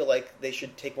do feel like they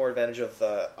should take more advantage of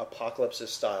the Apocalypse's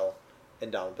style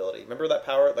indomitability. Remember that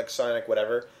power, like Sonic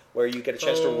whatever, where you get a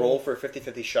chance to roll for a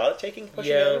 50-50 shot at taking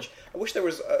pushing Yeah. damage? I wish there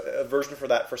was a version for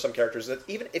that for some characters. That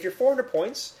even if you're 400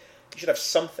 points, you should have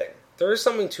something. There is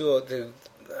something to it.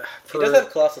 He does have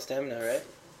colossal stamina, right?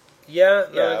 Yeah,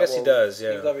 no, Yeah, I guess he well, does, He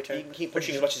can go yeah. every turn. He can keep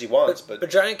pushing as much as he wants, But but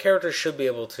giant characters should be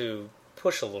able to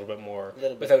push a little bit more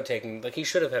Little bit. without taking... Like, he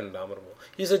should have had Indomitable.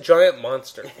 He's a giant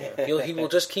monster. He will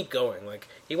just keep going. Like,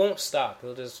 he won't stop.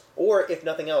 He'll just... or if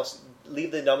nothing else,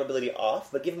 leave the indomitability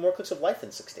off, but give him more clicks of life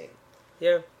than 16.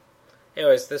 Yeah.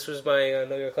 Anyways, this was my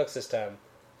Know Your Clicks this time.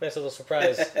 Nice little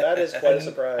surprise. That is quite a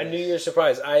surprise. A New Year's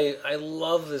surprise. I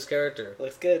love this character.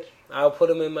 Looks good. I'll put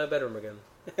him in my bedroom again.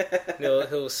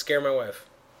 He'll scare my wife.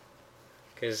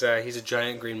 Because he's a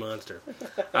giant green monster.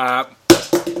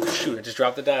 Shoot, I just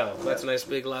dropped the dial. That's a nice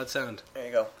big loud sound. There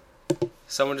you go.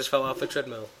 Someone just fell off the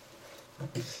treadmill.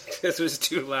 This was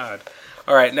too loud.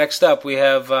 All right, next up we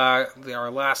have our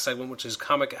last segment, which is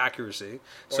comic accuracy. We're not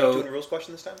So, doing the rules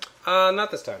question this time?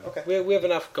 not this time. Okay. We have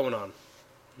enough going on,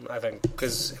 I think,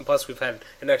 because plus we've had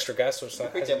an extra guest, which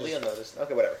Great, Tim. Leon noticed.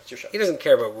 Okay, whatever. It's your show. he doesn't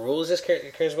care about rules. He just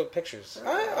cares about pictures.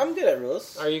 I'm good at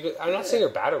rules. Are you? Good? I'm not saying you're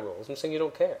bad at rules. I'm saying you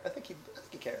don't care. I think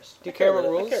he cares. Do you care about I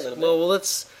rules? care a little bit. Well,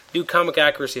 let's do comic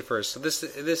accuracy first. So this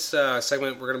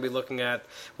segment, we're going to be looking at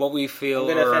what we feel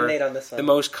I'm going to offend are Nate on this one. the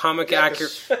most comic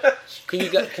accurate.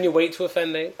 Can you wait to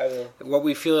offend Nate? I will. What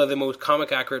we feel are the most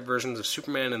comic accurate versions of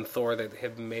Superman and Thor that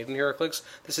have been made in HeroClix.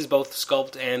 This is both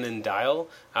sculpt and in dial.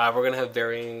 We're going to have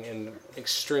varying and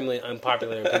extremely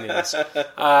unpopular opinions.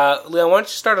 Leon, why don't you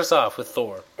start us off with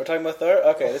Thor? We're talking about Thor?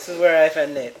 Okay, this is where I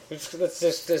offend Nate. Let's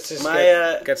just get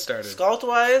started.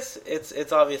 Sculpt-wise,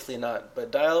 it's obviously not.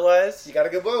 But dial-wise, You got to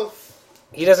go both.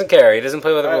 He doesn't care. He doesn't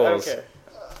play with the I don't rules. care.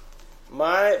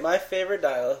 My favorite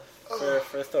dial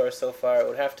for Thor so far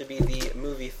would have to be the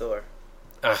movie Thor.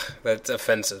 That's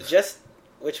offensive. Just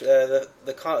which the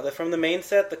from the main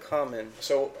set, the common.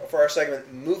 So for our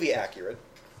segment, movie accurate,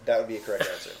 that would be a correct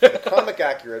answer. The comic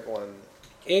accurate one.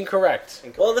 Incorrect.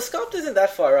 Well, the sculpt isn't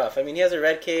that far off. I mean, he has a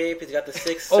red cape. He's got the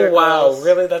 6 Oh circles. wow,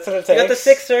 really? That's what it He takes. got the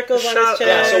 6 circles on Shut his up.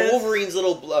 Yeah, chest. so Wolverine's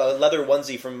little leather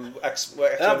onesie from X-Men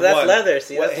Oh, but that's 1. leather.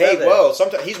 See, that's hey, leather. whoa!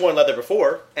 Sometimes he's worn leather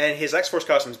before, and his X-Force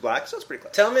costume's black, so that's pretty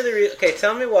clever. Tell me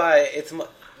Tell me why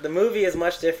the movie is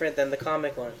much different than the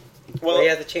comic one. Where he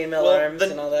has the chainmail arms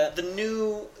and all that. The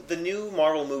new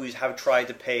Marvel movies have tried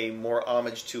to pay more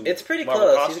homage to. It's pretty Marvel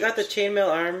close. costumes. He's got the chainmail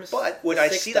arms. But when the I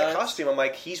 6 see that dots. costume, I'm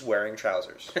like, he's wearing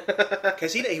trousers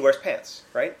because he wears pants,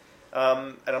 right?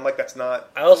 And I'm like, that's not.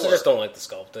 I also Thor. just don't like the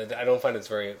sculpt. I don't find it's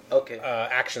very Okay.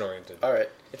 action oriented. All right.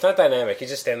 It's not dynamic. He's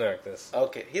just standing there like this.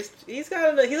 Okay. He's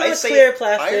on a I'd say clear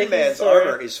plastic. Iron Man's He's sort of-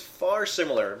 armor is far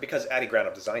similar because Adi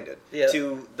Granov designed it Yeah.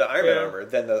 to the Iron Man Yeah. armor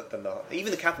than the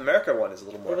even the Captain America one is a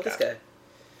little more. What about this Captain. guy?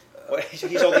 What,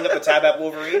 he's holding up the tab at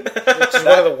Wolverine. Which is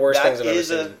one of the worst things I've ever is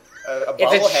seen. a It's a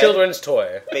bobblehead children's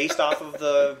toy. based off of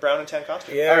the brown and tan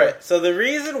costume. Yeah. All right. So the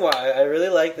reason why I really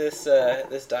like this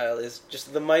this dial is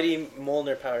just the mighty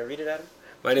Mjolnir power. Read it, Adam.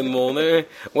 Mighty Mjolnir.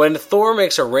 When Thor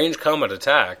makes a ranged combat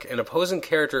attack, an opposing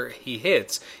character he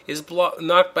hits is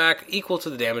knocked back equal to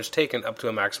the damage taken up to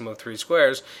a maximum of 3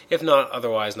 squares, if not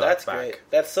otherwise knocked That's back. great.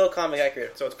 That's so comic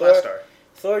accurate. So it's Thor, Plastar.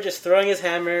 Thor just throwing his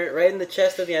hammer right in the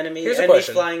chest of the enemy, Here's a enemy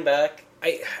question. flying back,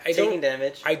 I taking don't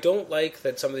damage. I don't like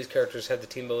that some of these characters have the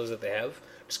team abilities that they have.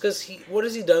 Just because what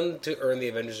has he done to earn the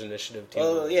Avengers Initiative team?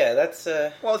 Well, ability? yeah, that's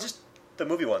Well, it's just the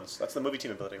movie ones. That's the movie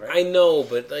team ability, right? I know,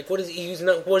 but like, what is he?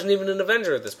 Wasn't even an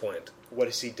Avenger at this point. What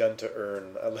has he done to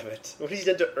earn a limit? What has he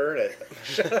done to earn it?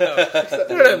 Shut up.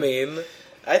 You know what I mean?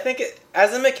 I think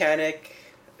as a mechanic,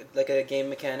 like a game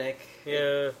mechanic,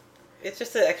 Yeah. it's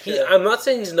just an extra. I'm not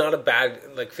saying he's not a bad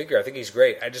figure. I think he's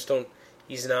great. I just don't.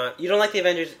 He's not. You don't like the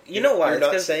Avengers. You know why? You're It's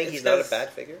not 'cause- saying it's he's not a 'cause bad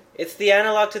figure? It's the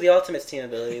analog to the Ultimates team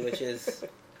ability, which is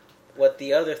what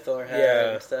the other Thor had Yeah.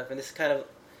 and stuff. And this is kind of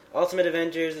Ultimate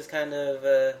Avengers is kind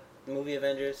of movie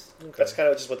Avengers. That's kind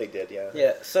of just what they did, yeah.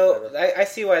 Yeah, so Whatever. I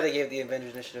see why they gave the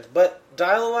Avengers Initiative. But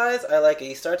dial-wise, I like it.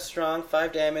 He starts strong,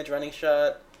 5 damage, running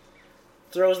shot,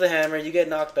 throws the hammer, you get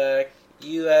knocked back.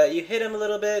 You hit him a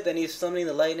little bit, then he's summoning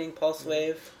the lightning, pulse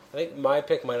wave. I think my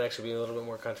pick might actually be a little bit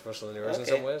more controversial than yours in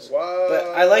Okay. some ways, What? But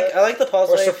I like the pulse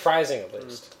or wave. surprising at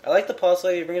least. I like the pulse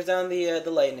wave. He brings down the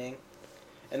lightning,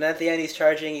 and at the end he's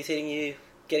charging. He's hitting you,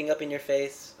 getting up in your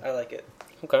face. I like it.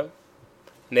 Okay.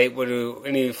 Nate,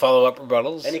 any follow up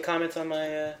rebuttals? Any comments on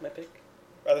my my pick?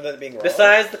 Other than it being wrong?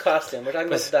 Besides the costume, we're talking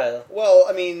about the dial. Well,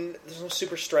 I mean, there's no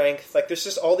super strength. Like, there's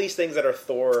just all these things that are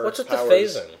Thor What's with the powers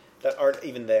phasing? that aren't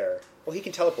even there. Well, he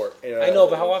can teleport. You I know,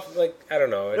 but how often? I don't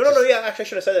know. No, yeah, actually I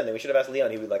should have said that. We should have asked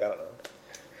Leon. He'd be like, I don't know.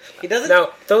 He doesn't. Now,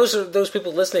 those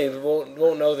people listening won't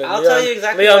know that. I'll Leon, tell you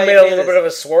exactly Leon why made he a did little this. bit of a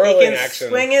He swirling can action.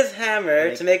 swing his hammer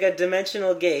Like- to make a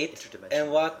dimensional gate Interdimensional.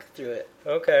 and walk through it.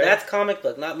 Okay. That's comic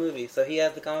book, not movie. So he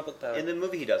has the comic book power. In the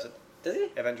movie, he does it. Does he?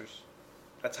 Avengers.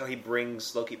 That's how he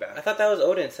brings Loki back. I thought that was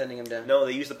Odin sending him down. No,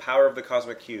 they use the power of the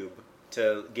cosmic cube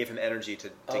to give him energy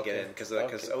to Okay. get in because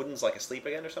Okay. Odin's like asleep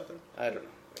again or something. I don't know.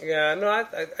 Yeah, no, I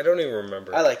don't even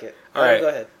remember. I like it. All right. Go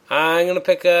ahead. I'm gonna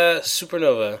pick a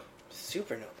Supernova.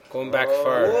 Supernova. Going back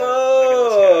far.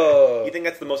 Whoa! You think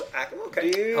that's the most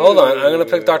okay? Dude. Hold on, I'm gonna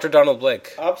pick Dr. Donald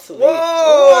Blake. Obsolete.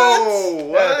 Whoa!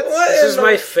 What? What This in is the-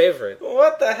 my favorite.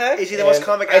 What the heck? Is he the most And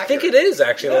comic? I think it is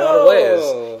actually in a lot of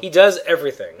No. ways. He does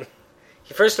everything.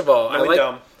 First of all, Really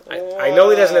dumb. I know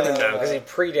he doesn't have it now because he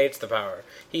predates the power.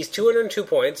 He's 202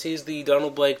 points. He's the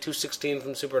Donald Blake 216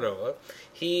 from Supernova.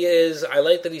 He is. I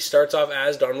like that he starts off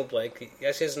as Donald Blake.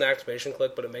 Yes, he has an activation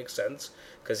click, but it makes sense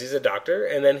because he's a doctor.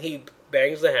 And then he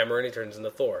bangs the hammer and he turns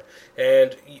into Thor.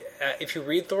 And if you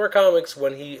read Thor comics,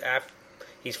 when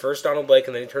he's first Donald Blake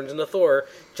and then he turns into Thor,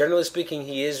 generally speaking,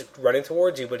 he is running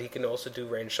towards you, but he can also do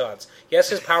range shots. Yes,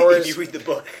 his powers... If you read the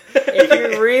book. If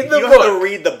you read the you book... have to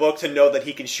read the book to know that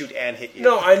he can shoot and hit you.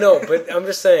 No, I know, but I'm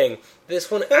just saying, this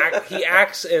one, he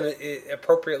acts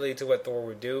appropriately to what Thor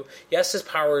would do. Yes, his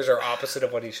powers are opposite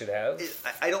of what he should have.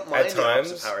 I don't mind At the times.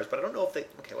 opposite powers, but I don't know if they...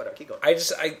 Okay, whatever, keep going.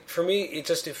 For me, it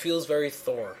feels very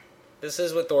Thor. This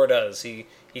is what Thor does. He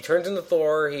turns into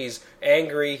Thor, he's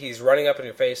angry, he's running up in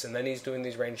your face, and then he's doing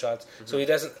these range shots. Mm-hmm. So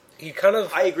he kind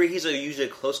of... I agree, he's usually a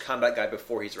close combat guy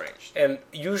before he's ranged. And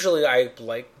usually I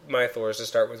like my Thors to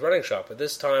start with running shot, but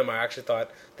this time I actually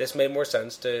thought this made more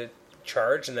sense to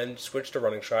charge and then switch to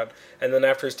running shot. And then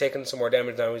after he's taken some more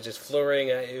damage, now he's just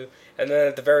flurrying at you. And then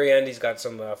at the very end, he's got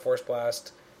some Force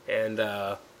Blast and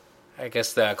I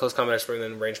guess the close combat expert and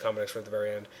then range combat expert at the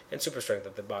very end. And super strength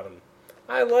at the bottom.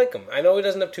 I like him. I know he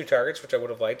doesn't have 2 targets, which I would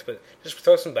have liked, but just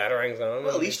throw some batarangs on him.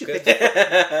 Well, at least you picked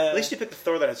the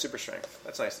Thor that had super strength.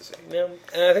 That's nice to see. Yeah,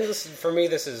 and I think for me,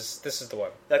 this is the one.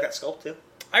 You like that sculpt too?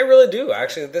 I really do.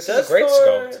 Actually, this is a great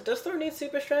sculpt. Does Thor need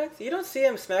super strength? You don't see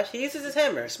him smash. He uses his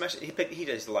hammer. He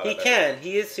does a lot. He of that. can.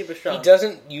 He is super strong. He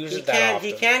doesn't use it that often.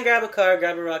 He can grab a car,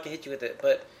 grab a rock, and hit you with it,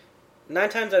 but 9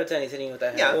 times out of 10, he's hitting you with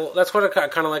that hammer. Yeah, well, that's what I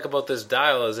kind of like about this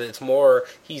dial. Is it's more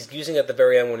he's using it at the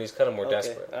very end when he's kind of more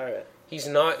desperate. All right. He's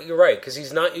not. You're right, because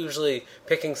he's not usually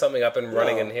picking something up and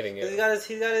running and hitting you. He's got his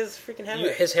freaking hammer.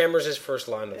 His hammer's his first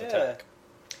line of attack.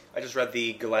 I just read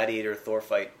the Gladiator Thor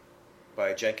fight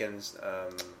by Jenkins,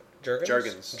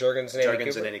 Jurgens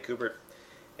and Andy Kubert,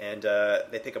 and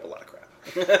they pick up a lot of crap.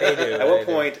 They do. At one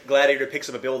point, Gladiator picks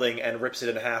up a building and rips it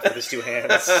in half with his 2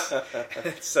 hands.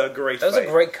 It's a great fight. That was a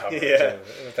great cover, yeah. too,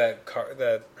 with that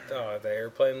the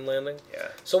airplane landing. Yeah.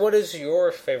 So what is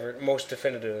your favorite, most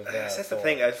definitive That's Thor? the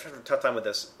thing. I've had a tough time with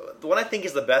this. The one I think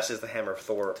is the best is the Hammer of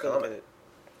Thor comic.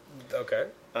 Okay.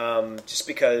 Just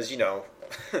because,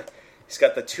 he's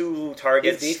got the 2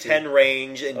 targets, 10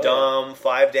 range, and Dom,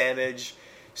 5 damage,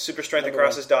 super strength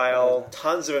across his dial,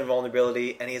 tons of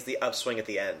invulnerability, and he has the upswing at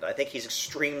the end. I think he's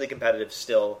extremely competitive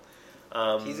still.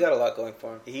 He's got a lot going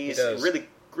for him. He's really,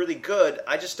 really good.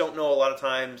 I just don't know a lot of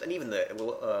times, and even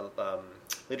the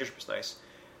leadership is nice.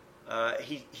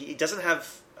 He doesn't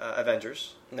have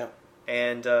Avengers. No.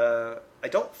 And I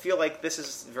don't feel like this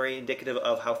is very indicative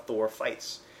of how Thor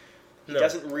fights. He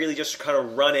doesn't really just kind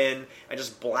of run in and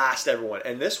just blast everyone.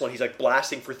 And this one, he's like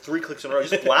blasting for 3 clicks in a row,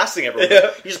 just blasting everyone.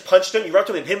 You just punched him, you run up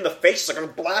to him and hit him in the face, he's like, I'm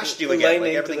going to blast you again.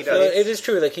 Like everything he does. It is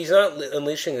true. Like, he's not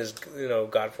unleashing his,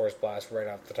 God Force blast right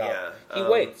off the top. Yeah. He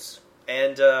waits.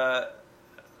 And I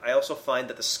also find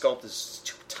that the sculpt is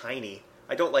too tiny.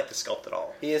 I don't like the sculpt at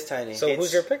all. He is tiny. So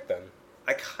who's your pick, then?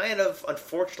 I kind of,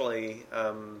 unfortunately,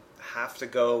 have to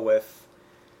go with...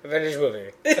 Avengers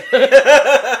movie. Is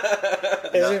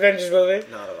it Avengers movie?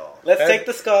 Not at all. Let's take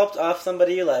the sculpt off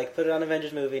somebody you like, put it on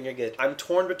Avengers movie, and you're good. I'm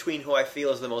torn between who I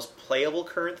feel is the most playable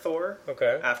current Thor.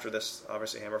 Okay. After this,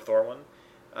 obviously, Hammer of Thor one.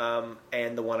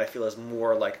 And the one I feel is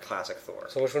more like classic Thor.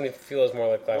 So which one do you feel is more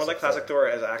like classic Thor? More like classic Thor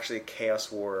is actually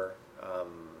Chaos War,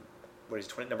 what is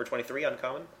it, number 23,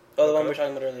 Uncommon? Oh, the one we were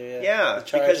talking about earlier, yeah.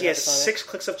 Because he has 6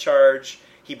 clicks of charge.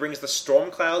 He brings the storm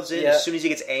clouds in as soon as he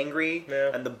gets angry,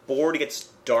 and the board gets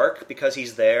dark because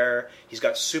he's there. He's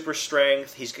got super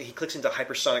strength. He clicks into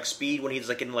hypersonic speed when he's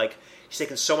he's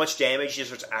taking so much damage. He just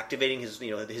starts activating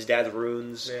his dad's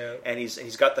runes, and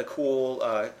he's got the cool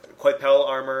Qoipel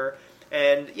armor,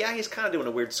 and he's kind of doing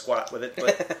a weird squat with it,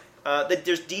 but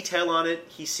there's detail on it.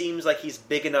 He seems like he's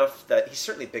big enough that he's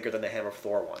certainly bigger than the Hammer of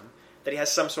Thor one. That he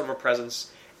has some sort of a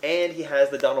presence, and he has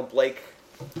the Donald Blake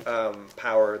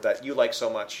power that you like so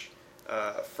much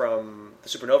from the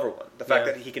Supernova one. The fact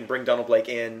that he can bring Donald Blake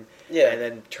in and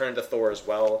then turn into Thor as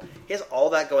well. He has all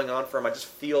that going on for him. I just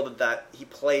feel that he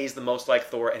plays the most like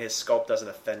Thor, and his sculpt doesn't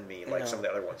offend me like some of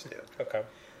the other ones do. Okay.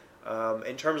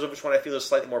 In terms of which one I feel is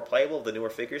slightly more playable, the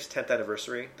newer figures, 10th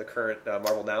Anniversary, the current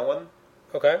Marvel Now one.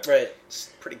 Okay. Right. It's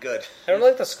pretty good. I don't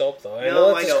like the sculpt, though. I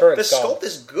know. The sculpt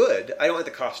is good. I don't like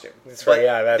the costume. That's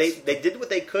right, They did what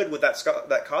they could with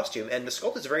that costume, and the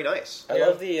sculpt is very nice. I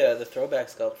love the throwback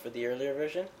sculpt for the earlier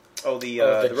version. Oh, the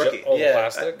rookie. The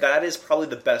plastic? That is probably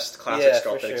the best classic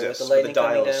sculpt that exists. With the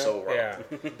dial is so wrong. Yeah.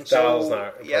 The dial's not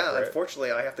appropriate.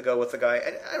 Unfortunately, I have to go with the guy.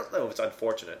 And I don't know if it's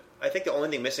unfortunate. I think the only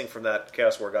thing missing from that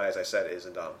Chaos War guy, as I said, is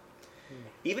Indom.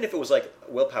 Even if it was like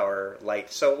willpower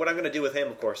light. So what I'm going to do with him,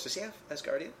 of course, does he have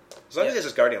Asgardian? As long as he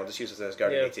has Asgardian, I'll just use it as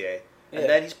Asgardian ETA. And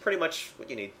then he's pretty much what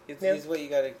you need. He's what you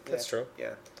got to... That's true.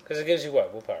 Yeah. Because it gives you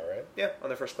what? Willpower, right? Yeah, on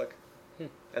their first click.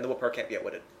 And the willpower can't be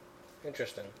outwitted.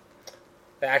 Interesting.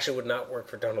 That actually would not work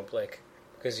for Donald Blake.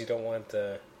 Because you don't want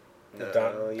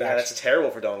That's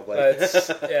terrible for Donald Blake.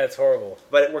 It's horrible.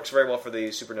 But it works very well for the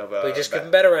Supernova. But you just give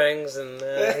him batarangs, and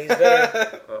he's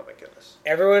better. Oh my goodness!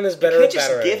 Everyone is better You at can't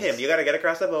just batarangs. give him. You got to get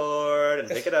across the board and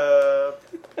pick it up.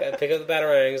 Gotta pick up the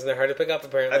batarangs, and they're hard to pick up,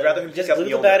 apparently. I'd rather him Just pick up glue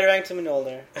the Mjolnir. batarang to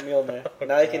Mjolnir.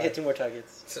 Now you can God. hit 2 more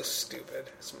targets. So stupid.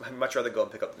 I'd much rather go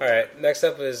and pick up. The Alright, next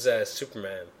up is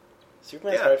Superman.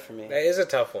 Superman's Yeah. hard for me. That is a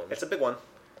tough one. It's a big one.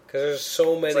 Because there's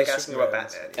so many It's like asking about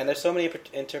Supermans. Batman. And there's so many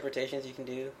interpretations you can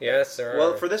do. Yes, there are.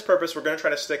 Well, for this purpose, we're going to try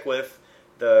to stick with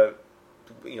the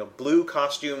blue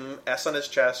costume, S on his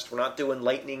chest. We're not doing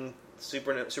lightning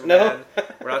Superman.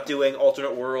 We're not doing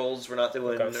alternate worlds. We're not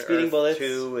doing Okay. Speeding Earth bullets.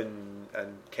 2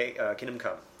 and Kingdom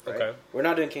Come. Right? Okay. We're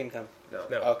not doing Kingdom Come.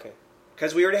 No. No. Okay.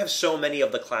 Because we already have so many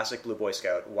of the classic Blue Boy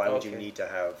Scout. Why would you Okay. need to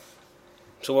have...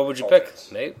 So what would you Alternates.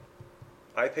 pick, Nate?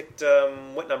 I picked...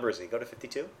 what number is he? Go to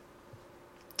 52?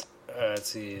 Let's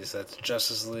see. So that's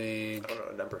Justice League, I don't know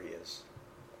what number he is.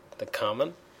 the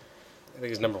Common. I think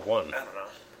he's number 1. I don't know.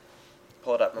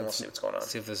 Pull it up and we'll see what's going on.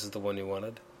 Let's see if this is the one you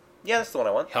wanted. Yeah, that's the one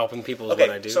I want. Helping people is what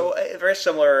I Okay, do. so a very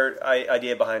similar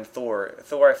idea behind Thor.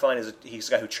 Thor, I find, is he's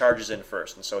the guy who charges in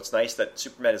first, and so it's nice that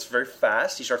Superman is very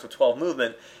fast. He starts with 12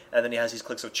 movement, and then he has these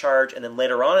clicks of charge, and then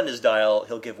later on in his dial,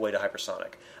 he'll give way to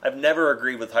hypersonic. I've never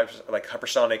agreed with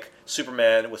hypersonic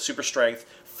Superman with super strength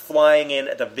flying in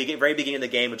at the very beginning of the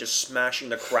game and just smashing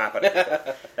the crap out of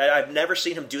people. And I've never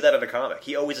seen him do that in a comic.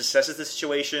 He always assesses the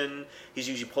situation. He's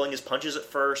usually pulling his punches at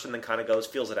first, and then kind of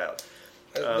feels it out.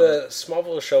 The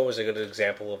Smallville show was a good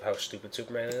example of how stupid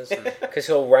Superman is. Because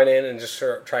he'll run in and just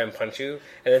sort of try and punch you,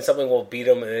 and then something will beat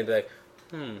him, and then he'll be like,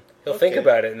 He'll think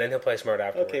about it, and then he'll play smart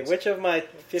afterwards. Okay, which of my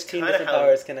 15 kinda different how-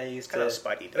 powers can I use Kind to... of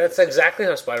Spidey does. That's it. exactly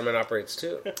how Spider-Man operates,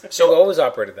 too. So- So he'll always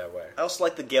operated that way. I also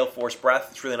like the Gale Force breath.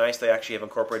 It's really nice. They actually have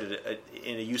incorporated it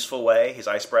in a useful way. His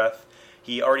ice breath.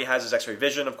 He already has his X-ray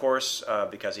vision, of course,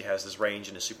 because he has this range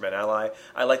in his Superman ally.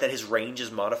 I like that his range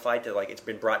is modified to it's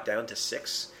been brought down to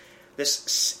 6.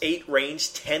 This 8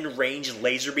 range, 10 range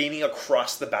laser beaming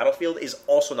across the battlefield is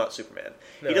also not Superman.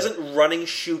 No. He doesn't running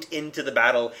shoot into the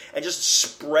battle and just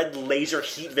spread laser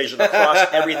heat vision across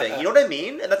everything. You know what I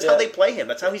mean? And that's how Yeah. they play him.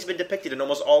 That's how he's been depicted in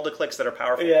almost all the clicks that are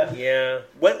powerful. Yeah. Yeah.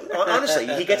 Honestly,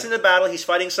 he gets into battle, he's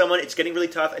fighting someone, it's getting really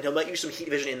tough, and he'll let you some heat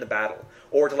vision in the battle.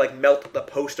 Or to melt the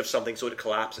post of something so it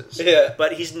collapses. Yeah.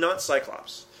 But he's not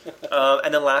Cyclops.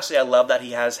 And then lastly, I love that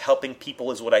he has helping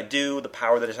people is what I do, the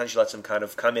power that essentially lets him kind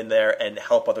of come in there and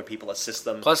help other people, assist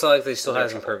them. Plus, I like that he still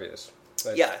has impervious.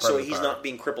 That's Yeah, part so of the he's power. not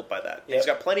being crippled by that. Yep. He's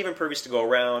got plenty of impervious to go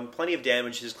around, plenty of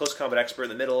damage. He's a close combat expert in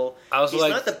the middle. I also He's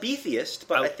like- not the beefiest,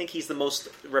 but I- I think he's the most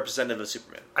representative of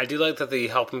Superman. I do like that the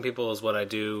helping people is what I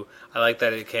do. I like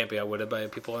that it can't be outwitted by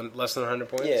people on less than 100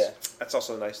 points. Yeah. That's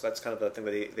also nice. That's kind of the thing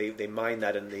that they mine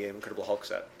that in the Incredible Hulk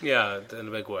set. Yeah, in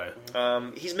a big way.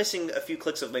 He's missing a few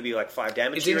clicks of maybe 5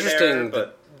 damage It's here and interesting there,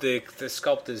 that the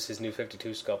sculpt is his new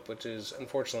 52 sculpt, which is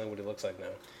unfortunately what he looks like now.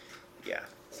 yeah.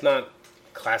 It's not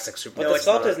classic But Superman. No, the it's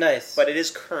sculpt not. is nice. But it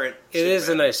is current. It is a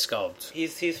Superman. nice sculpt.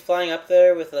 He's flying up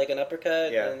there with an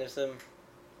uppercut, Yeah. and there's some...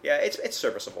 Yeah, it's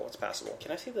serviceable. It's passable.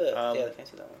 Can I see the... Um, yeah, I can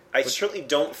see that one. I certainly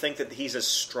don't think that he's as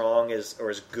strong as or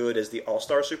as good as the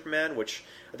All-Star Superman, which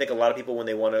I think a lot of people, when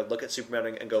they want to look at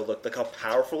Superman and go, look how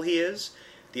powerful he is,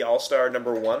 the All-Star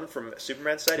 #1 from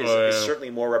Superman's side is Yeah. certainly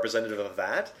more representative of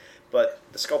that, but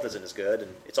the sculpt isn't as good,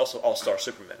 and it's also All-Star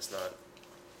Superman. It's not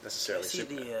necessarily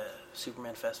Superman.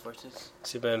 Superman Fast Forces?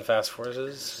 Superman Fast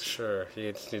Forces? Sure.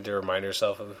 You just need to remind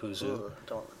yourself of who's who.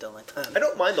 Don't like that. I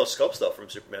don't mind those sculpts, though, from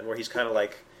Superman, where he's kind of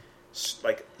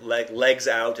legs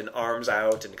out and arms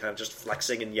out and kind of just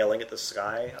flexing and yelling at the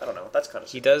sky. I don't know. That's kind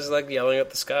of... He does like yelling at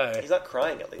the sky. He's not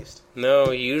crying, at least. No,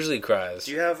 he usually cries.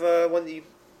 Do you have one that you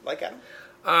like, Adam?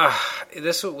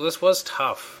 This was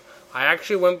tough. I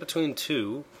actually went between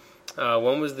two.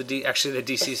 One was the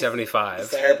DC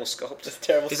 75. Terrible sculpt. It's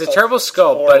terrible. It's a terrible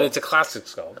sculpt, but Horrible. it's a classic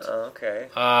sculpt. Okay.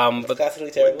 But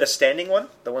Classically terrible. The standing one?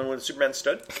 The one where Superman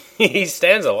stood? he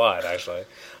stands a lot, actually.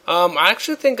 I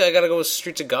actually think I gotta go with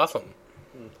Streets of Gotham.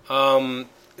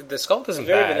 The sculpt isn't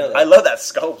Very bad. vanilla. I love that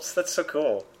sculpt. That's so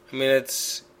cool. I mean,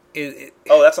 it's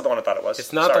Oh, that's not the one I thought it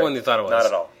was. not Sorry. the one you thought it was. Not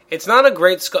at all. It's not a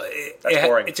great sculpt. That's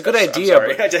boring. It's a good I'm idea, sorry.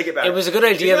 but I take it back. it was a good Do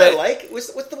idea you know that. what I like? What's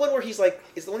the one where he's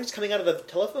is the one who's coming out of the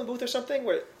telephone booth or something?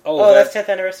 Where Oh, that's 10th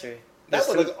anniversary. that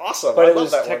one looks awesome. But I it love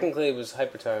was that one. technically it was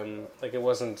hyper time. Like it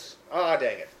wasn't. Ah,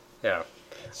 dang it. Yeah.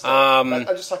 Still, I'm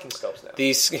just talking sculpts now.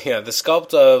 The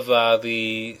sculpt of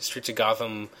the Streets of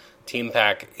Gotham team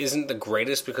pack isn't the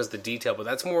greatest because of the detail, but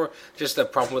that's more just the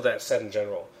problem with that set in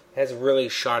general. It has really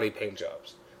shoddy paint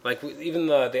jobs. Like even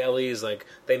the LEs, like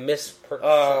they miss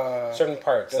certain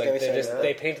parts. don't Like get me they started.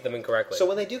 they painted them incorrectly. So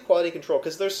when they do quality control,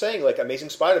 because they're saying like Amazing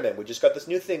Spider-Man, we just got this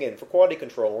new thing in for quality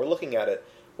control. We're looking at it.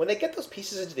 When they get those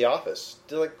pieces into the office,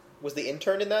 they're like, was the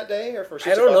intern in that day or for? I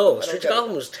Streets don't of know. Gotham? Streets I of don't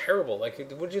Gotham was terrible. Like,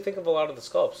 what did you think of a lot of the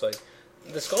sculpts? Like,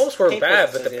 the sculpts were Paint bad,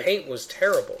 wasn't but so the good. paint was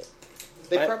terrible. get it.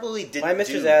 They My- probably didn't. My Mr.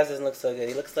 do... Zaz doesn't look so good.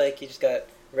 He looks like he just got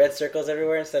red circles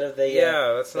everywhere instead of the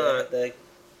Yeah, that's the, not. the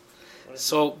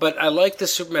So, but I like the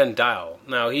Superman dial.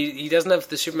 Now he doesn't have the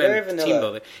very Superman vanilla. team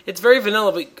building. It's very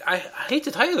vanilla, but I hate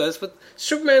to tell you this, but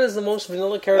Superman is the most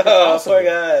vanilla character oh, possible. poor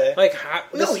guy. Like,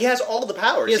 No, he has all the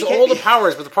powers. he has can't all the be-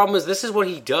 powers, but the problem is this is what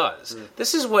he does.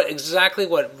 This is exactly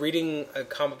what reading a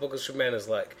comic book of Superman is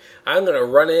like. I'm going to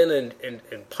run in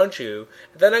and punch you,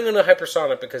 then I'm going to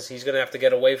hypersonic because he's going to have to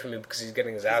get away from me because he's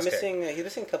getting his ass He's kicked.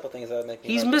 missing a couple things that would make me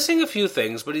He's like him. missing a few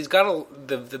things, but he's got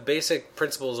the basic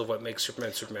principles of what makes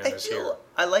Superman Superman I as hero. feel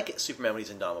I like it, Superman when he's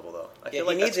indomitable though. I Yeah, feel he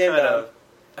like needs that's kind Indom. of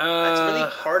That's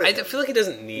really part of I him. feel like he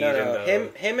doesn't need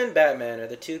No, him and Batman are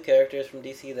the two characters from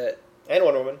DC that. And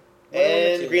Wonder Woman. Wonder Woman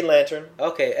And too. Green Lantern.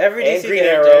 Okay, every And DC Green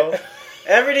character. Arrow.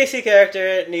 Every DC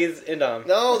character needs Indom.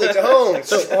 No, they don't.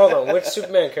 So hold on, which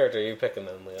Superman character are you picking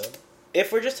then, Leon?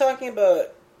 If we're just talking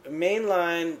about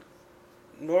mainline,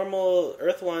 normal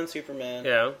Earth 1 Superman,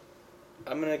 Yeah,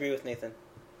 I'm going to agree with Nathan.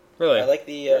 really. I like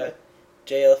the Really?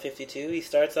 JL52. He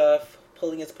starts off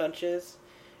pulling his punches,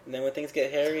 and then when things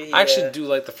get hairy, he, I actually do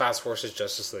like the Fast Forces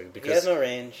Justice League he has because no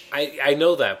range. I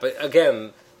know that, but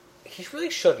again, he really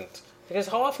shouldn't. Because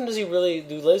how often does he really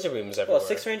do laser beams everywhere? Well,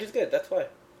 6 range is good, that's why.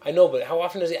 I know, but how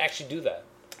often does he actually do that?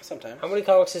 Sometimes. How many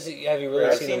comics have you really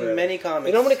I've seen? seen him? many comics.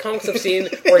 You know how many comics I've seen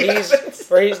where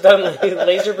he's done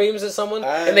laser beams at someone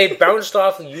and they bounced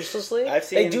off uselessly? I've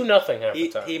They seen- do nothing half He,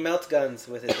 the time. he melts guns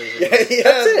with his laser. Yeah, beams. he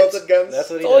That's has it. melted guns. That's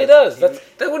what That's all he does. That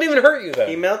wouldn't even hurt you then.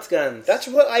 He melts guns. That's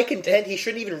what I contend. He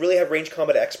shouldn't even really have range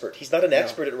combat expert. He's not an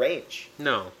expert at range.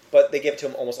 no. But they give it to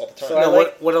him almost all the time. So I No,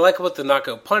 like- what I like about the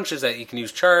knockout punch is that he can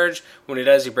use charge. When he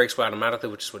does, he breaks away automatically,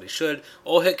 which is what he should.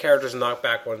 All hit characters knock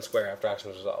back one square after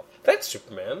action is resolved. That's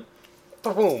Superman.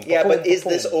 Boom. Yeah, boom, but is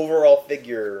boom. this overall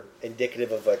figure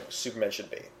indicative of like Superman should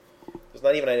be? There's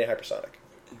not even any hypersonic.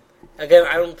 Again,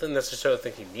 I don't necessarily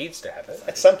think he needs to have it.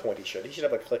 At some point, he should. He should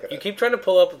have a click of You it. keep trying to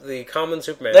pull up the common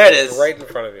Superman. There it it's is. right in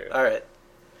front of you. Alright.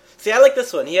 See, I like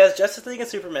this one. He has Justice League and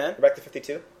Superman. We're back to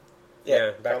 52.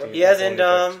 Yeah, back to Common. you. He has That's the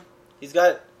one you Indom. He's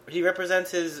got. He represents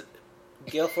his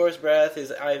Gale Force breath,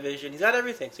 his eye vision. He's got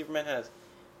everything Superman has.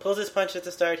 Pulls his punch at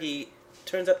the start. He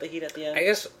turns up the heat at the end. picked. I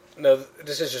guess no.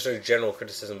 This is just a general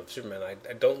criticism of Superman.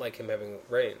 I don't like him having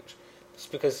range. It's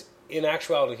because in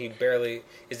actuality he barely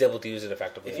is able to use it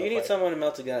effectively. If in you a need fight. someone to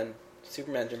melt a gun,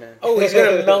 Superman's your man. Oh, he's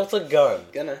gonna melt a gun.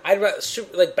 Gonna. I'd rather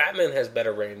like Batman has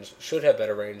better range, should have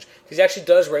better range because he actually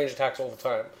does range attacks all the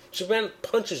time. Superman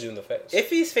punches you in the face. If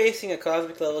he's facing a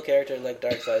cosmic level character like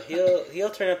Darkseid, he'll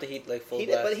turn up the heat like full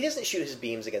blast. But he doesn't shoot his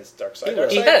beams against Darkseid. He will.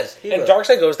 he Darkseid, has, he and will.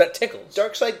 Darkseid goes, that tickles.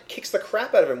 Darkseid kicks the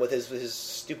crap out of him with his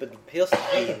stupid He'll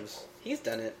beams. He's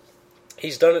done it.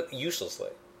 He's done it uselessly.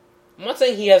 I'm not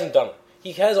saying he hasn't done it.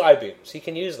 He has eye beams. He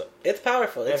can use them. It's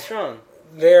powerful. It's Yeah. strong.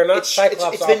 They are not It's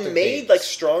Cyclops. been optic made beams. like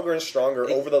stronger and stronger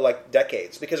over the like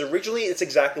decades because originally it's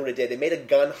exactly what it did. It made a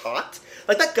gun hot.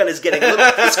 Like that gun is getting.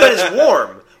 This gun is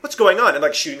warm. What's going on? And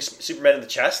like shooting Superman in the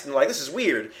chest, and like this is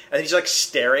weird. And he's like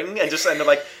staring, and they're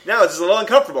like, now this is a little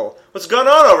uncomfortable. What's going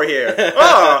on over here?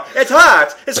 Oh, it's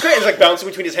hot. It's great. It's like bouncing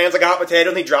between his hands like a hot potato,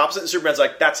 and he drops it. And Superman's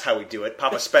like, that's how we do it.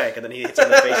 Papa spank, and then he hits him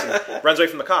in the face and runs away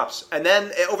from the cops. And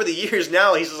then over the years,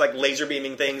 now he's just like laser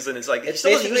beaming things, and it's like he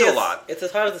still doesn't use it a lot. It's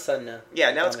as hot as the sun now.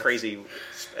 Yeah, now it's Comics. crazy.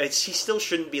 He still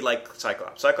shouldn't be like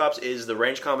Cyclops. Cyclops is the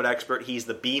range combat expert. He's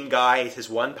the beam guy. It's his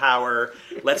one power.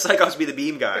 Let Cyclops be the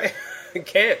beam guy. He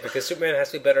can't because Superman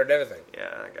has to be better at everything. Yeah,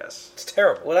 I guess. It's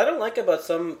terrible. What I don't like about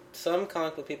some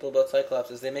comic book people about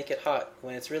Cyclops is they make it hot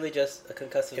when it's really just a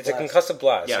concussive It's blast. a concussive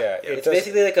blast. Yeah, Yeah, yeah. It It's does-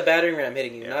 basically like a battering ram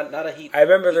hitting you, Yeah. not a heat. I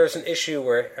remember there was an issue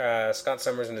where Scott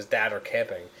Summers and his dad are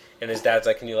camping, and his dad's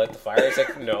like, "Can you light the fire?" He's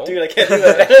like, "No." Dude, I can't do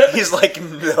that. He's like,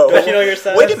 no. Don't you know your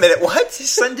son? Wait a minute, what? His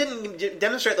son didn't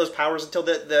demonstrate those powers until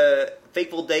the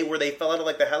fateful day where they fell out of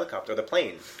like the helicopter, the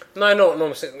plane. No, I know. No,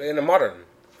 I'm saying in a modern.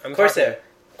 I'm Corsair. talking-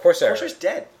 Corsair. Corsair's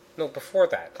dead. No, before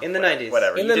that. In the 90s.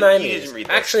 Whatever. In You the didn't- 90s. You didn't read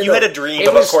this. Actually, you no. had a dream It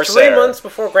about was Corsair. 3 months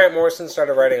before Grant Morrison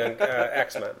started writing on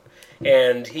X-Men.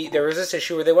 And there was this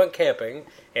issue where they went camping,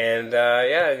 and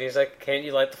and he's like, "Can't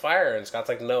you light the fire?" And Scott's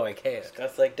like, "No, I can't."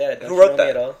 Scott's like, Dad, don't Who you wrote know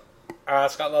me that? at all?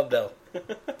 Scott Lobdell.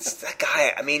 That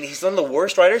guy, I mean, he's one of the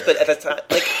worst writers, but at the time,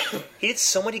 like, he did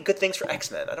so many good things for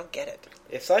X-Men. I don't get it.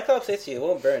 If Cyclops hits you, it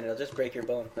won't burn. It'll just break your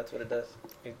bone. That's what it does.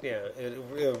 It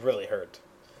really hurt.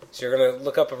 So you're going to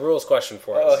look up a rules question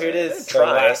for us. Oh, here it is. For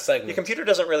our Try. last segment. Your computer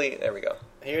doesn't really... There we go.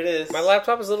 Here it is. My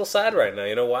laptop is a little sad right now.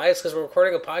 You know why? It's because we're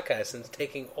recording a podcast and it's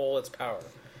taking all its power.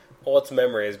 All its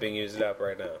memory is being used up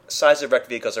right now. Size of wrecked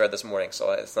vehicles I read this morning,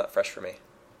 so it's not fresh for me.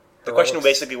 The Oh, question what's-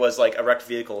 basically was like a wrecked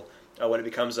vehicle when it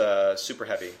becomes super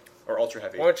heavy or ultra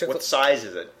heavy. Why don't you What size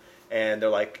is it? And they're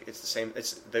like, it's the same.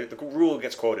 It's the rule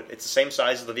gets quoted. It's the same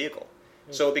size as the vehicle,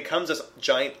 so it becomes this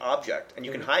giant object, and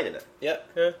you can hide in it. Yep.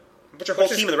 Yeah. But your whole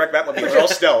Which is- team in the wrecked Batmobile are all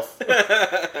stealth.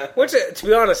 Which, to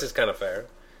be honest, is kind of fair.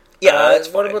 Yeah, it's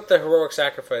What fine. about the heroic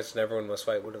sacrifice and everyone must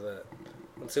fight? What is that?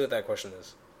 Let's see what that question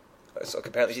is. So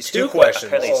apparently it's Two two questions.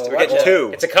 Apparently it's, Oh, we're getting watch out. two.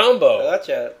 It's a combo. Watch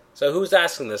out. So who's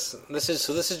asking this? This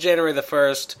is January the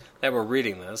 1st that we're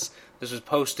reading this. This was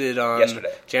posted on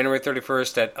Yesterday. January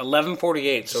 31st at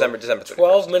 11:48. So December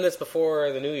 12 31st. minutes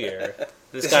before the new year.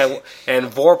 This guy and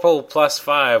Vorpal plus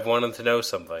 5 wanted to know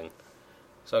something.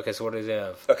 So okay, so what does he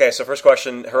have? Okay, so first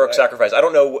question: heroic sacrifice. I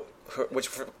don't know which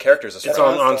character is this It's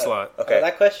from. on Onslaught. Okay.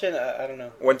 That question, I don't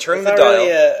know. When turning It's the not dial,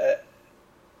 really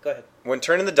go ahead. when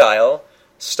turning the dial,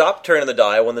 stop turning the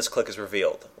dial when this click is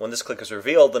revealed. When this click is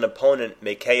revealed, an opponent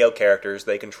may KO characters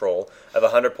they control of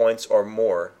 100 points or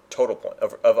more total point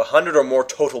of 100 or more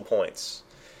total points.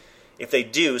 If they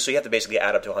do, so you have to basically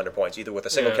add up to 100 points, either with a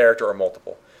single Yeah. character or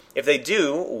multiple. If they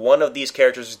do, one of these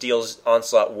characters deals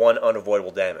Onslaught 1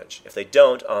 unavoidable damage. If they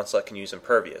don't, Onslaught can use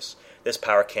Impervious. This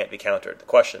power can't be countered. The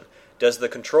question: does the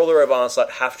controller of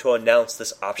Onslaught have to announce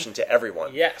this option to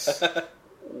everyone? Yes.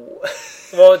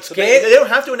 Well, it's They don't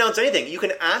have to announce anything. You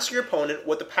can ask your opponent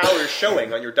what the power is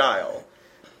showing on your dial.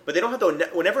 But they don't have to.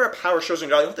 Whenever a power shows on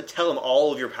your dial, you don't have to tell them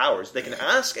all of your powers. They can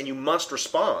ask, and you must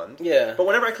respond. Yeah. But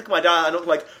whenever I click my dial, I don't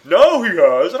like, no, he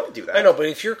has. I don't do that. I know, but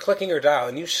if you're clicking your dial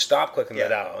and you stop clicking Yeah. the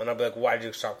dial, and I'll be like, why did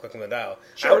you stop clicking the dial?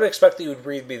 Sure. I would expect that you would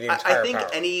read me the entire I think power.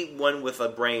 anyone with a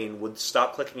brain would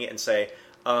stop clicking it and say,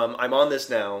 I'm on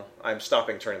this now. I'm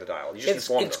stopping turning the dial. You just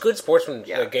inform It's them. good sportsmanship,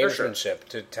 Yeah, for sure. gamesmanship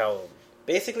to tell them.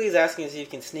 Basically, he's asking if you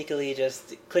can sneakily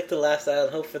just click the last dial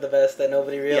and hope for the best that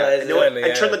nobody Yeah, realizes. and, no one- Yeah.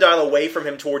 and turn the dial away from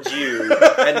him towards you,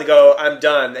 and go, I'm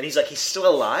done. And he's like, he's still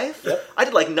alive? Yep. I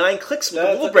did like 9 clicks with No, the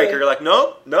it's rule okay. breaker. You're like,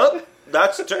 nope,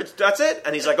 that's it.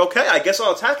 And he's like, okay, I guess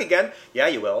I'll attack again. Yeah,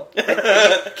 you will.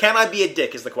 Can I be a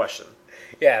dick is the question.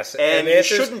 Yes, And the you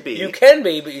answer is, shouldn't be. You can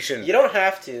be, but you shouldn't. You don't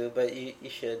have to, but you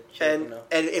should. And know.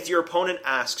 and if your opponent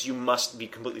asks, you must be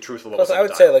completely truthful. Plus, about I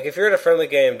would the say, dial. like, if you're in a friendly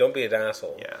game, don't be an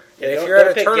asshole. Yeah. Yeah, And if don't, you're don't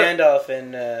at a pick tournament, Gandalf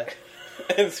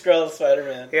and Skrull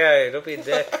Spider-Man. yeah, don't be a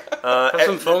dick. Have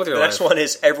some fun with your the next life. one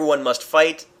is everyone must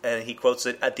fight, and he quotes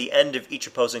it: at the end of each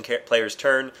opposing player's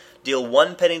turn, deal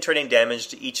 1 pending turning damage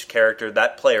to each character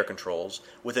that player controls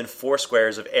within 4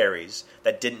 squares of Ares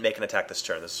that didn't make an attack this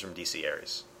turn. This is from DC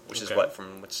Ares, which is Okay. what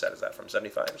from which set is that from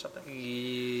 75 or something?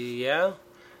 Yeah.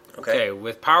 Okay.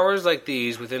 With powers like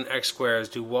these within X squares,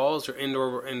 do walls or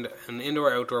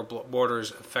indoor-outdoor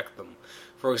borders affect them?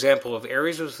 For example, if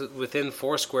Ares was within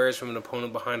 4 squares from an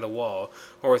opponent behind a wall,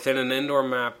 or within an indoor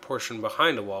map portion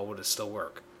behind a wall, would it still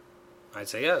work? I'd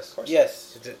say yes.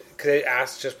 Yes. Because it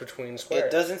asks just between squares.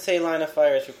 It doesn't say line of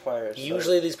fire is required. so-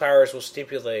 Usually these powers will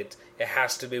stipulate it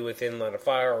has to be within line of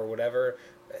fire or whatever.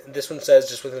 This one says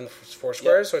just within 4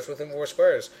 squares, so it's within 4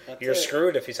 squares. That's You're it.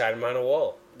 screwed if he's hiding behind a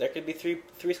wall. There could be three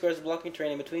squares of blocking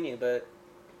terrain in between you, but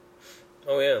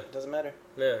Oh, yeah. it doesn't matter.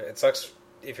 Yeah, it sucks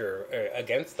if you're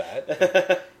against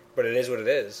that, but it is what it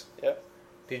is. Yep.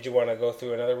 Did you want to go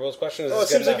through another rules question? Is Oh, it this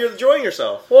seems good like enough? you're enjoying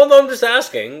yourself. Well, no, I'm just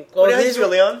asking. Well, What did you do,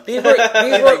 Leon?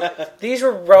 these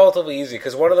were relatively easy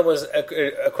because one of them was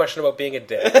a question about being a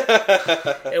dick,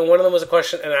 and one of them was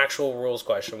an actual rules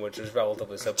question, which is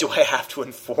relatively simple. Do I have to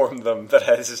inform them that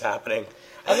this is happening?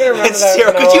 I'm gonna remember It's that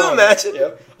zero. from Could now you on. imagine?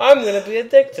 Yep. I'm gonna be a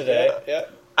dick today. Yeah.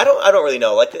 I don't really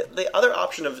know. Like the other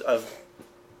option of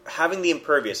having the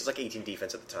impervious, it's like 18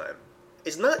 defense at the time,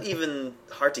 is not even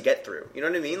hard to get through. You know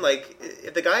what I mean? Like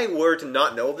if the guy were to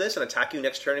not know of this and attack you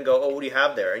next turn and go, "Oh, what do you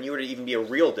have there?" and you were to even be a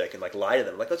real dick and like lie to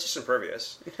them, like, "That's just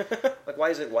impervious." Like, why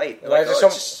is it white? Why Like, is "Oh, there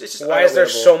it's just why is there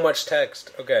unavoidable." so much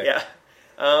text? Okay.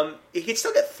 Yeah. You can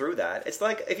still get through that. It's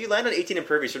like if you land on 18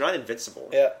 impervious, you're not invincible.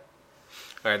 Yeah.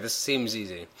 All right. This seems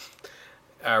easy.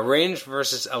 Ranged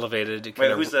versus elevated.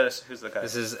 Wait, who's the guy?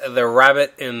 This is the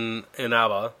rabbit in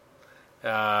Abba.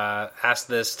 Asked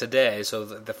this today, so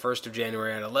the 1st of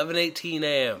January at 11:18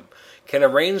 a.m. Can a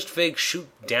ranged fig shoot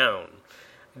down?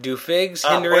 Do figs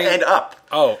hindering and up?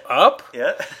 Oh, up?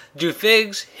 Yeah. Do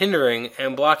figs hindering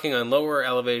and blocking on lower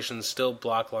elevations still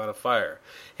block line of fire?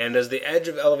 And does the edge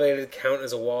of elevated count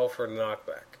as a wall for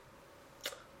knockback?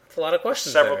 That's a lot of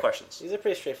questions. Several there. questions. These are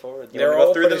pretty straightforward. You They're want to go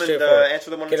all through pretty them and straightforward. answer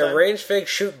them one at Can a a time? ranged fig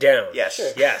shoot down? Yes.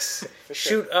 Sure. Yes. For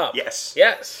sure. Shoot up? Yes.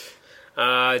 Yes.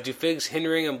 Do figs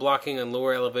hindering and blocking on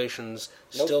lower elevations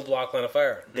Nope. still block line of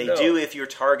fire? They No. do if you're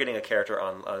targeting a character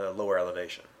on a lower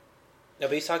elevation. No,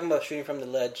 but he's talking about shooting from the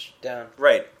ledge down.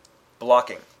 Right.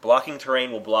 Blocking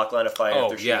terrain will block line of fire Oh, if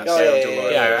they're shooting yes. Oh, down yeah, to yeah,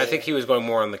 lower. Yeah, yeah, I think he was going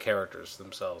more on the characters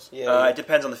themselves. Yeah. It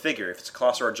depends on the figure. If it's a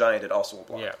colossus or a giant, it also will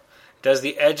block. Yeah. Does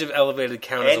the edge of elevated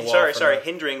count as a And wall? sorry,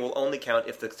 hindering will only count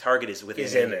if the target is within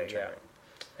Is in hindering it, yeah. terrain.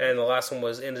 And the last one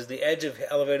was, and does the edge of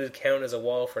elevated count as a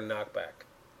wall for knockback?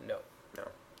 No. No.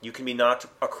 You can be knocked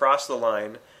across the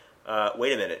line.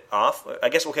 Wait a minute. Off? I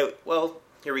guess, okay, well,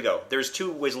 here we go. There's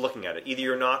two ways of looking at it. Either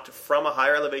you're knocked from a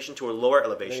higher elevation to a lower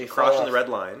elevation, you fall crossing off. the red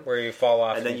line, Where you fall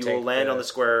off, and then you take will land on the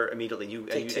square immediately.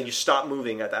 Take two. And you stop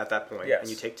moving at that point, Yes. and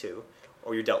you take 2,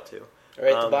 or you're dealt 2.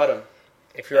 Right at the bottom.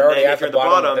 If you're And already then at if the you're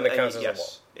bottom, then it and counts you- as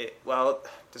a wall. Well, it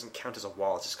doesn't count as a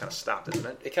wall. It's just kind of stopped, isn't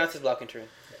it? It counts as blocking terrain.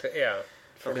 Yeah.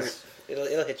 Okay.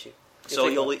 It'll hit you. So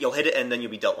take you'll hit it, and then you'll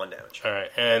be dealt 1 damage. All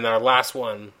right, and our last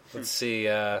one. Let's see.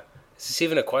 Is this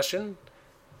even a question,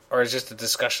 or is it just a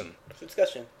discussion? It's a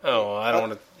discussion. Oh, well, I don't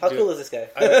want to. How cool is this guy?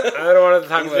 I don't want to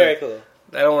talk He's about. very cool.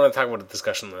 I don't want to talk about a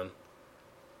discussion then.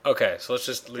 Okay, so let's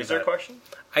just leave Is there a that. question?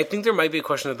 I think there might be a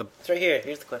question at the. It's right here.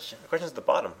 Here's the question. The question's at the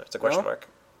bottom. It's a question No? mark.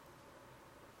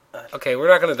 Okay, we're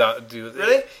not going to do this.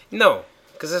 Really? No,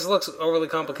 because this looks overly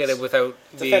complicated without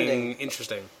being offending.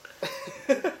 interesting.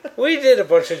 We did a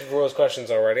bunch of rules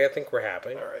questions already. I think we're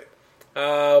happy. All right.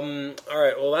 All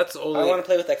right. Well, that's I only. want to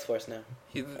play with X-Force now.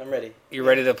 You, I'm ready. you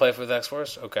ready to play with X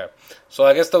Force? Okay. So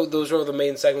I guess those were the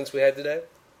main segments we had today.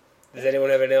 Does anyone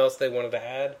have anything else they wanted to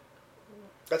add?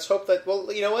 Let's hope that.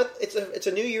 Well, you know what? It's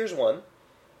a New Year's one.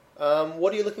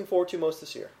 What are you looking forward to most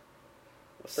this year?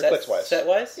 For clicks-wise.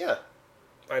 Set-wise? Yeah,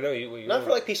 I know you. not for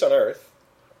like Peace on Earth.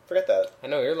 Forget that. I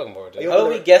know what you're looking forward to. You- How about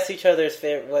we guess each other's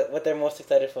favorite, what they're most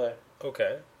excited for?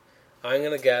 Okay. I'm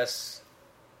gonna guess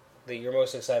that you're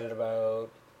most excited about.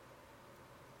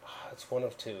 It's one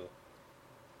of two.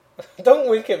 Don't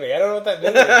wink at me. I don't know what that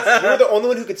means. You were the only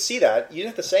one who could see that. You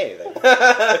didn't have to say anything.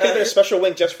 That could have been a special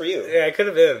wink just for you. Yeah, it could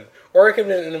have been. Or it could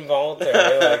have been an involuntary.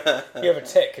 Like, you have a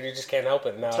tick and you just can't help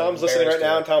it. Now Tom's listening right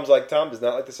now, and Tom's like, Tom does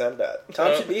not like the sound of that.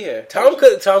 Tom should be here. Tom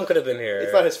could have been here.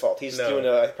 It's not his fault. He's No. doing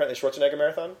apparently Schwarzenegger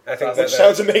marathon, I think which that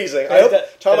sounds amazing.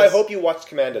 that- Tom, I that's- hope you watched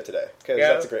Commando today because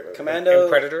Yeah. that's a great movie. Commando And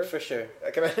Predator? for sure.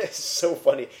 Commando is so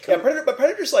funny. Yeah, Predator, but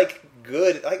Predator's like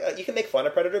good. Like, you can make fun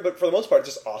of Predator, but for the most part,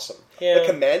 it's just awesome. Yeah. But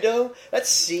Commando, That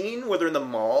scene where they're in the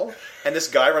mall and this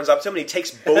guy runs up to him and he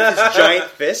takes both his giant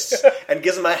fists and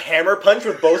gives him a hammer punch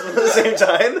with both of them at the same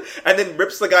time and then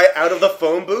rips the guy out of the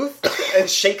phone booth and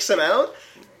shakes him out.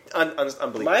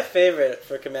 Unbelievable. My favorite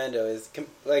for Commando is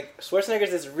like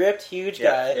Schwarzenegger's this ripped, huge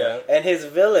guy, yeah. and his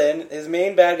villain, his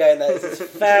main bad guy in that is this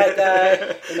fat guy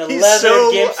in a He's leather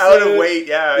so gimp suit. out of weight,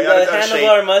 yeah. He's out got a of shape.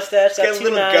 handlebar mustache, got got a two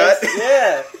little knives. gut.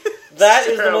 Yeah, that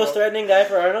is the terrible. most threatening guy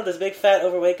for Arnold. This big, fat,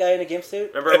 overweight guy in a gimp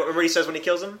suit. Remember what he says when he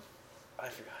kills him? I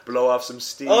forgot. Blow off some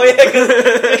steam. Oh yeah,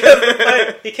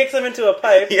 because he kicks him into a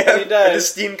pipe Yeah, and he and the dies.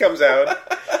 steam comes out.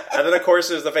 And then, of course,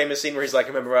 there's the famous scene where he's like,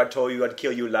 remember I told you I'd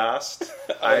kill you last?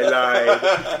 I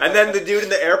lied. And then the dude in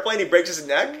the airplane, he breaks his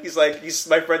neck. He's like,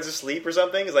 my friend's asleep or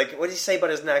something. He's like, what did he say about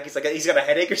his neck? He's like, he's got a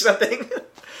headache or something.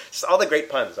 Just all the great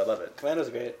puns. I love it. Commando's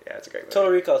great. Yeah, it's a great movie.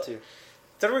 Total Recall too.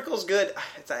 Total Recall's good.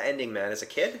 It's that ending, man. As a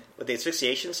kid, with the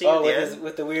asphyxiation scene Oh, at the with, end.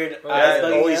 with the weird Oh, eyes That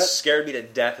bugging always out. scared me to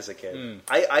death as a kid. Mm.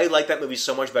 I like that movie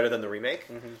so much better than the remake.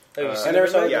 Have you I seen never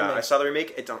it? saw it. Yeah, remake. I saw the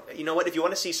remake. You know what? If you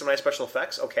want to see some nice special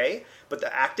effects, okay. But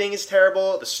the acting is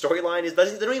terrible. The storyline is. They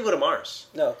don't even go to Mars.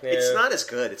 No. Yeah. It's not as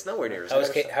good. It's nowhere near as How is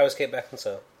good. Kate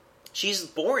Beckinsale? She's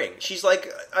boring. She's like,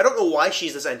 I don't know why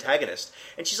she's this antagonist,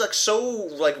 and she's like so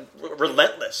like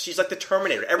relentless. She's like the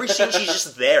Terminator. Every scene, she's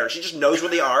just there. She just knows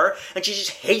where they are, and she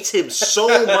just hates him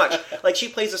so much. Like she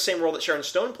plays the same role that Sharon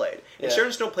Stone played, and Yeah.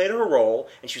 Sharon Stone played her role,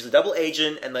 and she was a double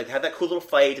agent, and like had that cool little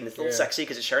fight, and it's a little Yeah. sexy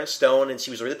because it's Sharon Stone, and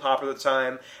she was really popular at the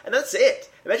time, and that's it.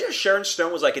 Imagine if Sharon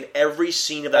Stone was like in every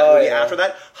scene of that Oh, movie yeah. after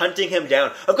that, hunting him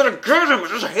down. I'm gonna get him. I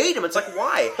just hate him. It's like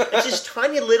why? And she's this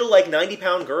tiny little like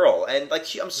 90-pound girl, and like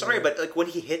I'm sorry, but like when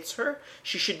he hits her,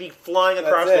 she should be flying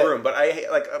across That's the it. room. But I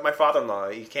like my father-in-law.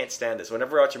 He can't stand this.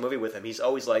 Whenever I watch a movie with him, he's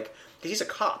always like, because he's a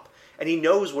cop and he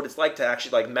knows what it's like to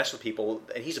actually like mess with people,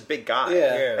 and he's a big guy.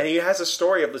 Yeah. Yeah. And he has a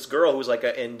story of this girl who was like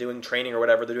in doing training or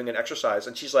whatever. They're doing an exercise,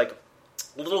 and she's like.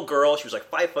 Little girl, she was like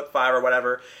 5'5" or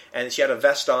whatever, and she had a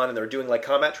vest on, and they were doing like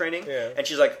combat training. Yeah. And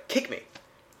she's like, "Kick me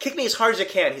as hard as you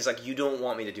can." He's like, "You don't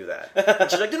want me to do that." And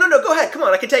she's like, "No, go ahead, come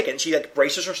on, I can take it." And she like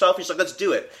braces herself. He's like, "Let's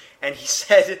do it." And he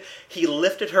said he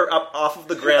lifted her up off of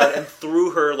the ground and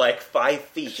threw her like 5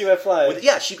 feet. She went flying.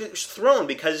 She was thrown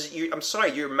because I'm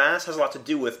sorry, your mass has a lot to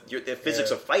do with the physics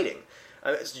Yeah. of fighting.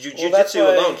 that's Jiu-jitsu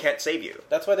why- alone can't save you.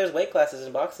 That's why there's weight classes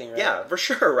in boxing, right? Yeah, for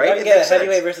sure, You right? gotta It get a makes sense.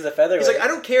 heavyweight versus a featherweight. He's like, I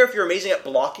don't care if you're amazing at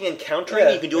blocking and countering,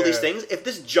 Yeah. you can do all these Yeah. things. If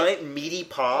this giant meaty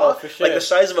paw, Oh, for sure. like the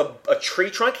size of a tree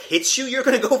trunk, hits you, you're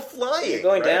going to go flying. You're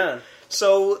going right? down.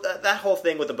 So that whole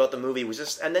thing about the movie was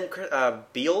just, and then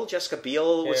Jessica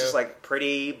Biel was Yeah. just like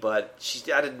pretty, but she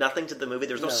added nothing to the movie.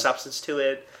 There was no No. substance to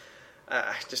it.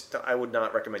 I would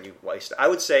not recommend you waste it. I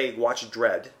would say watch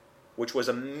Dread, which was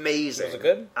amazing. Was it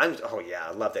good? Oh yeah,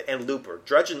 I loved it. And Looper,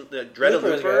 Dread and Looper was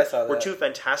Looper good, I saw were that. two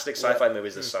fantastic sci-fi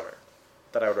movies this summer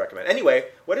that I would recommend. Anyway,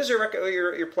 what is your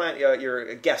plan?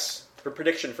 Your guess for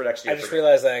prediction for next year? I just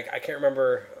realized that I can't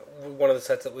remember one of the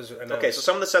sets that was announced. Okay, so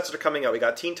some of the sets that are coming out, we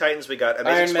got Teen Titans, we got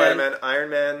Amazing Iron Man. Spider-Man, Iron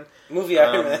Man. Movie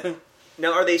Um, Iron Man.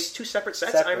 Now, are they two separate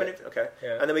sets? Separate. Iron Man, okay.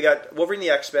 Yeah. And then we got Wolverine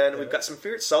the X-Men. Yeah. We've got some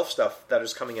Fear Itself stuff that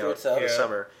is coming Fear out Itself. this Yeah.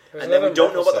 summer. There's And then we another don't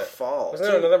know Marvel about the set. fall. Wasn't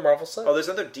there another Marvel set? Oh, there's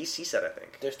another DC set, I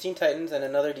think. There's Teen Titans and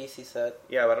another DC set.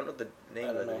 Yeah, but I don't know the name I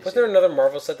of don't the know. DC. Wasn't there another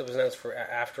Marvel set that was announced for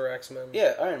after X-Men?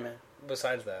 Yeah, Iron Man.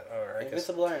 Besides that, all right. I guess.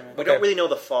 Invincible Iron Man. We Okay. don't really know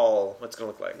the fall, what's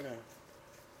going to look like. No.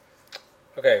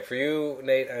 Okay, for you,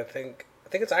 Nate, I think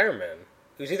it's Iron Man.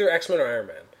 It was either X-Men or Iron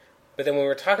Man. But then when we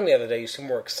were talking the other day, you seemed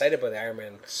more excited by the Iron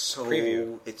Man So,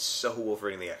 preview. it's so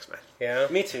Wolverine the X-Men. Yeah?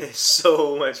 Me too. It's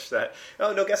so much that...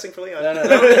 Oh, no guessing for Leon. No.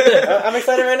 I'm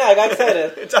excited right now. I got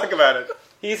excited. Talk about it.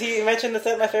 He mentioned the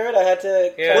set my favorite. I had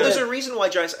to. Yeah. Well, there's a reason why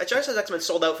Giants X-Men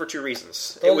sold out for two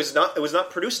reasons. It Well, was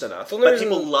not produced enough, the but reason-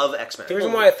 people love X-Men. The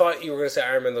reason why I thought you were going to say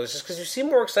Iron Man, though, is just because you seem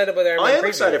more excited by the Iron Man I am preview.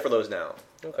 excited for those now.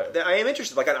 Okay. I am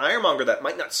interested. Like an Ironmonger that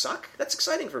might not suck. That's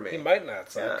exciting for He me. might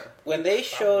not suck. Yeah. When they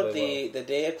showed Probably the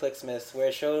Day of Clicksmith, where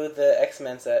it showed the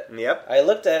X-Men set, Yep. I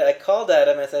looked at it, I called at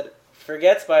him, I said,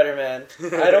 forget Spider-Man.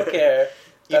 I don't care. You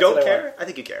That's don't what I care? want. I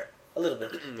think you care. A little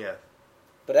bit. Yeah.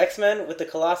 But X-Men, with the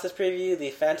Colossus preview,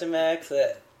 the Phantom X,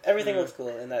 everything looks cool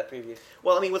in that preview.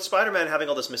 Well, I mean, with Spider-Man having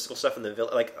all this mystical stuff in the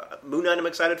village, like Moon Knight, I'm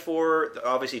excited for.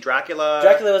 Obviously, Dracula.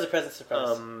 Dracula was a pleasant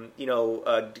surprise.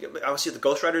 I see the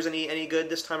Ghost Rider's any good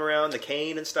this time around. The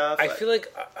Kane and stuff. I feel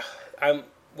like I'm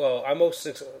most...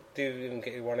 Do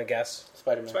you want to guess?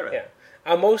 Spider-Man. Spider-Man. Yeah.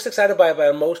 I'm most excited by it, but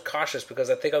I'm most cautious because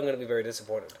I think I'm going to be very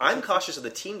disappointed. I'm cautious of the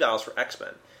team dials for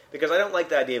X-Men because I don't like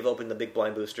the idea of opening the big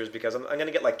blind boosters because I'm going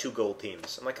to get like 2 gold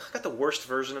teams. I'm like, I got the worst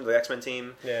version of the X-Men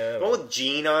team. Yeah. The one with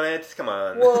Jean on it. Come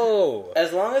on. Whoa!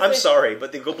 As long as I'm they- sorry,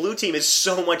 but the blue team is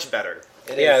so much better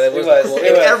It Yeah, is. that was It cool. was.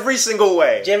 in every single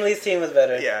way. Jim Lee's team was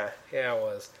better. Yeah. Yeah, it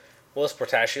was. Willis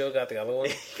Portaccio got the other one.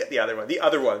 You got the other one. The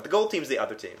other one. The gold team's the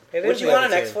other team. It Would is you the want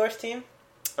other an team. X-Force team?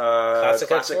 Classic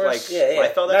Classic X-Force? like Yeah.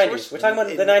 Liefeld 90s. X-Force? We're talking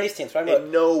about the 90s teams. We're talking about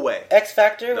In no way. X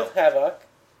Factor No. with Havoc.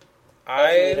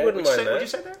 I wouldn't What'd you mind say, that. what'd you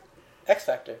say there? X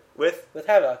Factor With? with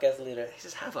Havoc as the leader. He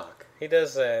says Havoc. He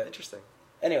does Interesting.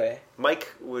 Anyway, Mike's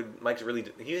really...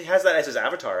 He has that as his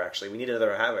avatar, actually. We need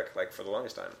another Havoc, like, for the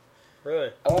longest time.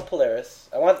 Really? I want Polaris.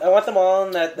 I want them all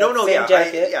in that No, same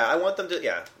jacket. I want them to...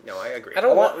 Yeah, no, I agree. I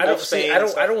don't want- want. I don't Wolfsbane see. and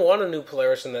stuff. I don't want a new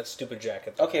Polaris in that stupid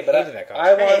jacket. though. Okay, but hated that costume.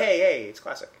 I want- Hey, it's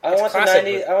classic. I It's want classic, the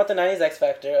 90s. I want the 90s X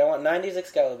Factor. I want 90s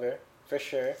Excalibur for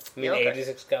sure You mean Yeah, okay. 80s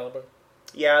Excalibur?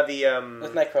 Yeah, the...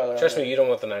 with Nightcrawler. Trust on me, you don't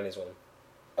want the 90s one.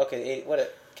 it. Okay, what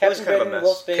it? It was Captain kind of a Britain,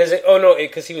 mess. Wolfsbane.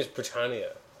 Because he was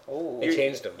Britannia. Oh, They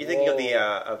changed him. You thinking of the...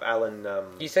 Whoa. of Alan...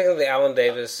 He's thinking of the Alan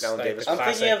Davis. Alan like, Davis. the I'm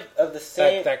classic, thinking of the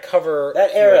same that cover.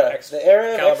 that from era, X- the era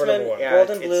of Excalibur X-Men, number one. Yeah, gold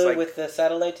and it's blue like- with the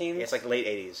satellite teams. Yeah, it's like late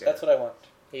 80s. Yeah. That's what I want.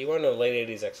 You want to know late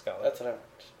 80s Excalibur? That's what I want.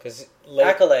 Because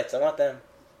Acolytes, I want them.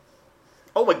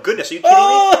 Oh my goodness, are you kidding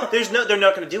Oh! me? They're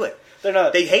not going to do it. They're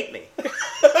not. They hate me.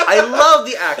 I love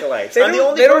the Acolytes. they I'm the don't,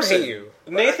 only they don't person. hate you.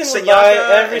 Nathan would Senyaka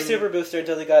buy every and- super booster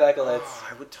until he got acolytes. Oh,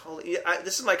 I would totally...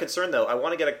 this is my concern, though. I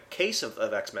want to get a case of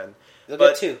X-Men. You'll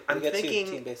But get two. I'm You'll get thinking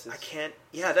two team bases. I can't.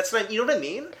 Yeah, that's what you know what I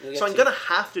mean. You'll get So I'm two. gonna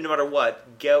have to, no matter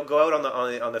what, go out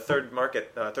on the third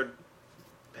market, third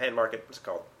hand market. What's it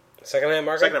called? Second-hand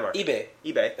market? Second hand market. eBay.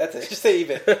 eBay. That's it. Just say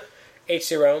eBay.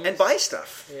 HC Realms? And buy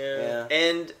stuff. Yeah. Yeah.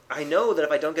 And I know that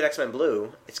if I don't get X-Men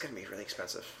Blue, it's gonna be really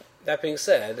expensive. That being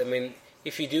said, I mean,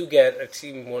 if you do get a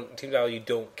team dial you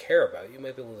don't care about, you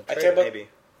might be able to I trade care it. about- Maybe.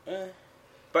 Eh.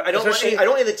 But I don't. Especially- I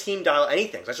don't need the team dial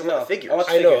anything. So I just want No, the figures. I want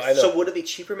the I know, figures. I know. So would it be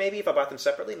cheaper maybe if I bought them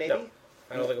separately? Maybe No.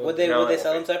 I don't think it Would they No, would they it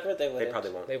sell them won't be. separate? They would. they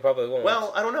probably won't. They probably won't.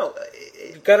 Well, I don't know.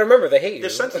 you gotta remember, they hate you.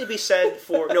 There's something to be said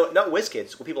for not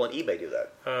WizKids. Well, people on eBay do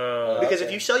that. Because if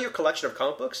Okay. you sell your collection of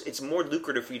comic books, it's more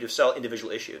lucrative for you to sell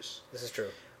individual issues. This is true.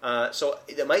 So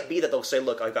it might be that they'll say,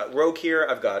 look, I've got Rogue here,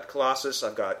 I've got Colossus,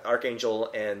 I've got Archangel,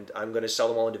 and I'm going to sell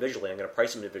them all individually. I'm going to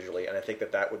price them individually, and I think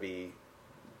that would be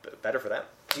better for them.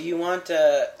 Do you want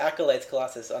Acolytes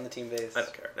Colossus on the team base? I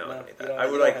don't care. No, I don't need you that. don't- I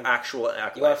you would don't like have- actual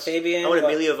acolytes. You want Fabian? I want You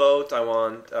want- Amelia Vogt. I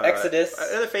want Exodus.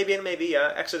 Another Fabian, maybe.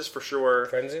 Yeah, Exodus for sure.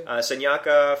 Frenzy?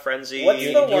 Senyaka, Frenzy. What's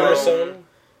the one- Unison?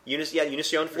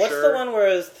 Unision for What's sure. the one where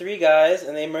it's 3 guys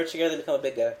and they merge together to become a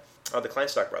big guy? Oh, the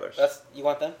Kleinstock brothers. You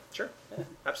want them? Sure, Yeah.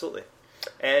 absolutely.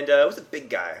 And who's the big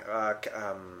guy?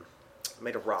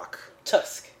 Made of rock.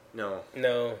 Tusk. No,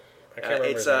 No, I can't remember.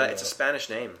 it's his name, it's a though. Spanish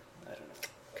name. I don't know.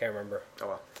 Can't remember. Oh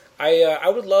well. I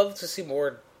would love to see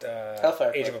more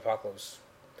Hellfire Age Club. of Apocalypse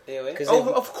AOA? Because Oh,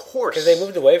 they- of course. because they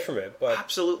moved away from it. But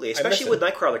Absolutely, miss especially it. with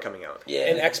Nightcrawler coming out. Yeah.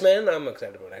 in X Men, I'm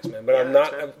excited about X Men, but Yeah, I'm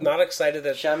not. X-Men. I'm not excited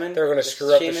that Shaman? they're going to The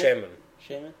screw up the Shaman? Shaman.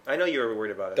 Shaman? I know you were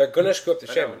worried about it. They're going to screw up the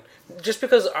I Shaman know. just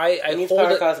because I He needs hold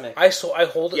Power it. Cosmic. I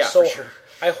hold it Yeah, so. for sure.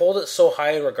 I hold it so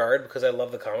high in regard because I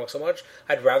love the comic so much.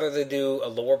 I'd rather they do a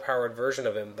lower powered version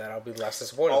of him that I'll be less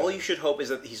disappointed. All in. you should hope is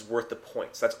that he's worth the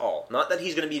points. That's all. Not that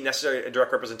he's going to be necessarily a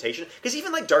direct representation. Because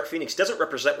even like Dark Phoenix doesn't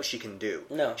represent what she can do.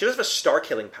 No. She doesn't have a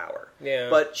star-killing power. Yeah.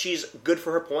 But she's good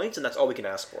for her points, and that's all we can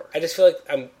ask for. I just feel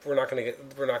like we're not going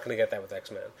to get that with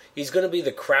X Men. He's going to be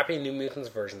the crappy New Mutants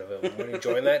version of him when he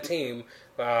joined that team,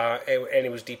 and he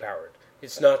was depowered.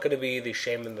 It's not going to be the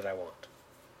Shaman that I want.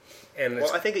 And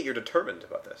Well, I think that you're determined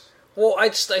about this. I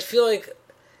feel like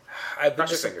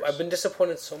Cross your fingers. I've been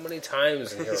disappointed so many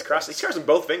times. In He's Heroes. crossing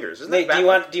both fingers. Isn't Wait, that do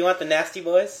bad? you want the Nasty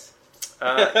Boys?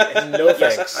 No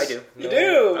Yes, thanks. I do. You No.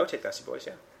 do? I would take Nasty Boys,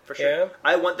 yeah. For sure. Yeah?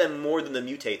 I want them more than the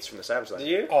mutates from the Savage Land. Do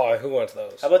you? Oh, who wants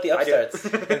those? How about the I do.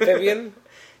 Upstarts? Amphibian?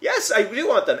 Yes, I do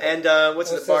want them. And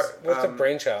what's the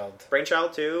Brainchild?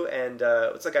 Brainchild too, and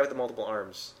what's the guy with the multiple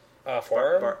arms?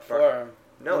 Forearm? Forearm.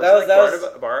 No, That it's was-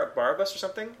 like Barbas or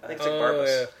something? I think it's like Oh, Barbas.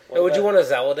 yeah. What Hey, would you about- want a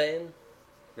Zaladane?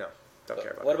 No, don't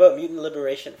care about What that. about Mutant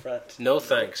Liberation Front? No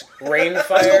thanks. Let's go back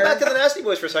Rainfire? to the Nasty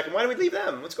Boys for a second. Why don't we leave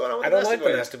them? What's going on with I the don't Nasty like the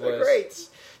Boys? Nasty They're Boys. great.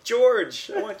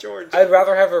 George. I want George. I'd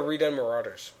rather have a redone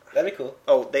Marauders. That'd be cool.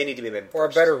 Oh, they need to be made Or a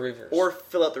first. better Reavers. Or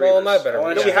fill out the Well, Reavers. not better I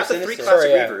wanna No, Reavers. we have the Sinister. three classic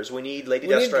Sorry, yeah. Reavers. We need Lady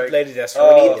We need Deathstrike. Lady Deathstrike.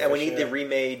 Oh, we for need the sure.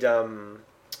 remade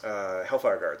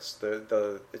Hellfire Guards.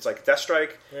 The it's like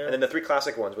Deathstrike, Yeah. and then the three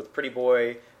classic ones with Pretty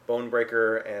Boy,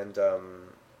 Bonebreaker, and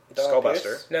Skullbuster.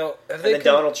 Pierce? Now, have And they then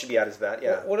Donald should be added to that.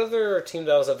 Yeah. What other team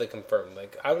dials have they confirmed?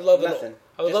 Like, I would love Nothing.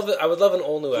 I would love an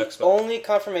all new The X Men. only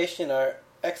confirmation are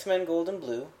X-Men Gold and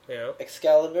Blue, Yeah.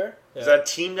 Excalibur, Is that a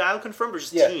team dial confirmed or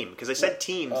just Yeah. team? Because they said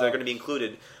teams that Oh. are going to be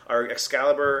included are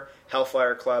Excalibur,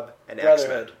 Hellfire Club, and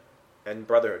Brotherhood. X-Men. And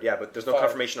Brotherhood, yeah, but there's no Fire.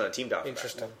 confirmation on a team dial. for that.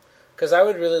 Interesting. Because I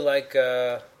would really like.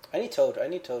 I need Toad.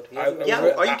 He hasn't been- Yeah,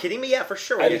 are you kidding me? Yeah, for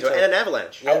sure. I We do need to. too. And an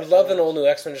Avalanche. Yeah. I would love an all new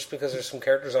X Men just because there's some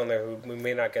characters on there who we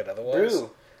may not get otherwise.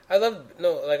 Brew. I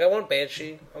want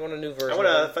Banshee. I want a new version. I want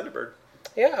of a him. Thunderbird.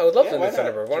 Yeah, I would love Yeah, the new why not?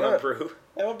 Thunderbird. Why Do you want not? Brew?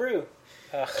 I want Brew.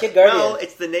 Uh, Kid Guardian. Well,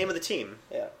 it's the name of the team.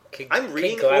 Yeah. I'm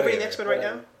reading Kid Wolverine Gladiator. the X-Men right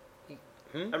now.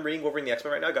 Hmm? I'm reading Wolverine the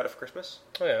X-Men right now. I got it for Christmas.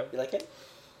 Oh yeah. You like it?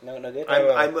 No good?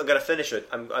 I'm going to finish it.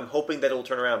 I'm hoping that it'll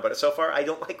turn around. But so far, I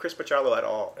don't like Chris Pachalo at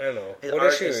all. I don't know. His What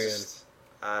art issue are is you in? just-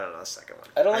 I don't know, the second one.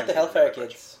 I don't like the haven't Hellfire read that much.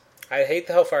 Kids. I hate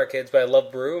the Hellfire Kids, but I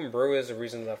love Brew, and Brew is a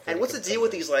reason enough. And what's the deal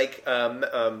with these like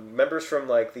members from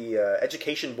like the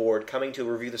education board coming to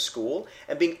review the school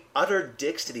and being utter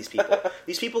dicks to these people?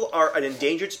 These people are an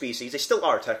endangered species. They still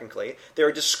are technically. They're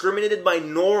a discriminated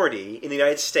minority in the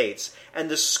United States, and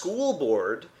the school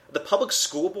board, the public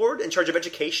school board in charge of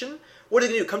education. What are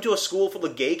they going to do? Come to a school full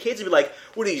of gay kids and be like,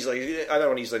 what are these, like, I don't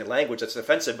want to use any language that's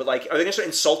offensive, but like, are they going to start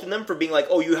insulting them for being like,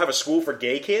 oh, you have a school for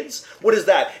gay kids? What is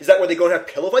that? Is that where they go and have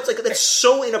pillow fights? Like, that's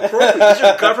so inappropriate. These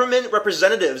are government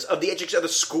representatives of the of the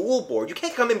school board. You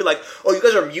can't come in and be like, oh, you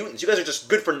guys are mutants. You guys are just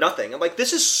good for nothing. I'm like,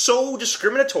 this is so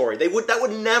discriminatory. That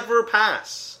would never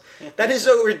pass. That is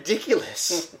so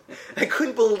ridiculous. I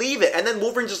couldn't believe it. And then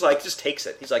Wolverine just takes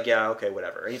it. He's like, yeah, okay,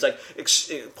 whatever. And he's like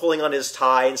pulling on his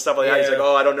tie and stuff like that. He's Yeah. like,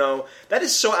 oh, I don't know. That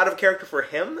is so out of character for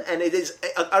him, and it is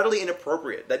utterly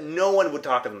inappropriate that no one would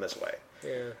talk to them this way.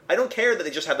 Yeah. I don't care that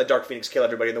they just had the Dark Phoenix kill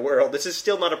everybody in the world. This is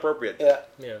still not appropriate. Yeah,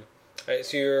 Yeah. Alright,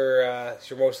 so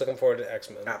you're most looking forward to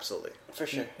X Men. Absolutely. for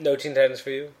sure. No Teen Titans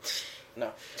for you. No.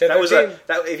 That was 10-13?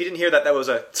 if you didn't hear that, that was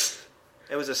a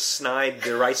snide,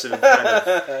 derisive kind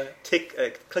of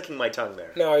clicking my tongue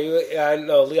there. No, are you? I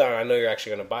know, Leon. I know you're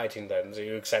actually going to buy Teen Titans. Are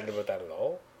you excited about that at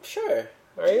all? Sure.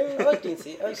 Are you? I like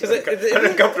DC. I like Because DC. I'm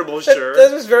uncomfortable, sure.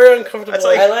 That was very uncomfortable. That's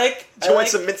like- I like. Do you want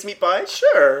some mincemeat pie?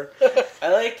 Sure.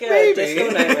 I like Maybe. Disco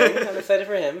Nightwing. I'm excited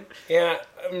for him. Yeah,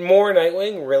 more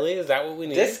Nightwing. Really? Is that what we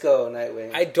need? Disco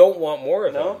Nightwing. I don't want more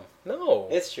of No? him. No.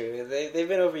 It's true. They've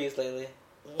been overused lately.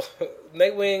 Oh,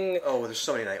 Nightwing. there's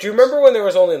so many Nightwings. Do you remember when there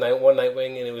was only one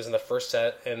Nightwing and it was in the first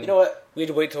set, and You know what? we had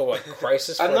to wait till what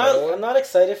Crisis for I'm another one? not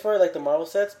excited for like the Marvel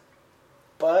sets,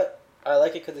 but I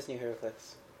like it because it's new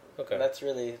HeroClix. Okay. That's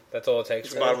really. That's all it takes.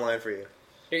 It's the bottom line for you.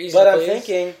 You're easy But to I'm please.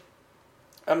 thinking,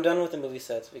 I'm done with the movie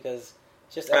sets because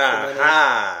it's just extra money.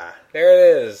 Aha! There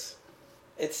it is.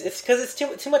 It's because it's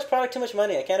too much product, too much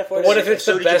money. I can't afford But what it. if it's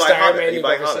So the did you best buy Iron Hobbit? Man Did you you've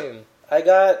buy ever Hobbit? seen? I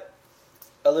got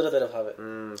a little bit of Hobbit.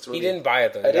 It's a He movie. didn't buy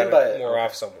it though. I You didn't got buy it. More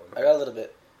off someone. I got a little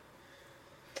bit.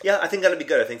 Yeah, I think that'd be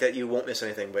good. I think that you won't miss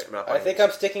anything. But not I think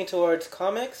I'm sticking towards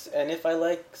comics, and if I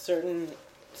like certain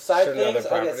side Certain things,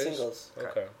 other I'll get properties? singles.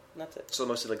 Okay. That's it. so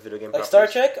mostly like video game. Like Star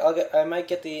properties. Trek, I might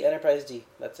get the Enterprise D.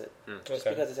 That's it. Just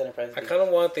Okay. because it's Enterprise D. I kind of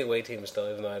want the away team still,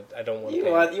 even though I don't want. You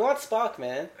want Spock,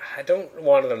 man. I don't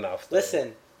want it enough. Though.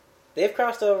 Listen, they've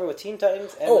crossed over with Teen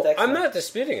Titans and with Oh, X-Men. I'm not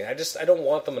disputing it. I don't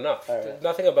want them enough. All right.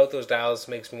 Nothing about those dials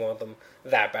makes me want them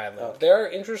that badly. Oh. They're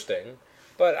interesting,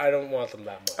 but I don't want them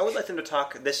that much. I would like them to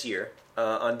talk this year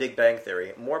on Big Bang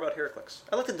Theory more about Heraclix.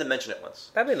 I'd like them to mention it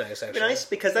once. That'd be nice, It'd actually. be nice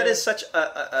because that is such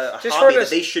a Just hobby for that us-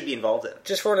 they should be involved in.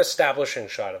 Just for an establishing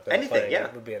shot of them Anything, playing yeah.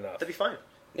 it would be enough. That'd be fine.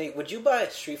 Nate, would you buy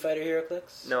Street Fighter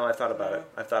HeroClix? No, I've thought about No. it.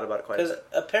 I've thought about it quite a Because bit.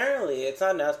 apparently it's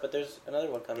not announced, but there's another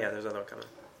one coming. Yeah, there's another one coming.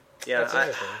 Yeah, That's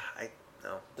interesting.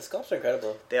 no, The sculpts are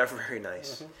incredible. they are very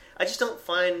nice. Mhm. I just don't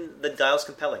find the dials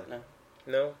compelling. No.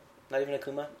 No? Not even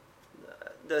Akuma?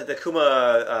 The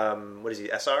Kuma, what is he,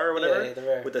 SR or whatever? Yeah, the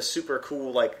rare. With the super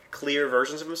cool, like, clear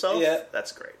versions of himself? Yeah.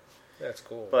 That's great. That's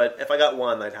cool. But if I got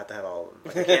one, I'd have to have all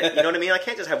of them. Like, I can't, you know what I mean? I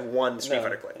can't just have one Street No.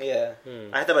 Fighter click. Yeah.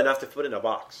 I have to have enough to put in a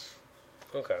box.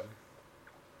 Okay.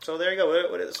 So there you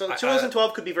go. So I-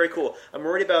 2012 could be very cool. I'm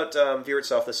worried about Fear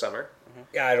Itself this summer.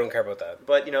 Yeah, I don't care about that.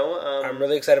 But, you know... I'm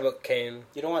really excited about Kane.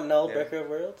 You don't want Null Yeah. Breaker of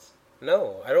Worlds?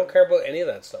 No, I don't care about any of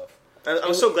that stuff.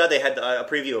 I'm so glad they had a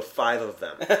preview of 5 of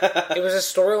them. It was a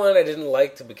storyline I didn't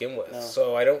like to begin with, No.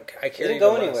 so I It care didn't even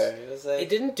go less. anywhere. It was like... It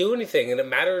didn't do anything, and it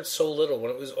mattered so little. When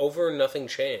it was over, nothing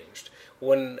changed.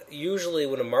 Usually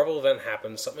when a Marvel event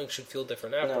happens, something should feel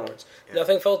different afterwards. Yeah.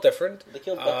 Nothing felt different. They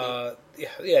killed Bucky.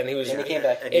 Yeah, and he was And he came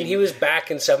back. and he was back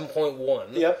in 7.1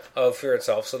 Yep. of Fear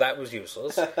Itself, so that was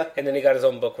useless. And then he got his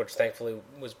own book, which thankfully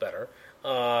was better.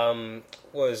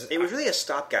 Was It was really a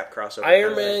stopgap crossover. Iron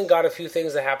kind of thing. Man got a few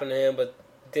things that happened to him, but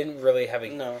didn't really have a.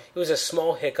 No. It was a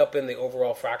small hiccup in the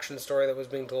overall Fraction story that was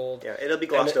being told. Yeah, it'll be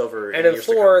glossed over. And in years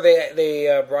to 4, come.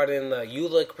 they brought in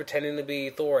Ulick pretending to be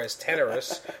Thor as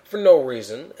Tenorus for no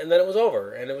reason, and then it was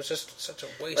over, and it was just such a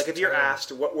waste. Like if of you're time.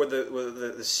 asked what were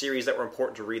the series that were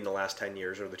important to read in the last 10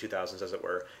 years or the 2000s as it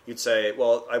were, you'd say,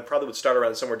 well, I probably would start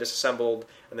around somewhere Disassembled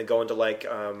and then go into like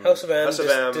House of M, House of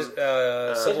M,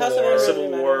 Civil House of M War. really Civil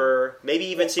matter? War, maybe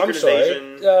even Secret I'm sorry.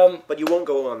 Invasion, but you won't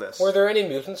go on this. Were there any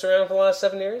mutants around for the last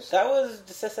 7 years? That was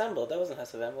Disassembled. That wasn't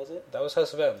House of M, was it? That was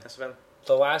House of M. House of M.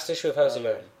 The last issue of House of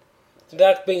M. Okay.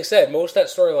 That being said, most of that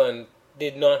storyline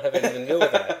did not have anything to do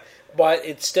with that. But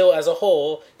it still, as a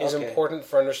whole, is Okay. important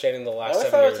for understanding the I last always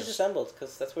 7 thought it was years. Disassembled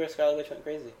because that's where Scarlet Witch went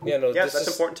crazy. Yeah, no, Yeah, this that's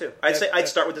is- important too. I'd say I'd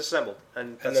start with Disassembled,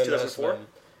 and that's then 2004. House of M.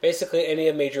 Basically,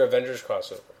 any major Avengers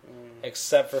crossover,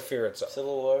 except for Fear itself.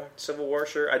 Civil War. Civil War,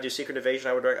 sure. I'd do Secret Invasion.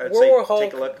 I'd World say War Hulk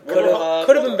take a look. could World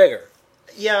War have been bigger.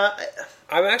 Yeah,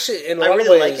 I'm actually in a I lot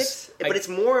really of like ways. it, but it's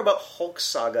more about Hulk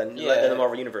saga than the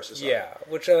Marvel Universe saga. yeah,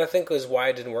 which I think is why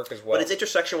it didn't work as well. But its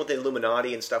intersection with the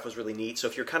Illuminati and stuff was really neat. So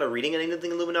if you're kind of reading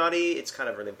anything Illuminati, it's kind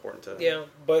of really important to. yeah,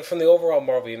 but from the overall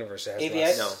Marvel universe, it has AVX.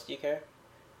 less. No. Do you care?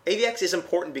 AVX is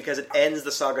important because it ends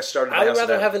the saga started. By I would House of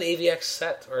rather M. have an AVX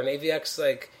set or an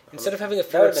AVX instead of having a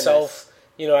That Fear would've been itself.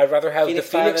 You know, I'd rather have Phoenix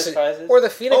the Phoenix 5 as prizes? or the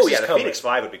Phoenix Oh yeah, is the coming. Phoenix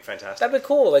 5 would be fantastic. That'd be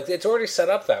cool. Like it's already set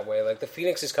up that way. Like the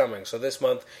Phoenix is coming, so this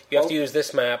month you have to use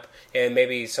this map, and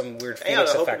maybe some weird Yeah,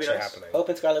 Phoenix I hope it'd effects be are nice. happening. Hope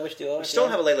and Scarlet Witch duo. We still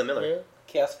don't have a Layla Miller. Yeah.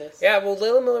 Chaos Face. Yeah, well,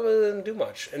 Layla Miller didn't do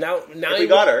much, and now If we you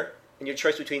got her, and your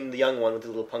choice between the young one with the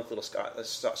little punk little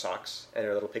socks and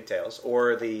her little pigtails,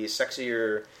 or the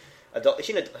sexier adult. Is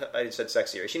she an, I said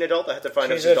sexier. Is she an adult? I have to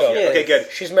find She's out. an adult. Yet. Okay, good.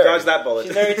 She's married. Dodge that bullet.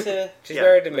 She's married to. She's Yeah,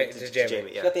 married to, to Jamie.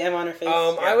 She Yeah. got the M on her face.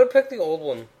 I would pick the old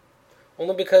one,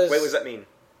 only because. Wait, what does that mean?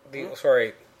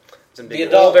 Sorry, It's in The big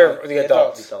adult. older, the The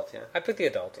adult. The adult, yeah. I picked the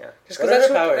adult. Yeah. Just What because are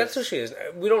her powers? that's who she is.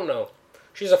 We don't know.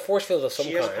 She's a force field of some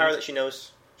She kind. has a power that she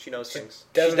knows. She knows things.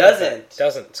 Doesn't. She have doesn't. that.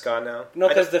 Doesn't. It's gone now. No,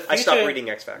 because the I stopped future- reading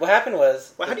X Factor. What happened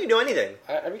was. Well, how do you know anything?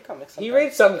 I read comics. He sometimes.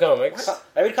 reads some comics.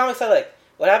 I read comics I like.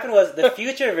 What happened was the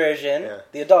future version, Yeah.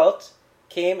 the adult,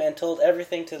 came and told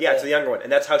everything to Yeah, the. to the younger one,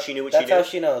 and that's how she knew what That's she knew. how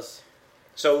she knows.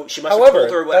 So she must However, have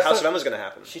told her what that's House not- of M was going to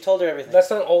happen. She told her everything.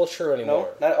 That's not all true anymore.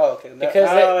 no, not okay. No, Because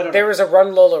I don't know. there was a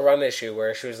Run Lola Run issue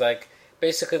where she was like,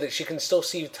 basically that she can still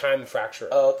see time fracture,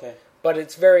 Oh, okay. but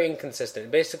it's very inconsistent.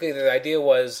 Basically, the idea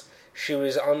was she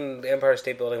was on the Empire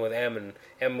State Building with M, and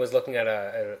M was looking at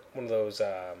one of those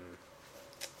I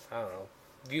don't know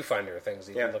viewfinder things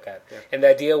that you Yeah. can look at. Yeah. And the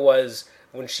idea was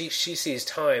when she sees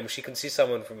time, she can see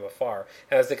someone from afar,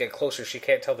 and as they get closer, she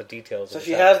can't tell the details. So of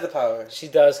she the has shadow. the power. She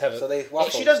does have. So they She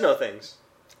waffle. does know things.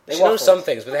 They she knows waffle. some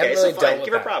things, but they Okay, haven't really so dealt fine. with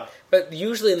Give her that. prob. But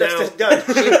usually now, That's done.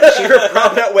 She her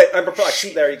prob not wit. I'm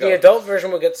perplexed. There you go. the adult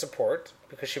version will get support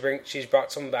because she's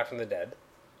brought someone back from the dead,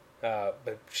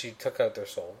 but she took out their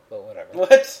soul. But whatever.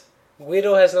 What?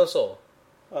 Guido has no soul.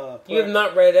 Oh, You have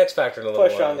not read X Factor in a little poor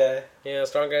while. strong guy. Yeah,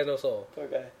 strong guy has no soul. Poor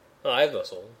guy. Oh, I have no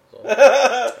soul. So. All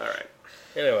right.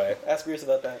 Anyway, Ask Bruce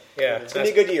about that. yeah, It's gonna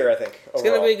be a good year, I think. It's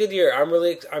gonna be a good year.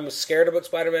 I'm scared about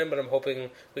Spider-Man, but I'm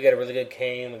hoping we get a really good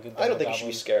Kane. A good I don't think you should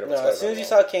be scared of No, as soon as you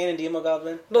saw Kane and Demo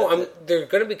Goblin. No, that's it. they're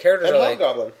gonna be characters. And I like.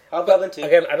 Hobgoblin. Hobgoblin too.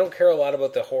 Again, I don't care a lot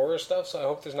about the horror stuff, so I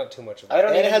hope there's not too much of it. I don't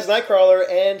And it even- has Nightcrawler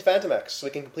and Phantom X, so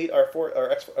we can complete our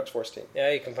X-Force team. Yeah,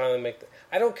 you can finally make.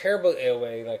 I don't care about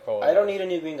AOA like all. I don't need a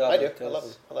new Green I Goblin. do. I 'cause- love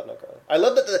him. I love Nightcrawler. I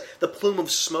love that the plume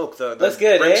of smoke, the Looks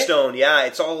good, eh? brimstone. Yeah,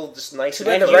 it's all just nice. Too and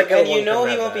bad And the you, regular and you one know couldn't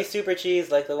he have won't be that. super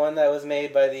cheese like the one that was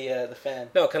made by the fan.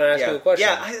 No, can I ask you a question?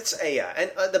 Yeah, it's yeah,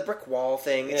 and the brick wall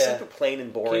thing. It's Yeah. super plain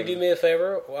and Can boring. you do me a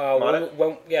favor? Mod it? Can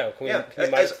we? Yeah, Can you mod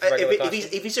it for regular if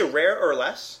costume? he's a rare or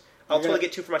less, I'll You're totally gonna-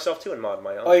 get 2 for myself too and mod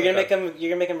my own. Oh, you're gonna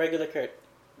Okay. make him regular Kurt.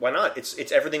 Why not?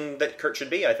 It's everything that Kurt should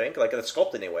be. I think like the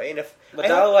sculpt anyway. And if But I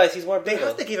hope- dial wise, he's more they brutal.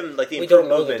 have to give him like the We don't improved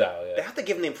know the movement. dial yet. They have to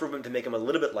give him the improvement to make him a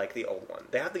little bit like the old one.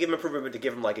 They have to give him improvement to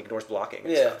give him like ignores blocking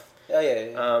and Yeah. stuff. Oh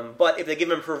yeah. But if they give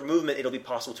him improved movement, it'll be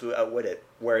possible to outwit it.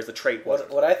 Whereas the trait wasn't,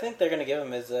 What I think they're gonna give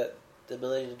him is the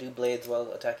ability to do blades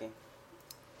while attacking.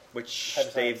 which Hyper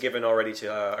they've science. given already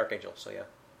to Archangel. So yeah,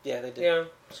 Yeah, they did. Yeah.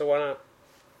 So why not?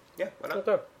 yeah, why not?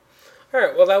 Okay. All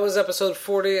right. Well, that was episode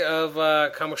 40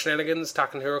 of Comic Shenanigans,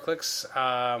 Talking HeroClix.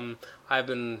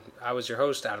 I was your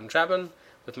host, Adam Chapman,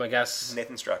 with my guests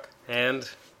Nathan Struck. and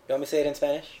You want me to say it in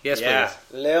Spanish? yes, Yeah.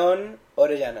 Leon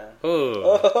Orellana. please. Ooh,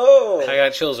 Oh, ho, ho. I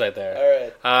got chills right there. All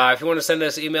right. If you want to send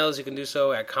us emails, you can do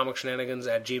so at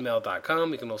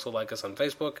comicshenanigans@gmail.com. You can also like us on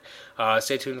Facebook.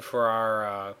 Stay tuned for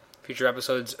our future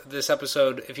episodes. This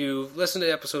episode, if you listen to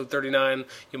episode 39,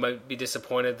 you might be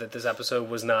disappointed that this episode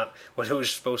was not what it was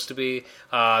supposed to be.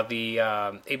 The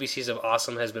ABCs of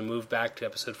Awesome has been moved back to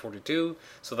episode 42,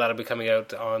 so that'll be coming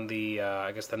out on the,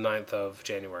 I guess, the 9th of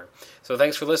January. So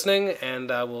thanks for listening, and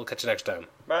we'll catch you next time.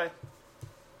 Bye.